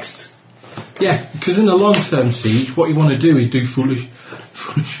turn next. Yeah, because in a long-term siege, what you want to do is do foolishly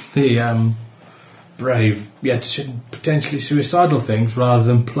brave, yet potentially suicidal things, rather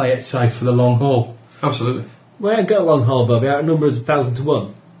than play it safe for the long haul. Absolutely. We ain't got a long haul, Bobby. Our number is 1,000 to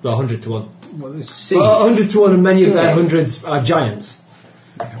 1. Well, 100 to 1. Well, it's siege. Well, 100 to 1, and many of their hundreds are giants.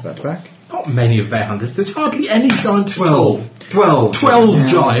 Have that back. Not many of their hundreds. There's hardly any giants at all. 12. 12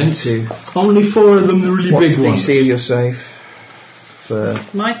 giants. Two. Only 4 of them the really What's big the ones. DC of your save? For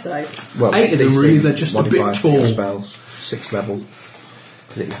My save. well, 8 of them DC really, they're just a bit modifier for your tall. Spells 6th level.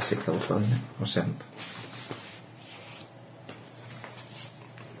 Because it is a 6th level spell, isn't it? Or 7th.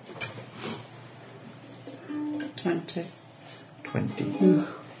 $20. 20.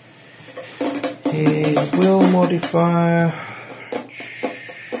 His will modifier.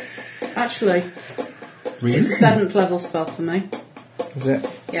 Actually, it's a 7th level spell for me. Is it?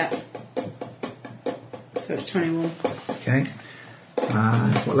 Yeah. So it's 21. Okay.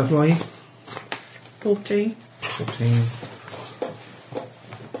 What level are you? 14. 14.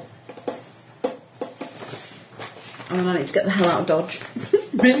 And then I need to get the hell out of Dodge.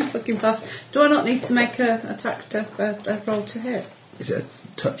 Really fucking fast. Do I not need to make a attack to a roll to hit? Is it a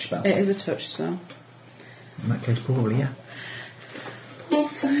touch spell? It is a touch spell. In that case, probably, yeah.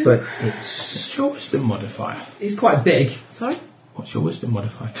 Also. But What's your wisdom modifier? He's quite big. Sorry? What's your wisdom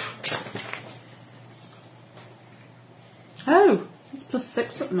modifier? Oh, it's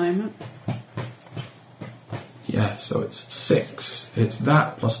 +6 at the moment. Yeah, so it's 6. It's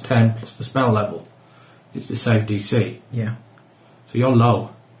that plus 10 plus the spell level. It's the save DC. yeah. So you're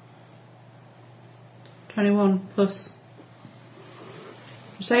low. 21 plus.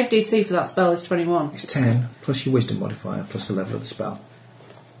 Save DC for that spell is 21. It's 10 plus your wisdom modifier plus the level of the spell.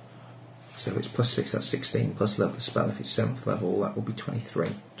 So if it's +6, that's 16 plus the level of the spell. If it's 7th level, that will be 23.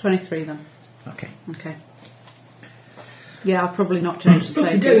 23 then. Okay. Okay. Yeah, I've probably not changed the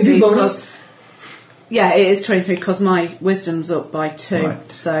save Don't do DC bonus. because. Yeah, it is 23 because my wisdom's up by 2.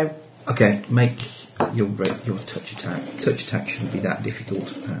 Right. So Okay, make your touch attack. Touch attack shouldn't be that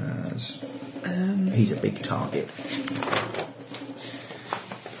difficult as he's a big target.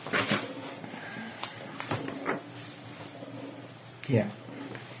 Yeah.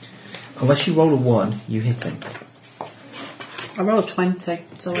 Unless you roll a 1, you hit him. I rolled 20,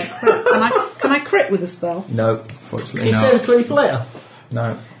 so I crit. Can I crit with a spell? No. Can Fortunately, you no. save a 20 for later?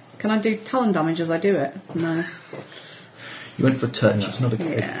 No. Can I do talon damage as I do it? No. You went for a touch. It's not a.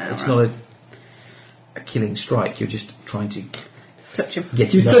 Yeah, it's not a killing strike. You're just trying to Touch him.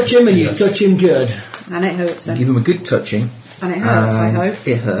 Get You him touch him and you touch him good. And it hurts him. Give him a good touching. And it hurts, I and hope.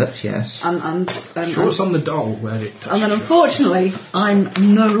 It hurts, yes. Sure, it's on the doll where it touched And then you. unfortunately, I'm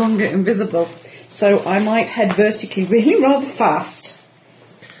no longer invisible. So I might head vertically really rather fast.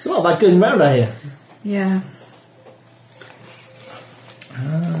 It's a lot about going round out here. Yeah.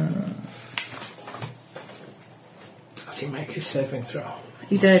 Does he make his saving throw?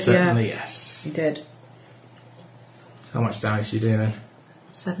 He did, Certainly, yeah. yes. He did. How much damage do you do then?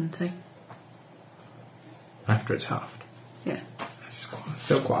 70. After it's halved. Yeah. That's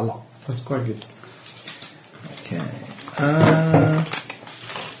still quite a lot. That's quite good. Okay.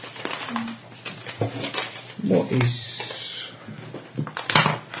 What is...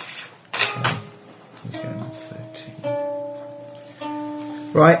 he's going on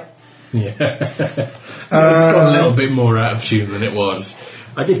 13. Right. Yeah. It's got a little bit more out of tune than it was.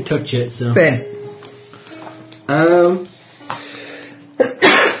 I did touch it, so... Ben.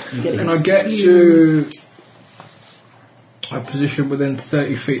 Can I get to a position within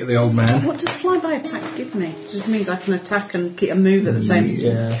 30 feet of the old man? What does flyby attack give me? It just means I can attack and keep a move at the same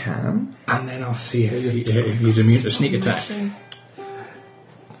time. You can. And then I'll see if he's immune to sneak attack.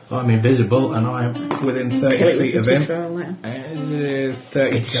 I'm invisible and I'm within 30 feet of him.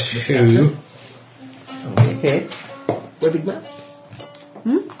 32. Okay, hit. Wear a big mask.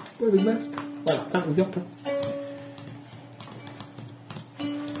 Wear a big mask. Like Phantom of the Opera.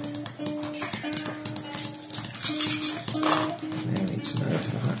 I need to know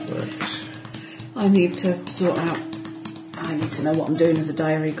how that works. I need to sort out... I need to know what I'm doing as a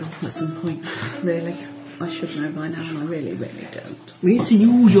diary girl at some point, really. I should know by now, and I really, really don't. We need to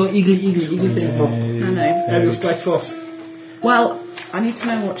use your eagle things, Bob. I know. Aerial Strike Force. Well, I need to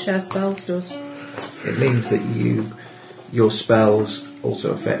know what share spells does. It means that your spells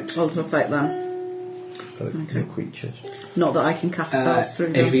also affect Also affect them. other creatures. Not that I can cast spells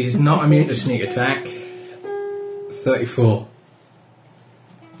through them. If he's not immune to sneak attack, 34.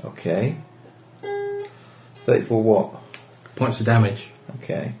 Okay. 34 what? Points of damage.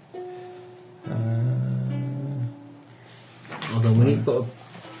 Okay. Although we need to put a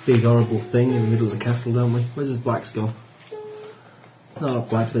big horrible thing in the middle of the castle, don't we? Where's his blacks gone? No,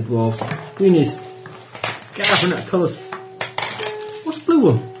 blacks, the dwarves. Greenies. Get out from that colours. What's the blue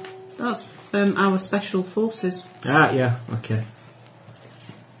one? That's our special forces. Ah, yeah, okay.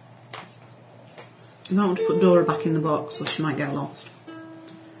 You might want to put Dora back in the box or she might get lost.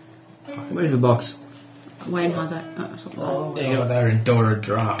 Where's the box? Wayne had it. There you go, they're in Dora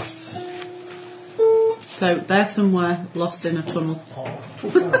drafts. So they're somewhere lost in a tunnel.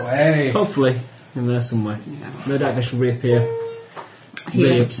 Too far away. Hopefully, in there somewhere. Yeah. No doubt they shall reappear. Here.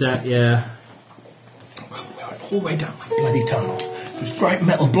 Really upset, yeah. We're all the way down the bloody tunnel. There's a great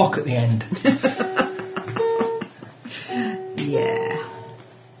metal block at the end. Yeah.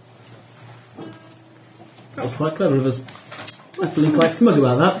 That was quite clever of us. I'm feeling quite smug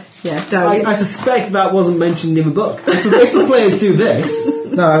about that. Yeah, don't. I suspect that wasn't mentioned in the book. If the players do this...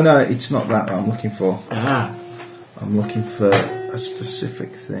 No, it's not that I'm looking for. Ah. I'm looking for a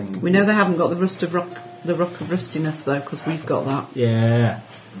specific thing. We know they haven't got the rock of rustiness though, because we've got that. Yeah.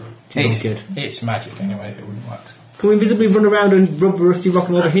 It's good. It's magic anyway, it wouldn't work. Can we visibly run around and rub the rusty rock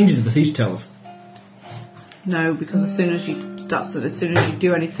on all the hinges of the siege towers? No, because as soon as you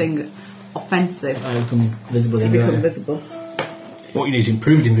do anything offensive, I become visible you in become there. visible. What you need is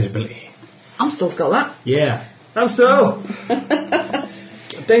improved invisibility. Amstel's got that. Yeah. I'm still.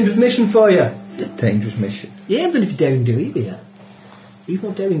 Dangerous mission for you. Dangerous mission. Yeah, I'm done if you daring do either yet. Need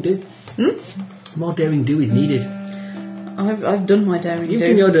more daring do. More daring do is needed. I've done my daring You've do.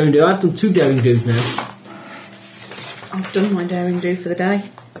 done your daring do. I've done 2 daring do's now. I've done my daring do for the day.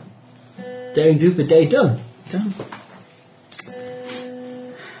 Daring do for day done. Done.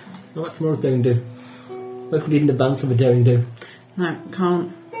 What tomorrow's daring do? What if we need an advance of a daring do? No,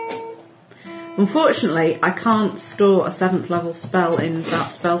 can't. Unfortunately, I can't store a 7th level spell in that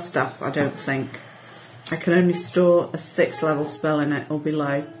spell staff, I don't think. I can only store a 6th level spell in it or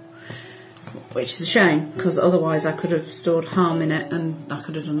below. Which is a shame, because otherwise I could have stored harm in it and I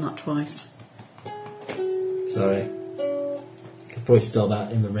could have done that twice. Sorry. Could probably store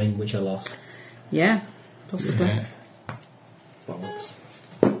that in the ring which I lost. Yeah, possibly. Yeah. Bollocks.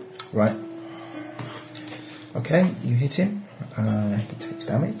 Right. Okay, you hit him. He takes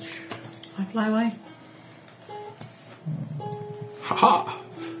damage. I fly away. Ha-ha!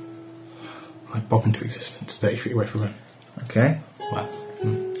 I pop into existence 30 feet away from him. Okay. Well,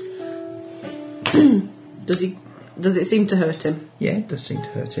 Does it seem to hurt him? Yeah, it does seem to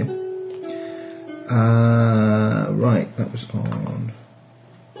hurt him. Right, that was on...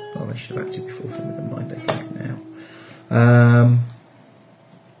 Oh, they should have acted before, never mind, they can now.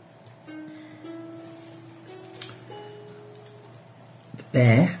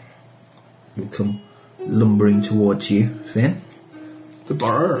 there. You'll come lumbering towards you, Finn. The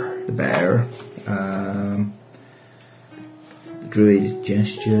bear. The bear. The druid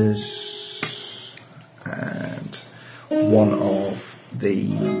gestures, and one of the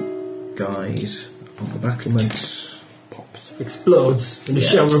guys on the battlements pops. Explodes in a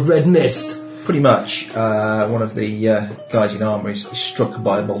shower of red mist. Pretty much, one of the guys in armour is struck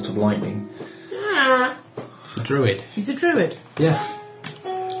by a bolt of lightning. It's a druid. He's a druid. Yeah.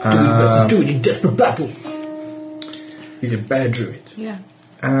 Druid versus druid in desperate battle. He's a bear druid. Yeah.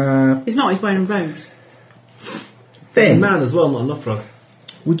 He's not, he's wearing robes. Finn, Man as well, not enough frog.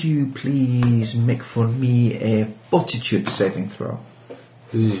 would you please make for me a fortitude saving throw?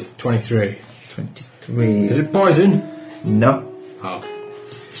 23. 23. Is it poison? No, Oh.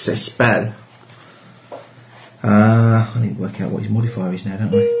 it's a spell. I need to work out what his modifier is now,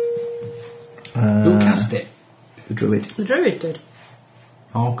 don't I? Who cast it? The druid. The druid did.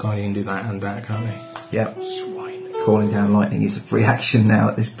 Oh, God, you can do that and that, can't he? Yep. Swine. Calling down lightning is a free action now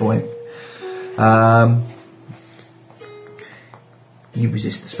at this point. You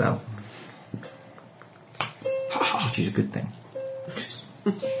resist the spell, which is a good thing.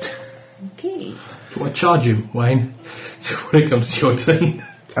 Okay. Do I charge him, Wayne? So when it comes to your turn.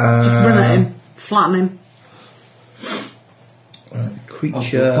 Just run at him. Flatten him.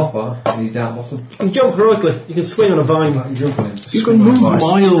 Creature. Topper, and he's down bottom. You can jump heroically. You can swing on a vine. I can jump on him. You can move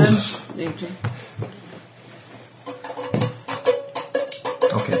miles.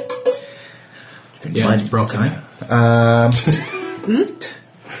 Okay. Yeah, it's broken.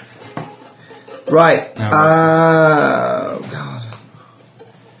 Right. Now God.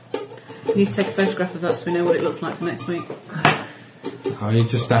 You need to take a photograph of that so we know what it looks like for next week. Oh, you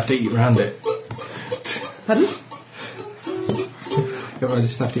just have to eat around it. Pardon? You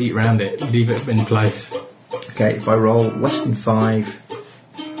just have to eat around it. Leave it in place. Okay, if I roll less than 5,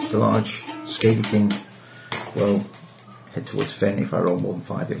 the large scaly thing will head towards Finn. If I roll more than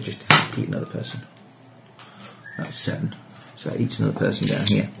 5, it'll just eat another person. That's 7. So it eats another person down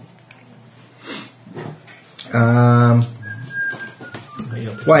here.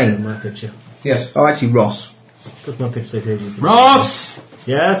 Wayne. My picture. Yes. Oh, actually, Ross. Put my picture pages. Ross!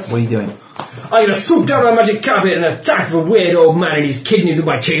 Yes? What are you doing? I'm gonna swoop down on a magic carpet and attack the weird old man and his kidneys with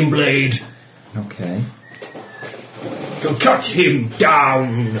my chain blade. Okay. So cut him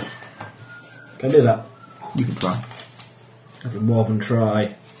down. Can I do that? You can try. I can more than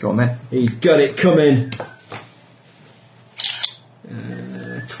try. Go on then. He's got it coming.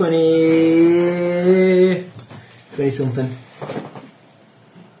 20 something.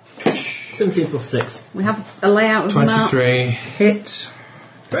 17 plus 6. We have a layout of the map. 23. Hit.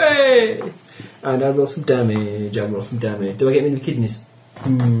 Hooray! And I roll some damage. Do I get any kidneys?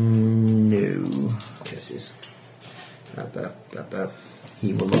 No. Curses.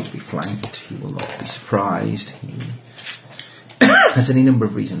 He will not be flanked. He will not be surprised. He has any number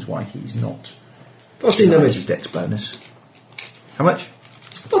of reasons why he's not. 14 damage. His dex bonus. How much?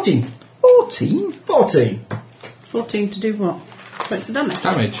 14. 14? 14. 14 to do what? Points of damage.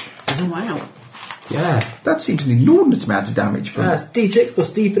 Damage. Oh, wow. Yeah. That seems an inordinate amount of damage from. That's D6 plus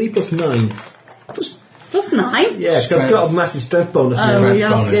D3 plus 9. Plus 9? Yeah, because I've got a massive strength bonus now. Oh, Strength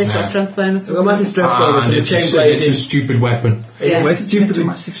yes, bonus yes, now. got strength bonus. I've got a massive strength bonus and the it's, chain a, blade it's a is... stupid weapon. Yes. Where's the stupidly-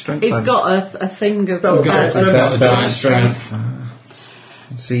 massive strength? It's bonus? got a thing of... Belt Got strength. a giant strength.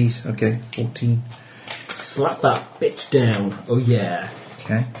 C's. Okay, 14. Slap that bitch down. Oh yeah.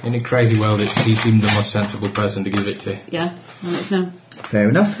 Okay, In a crazy world, he seemed the most sensible person to give it to. Yeah, and it's now. fair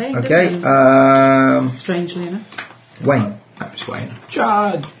enough. Okay, Okay, good. Strangely enough. Wayne. That was Wayne.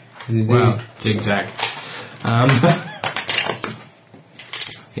 Charge! Well, zigzag.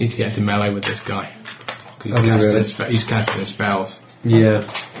 Need to get into melee with this guy. 'Cause he's casting spells. Yeah.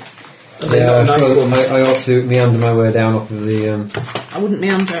 They're not nice well, ones. I ought to meander my way down off of the. I wouldn't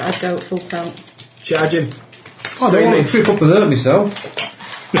meander it, I'd go at full pelt. Charge him. I don't want to trip up and hurt myself.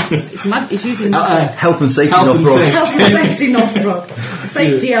 It's using Health and safety, Health not and wrong. safety. health and safety not wrong.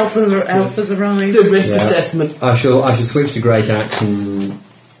 Safety elf has arrived. Good risk assessment. I shall switch to great axe and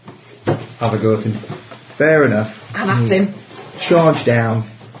have a go at him. Fair enough. And at him. Charge down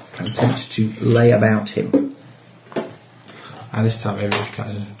and attempt to lay about him. And this time, if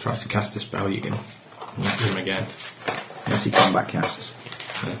he tries to cast a spell, you can knock him again. Yes, he combat casts.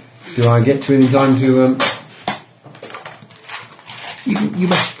 Do I get to him in time to? You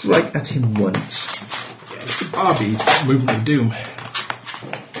must strike at him once. Yeah, it's a Barbie. He's movement of doom.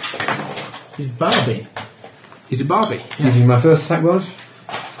 He's Barbie. He's a Barbie. Yeah. Using my first attack bonus.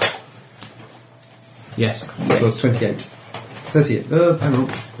 Yes. So it's 28. 38. Hang on.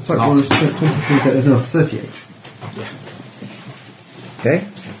 Attack bonus 28. There's no 38. Yeah. Okay.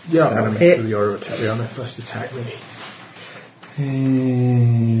 Yeah, That'll I'll hit. do your attack. You're on the first attack, really.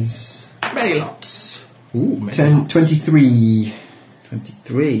 Is Many lots. Ooh, many 10, lots. 23.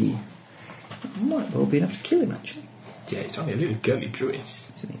 23. Might well be enough to kill him, actually. Yeah, it's only a little girly druid.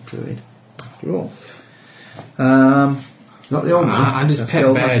 Isn't he druid? After all. Not the old one. And his That's the pet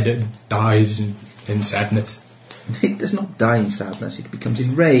old bear one. that dies in sadness. It does not die in sadness, it becomes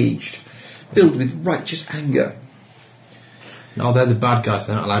enraged, filled with righteous anger. No, they're the bad guys.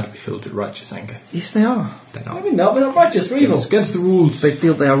 They're not allowed to be filled with righteous anger. Yes, they are. They're I not. mean, no, we're not righteous, we're evil. It's against the rules. They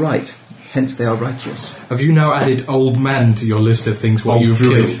feel they are right, hence they are righteous. Have you now added old man to your list of things what you've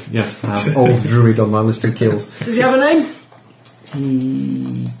druid. killed? Yes, I have old druid on my list of kills. Does he have a name?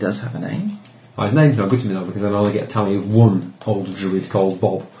 He does have a name. Oh, his name's not good to me though because then I only get a tally of one old druid called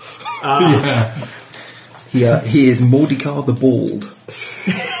Bob. Yeah. He is Mordecai the Bald.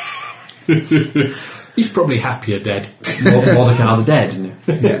 He's probably happier dead. Mordecai the Dead, isn't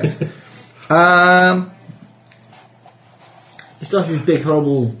he? Yes. It's like this big,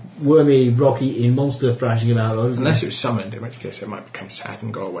 horrible, wormy, rock-eating monster thrashing about, though, isn't it? Unless it was summoned, in which case it might become sad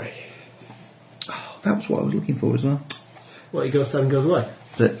and go away. That was what I was looking for as well. What, he goes sad and goes away?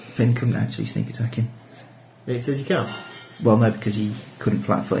 That Finn couldn't actually sneak attack him. It says you can't. Well, no, because he couldn't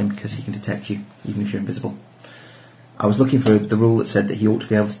flat-foot him because he can detect you, even if you're invisible. I was looking for the rule that said that he ought to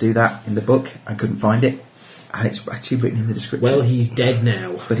be able to do that in the book. I couldn't find it. And it's actually written in the description. Well, he's dead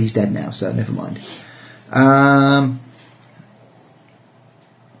now. But he's dead now, so never mind.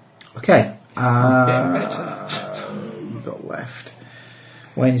 Okay. We've got left.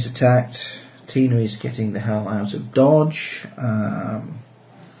 Wayne is attacked. Tina is getting the hell out of dodge. Why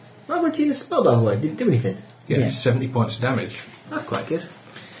went Tina spell, by the way? Didn't do anything. Yeah, 70 points of damage. That's quite good.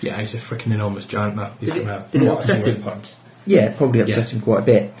 Yeah, he's a freaking enormous giant now. He's Did it- about did it what, upset 100 him? points. Yeah, it probably upset him quite a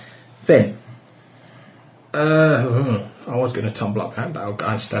bit. Finn. I was going to tumble up behind that old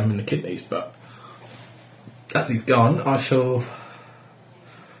guy and stab him in the kidneys, but as he's gone, I shall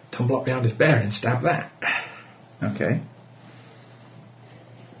tumble up behind his bear and stab that. Okay.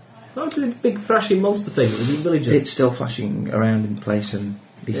 How did the big thrashing monster thing with the villagers? It's still flashing around in place and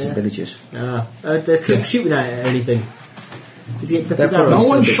beating Yeah. villagers. The troops shooting at it or anything? Is he getting They're peppered probably arrows? No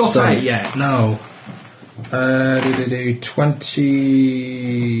one a bit shot stunned. at it yet, no.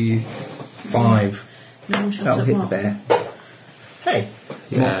 25. No one shot That'll at hit the what? bear. Hey,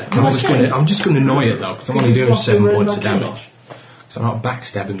 Yeah, What? I'm just going to annoy it though, because I'm only doing Block 7 the points of road back damage. So I'm not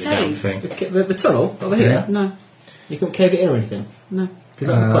backstabbing the Hey. damn thing. the tunnel over here. No, You couldn't cave it in or anything. no. Because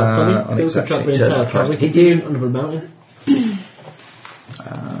that'd be quite funny. on They its could travel actually the entire tries to travel. hit you. Under a mountain.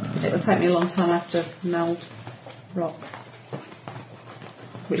 It'll take me a long time after meld rock.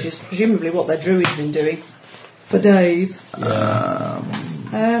 Which is presumably what their druid's been doing for days.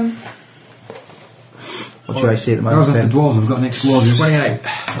 What should I see at the I was moment, at the Finn? dwarves, I've got an explosion. 28.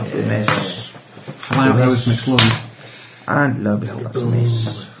 That's a miss. Fly out there with some explosions. And lo and behold, that's a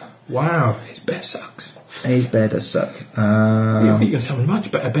miss. Wow, his bear sucks. His bear does suck. You can summon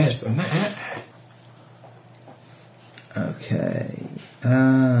much better bears than that. Okay.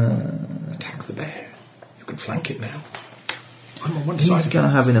 Attack the bear. You can flank it now. I'm on one He's side. going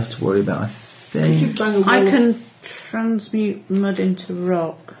to have enough to worry about, I Could you think. bang a wall I can transmute mud into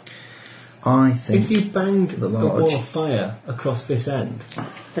rock. I think If you banged the a large wall of fire across this end,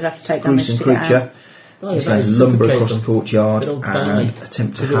 They'd have to take damage gruesome to get creature out. oh, is that going to would lumber suffocate across the them. courtyard They don't and die.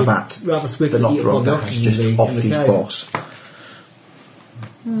 attempt to Because it have would at rather the swiftly eat up Lothrog all the that has oxygen just in the offed his cave. boss.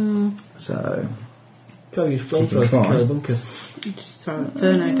 So, Can't use You flamethrowers can to try. kill the bunkers. You just throw an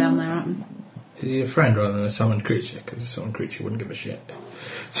inferno down there at them. Is he a friend rather than a summoned creature? Because a summoned creature wouldn't give a shit.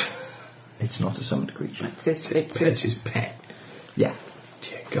 it's not a summoned creature. It's It's his pet. Yeah.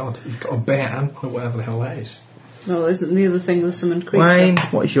 Dear God, he's got a bear and whatever the hell that is. No, isn't the other thing the summoned creature? Wayne,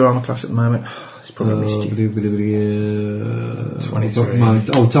 what is your armour class at the moment? It's probably missed you. 23.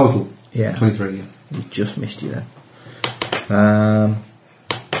 Oh, total. Yeah. 23, yeah. We've just missed you there.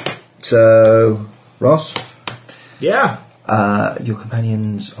 So, Ross, Yeah. your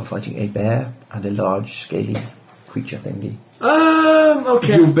companions are fighting a bear and a large, scaly creature thingy.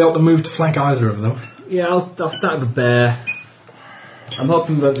 Okay. You'll be able to move to flank either of them. Yeah, I'll start with the bear. I'm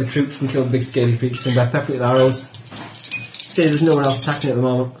hoping that the troops can kill the big scaly creature and back with arrows. See, there's no one else attacking it at the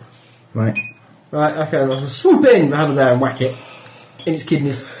moment. Right. Right, okay, I'll swoop in behind the bear and whack it. In its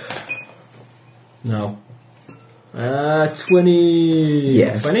kidneys. No. 20...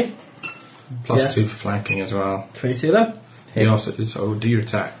 Yes. 20? Plus Yeah. 2 for flanking as well. 22 then? He also, so do your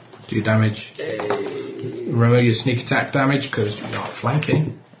attack. Do your damage. Remember your sneak attack damage because you're not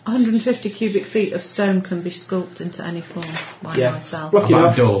flanking. 150 cubic feet of stone can be sculpted into any form by Yeah. myself. Rock it About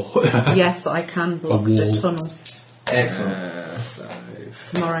off. a door. Yes, I can block A the wall. tunnel. Excellent.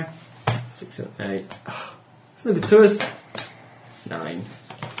 tomorrow. 6, 7, 8. It's not good to us. 9.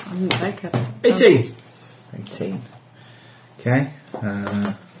 I didn't take it. 18. 18. Okay.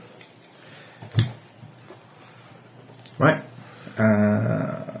 Right.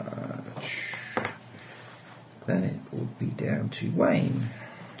 Then it would be down to Wayne.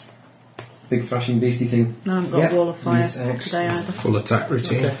 Big flashing beastie thing. No, I haven't got Yeah, a wall of fire needs X. today either. Full attack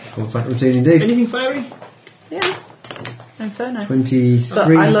routine. Okay. Full attack routine indeed. Anything fiery? Yeah. Inferno. 23.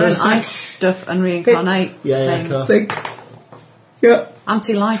 But I learn first attack. ice stuff and reincarnate Yeah, things. cool. Think. Yeah.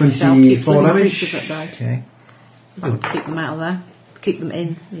 Anti-life shell 24 keeps living damage. creatures at bay. Okay. Keep them out of there. Keep them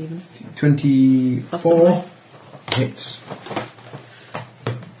in, even. 24 Possibly. hits.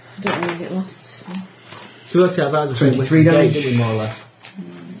 I don't think it lasts. So we worked out about the same 23 way damage. didn't we, more or less?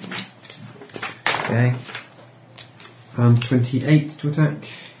 Okay. And 28 to attack.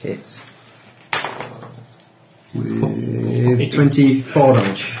 Hits. With 24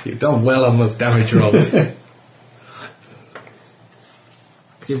 damage. You've done well on those damage rolls.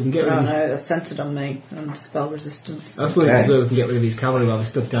 See if we can get I rid don't of these. know, they're centred on me and spell resistance. I thought Okay. we can get rid of these cavalry while they're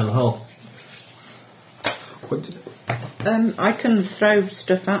stuck down the hole. What did- I can throw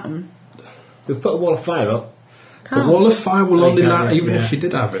stuff at them. We put a wall of fire up. the wall of fire will only Exactly, last, even yeah. if she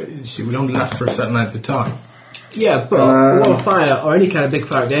did have it, she will only last for a certain length of time. Yeah, but a wall of fire or any kind of big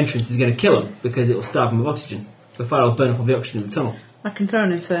fire at the entrance is going to kill them because it will starve them of oxygen. The fire will burn up all the oxygen in the tunnel. I can throw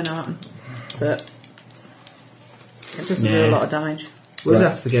an inferno at them, but it doesn't do Nah. a lot of damage. We'll just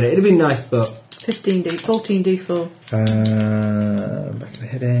have to forget it. It'd be nice, but 14d4. Back of the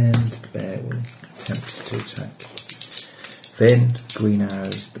head end. The bear will attempt to attack. Then green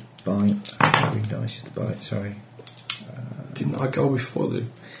arrows the bite. Green dice is the bite. Sorry. Didn't I go before the...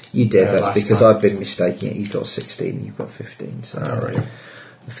 You did. Yeah, That's last because time. I've been mistaking it. He's got 16 and you've got 15. So Right.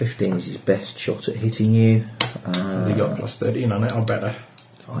 the 15 is his best shot at hitting you. You got plus 13 on it, I'll bet.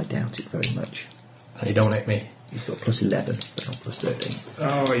 I doubt it very much. And you don't hit me. He's got plus 11, but not plus 13.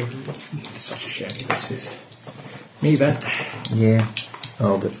 Oh, it's such a shame he misses. Me then. Yeah.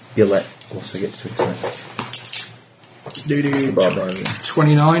 Oh, but Billet also gets to attack. The barbarian.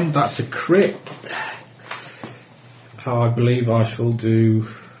 29, that's a crit. I believe I shall do...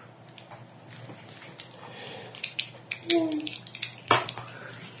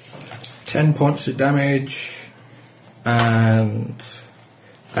 £10 points of damage and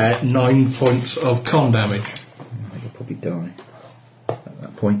 9 points of con damage. You'll probably die at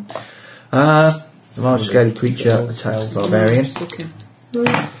that point. The large scaly creature attacks the barbarian. Just looking.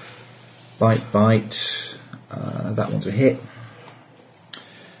 Bite. That one's a hit.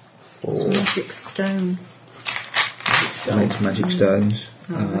 It's a For magic stone. makes magic stones.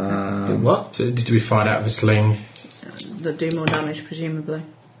 do what? So did we fight out of a sling? That do more damage, presumably.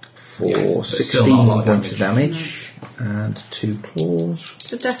 For Yes, but still 16 not a lot of points of damage. And 2 claws.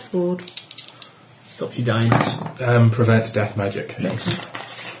 It's a death ward. Stops you dying. Prevents death magic. Nice.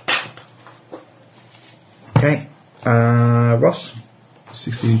 Okay. Ross?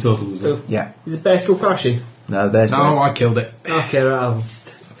 16 total, was it? Oh, Yeah. is the bear still flashing? No, there's No, I killed it. Okay, right, I'll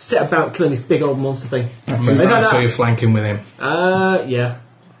just set about killing this big old monster thing. Move No, around no. so you're flanking with him. Yeah.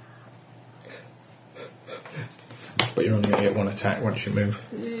 But you're only going to get one attack once you move.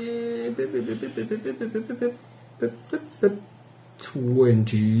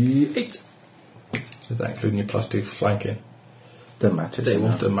 28. Is that including your plus 2 for flanking? Doesn't matter. They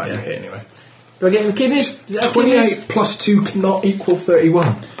won't. Doesn't matter, Yeah. you hit anyway. Do I get him kidneys? Is that 28 kidneys? plus 2 cannot equal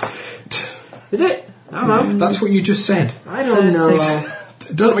 31. Did it? I don't know. That's what you just said. I don't know.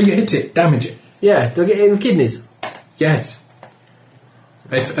 Don't know you hit it, damage it. Yeah, do I get him kidneys? Yes.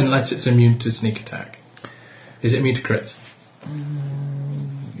 Unless it's immune to sneak attack. Is it immune to crits?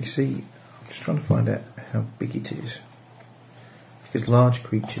 You see, I'm just trying to find out how big it is. Because large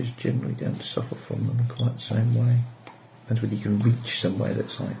creatures generally don't suffer from them in quite the same way. Depends whether you can reach somewhere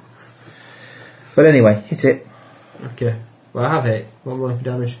that's like... But anyway, hit it. Okay. Well, I have hit. What rolling for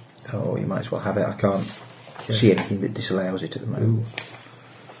damage? Oh, you might as well have it. I can't Okay. see anything that disallows it at the moment.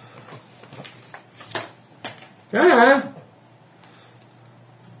 Ah!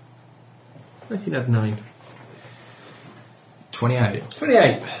 19 out of 9. 28.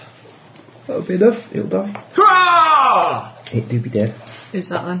 28. That'll be enough. It'll die. Hurrah! It do be dead. Who's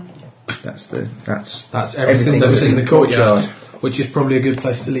that then? That's That's everything that was in the courtyard, which is probably a good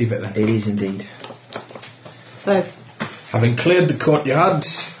place to leave it then. It is indeed. So, Having cleared the courtyard,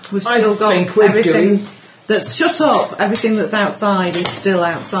 we've I still got think we're everything doing- that's shut up. Everything that's outside is still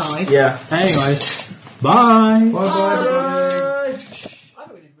outside. Yeah. anyways, bye. Bye.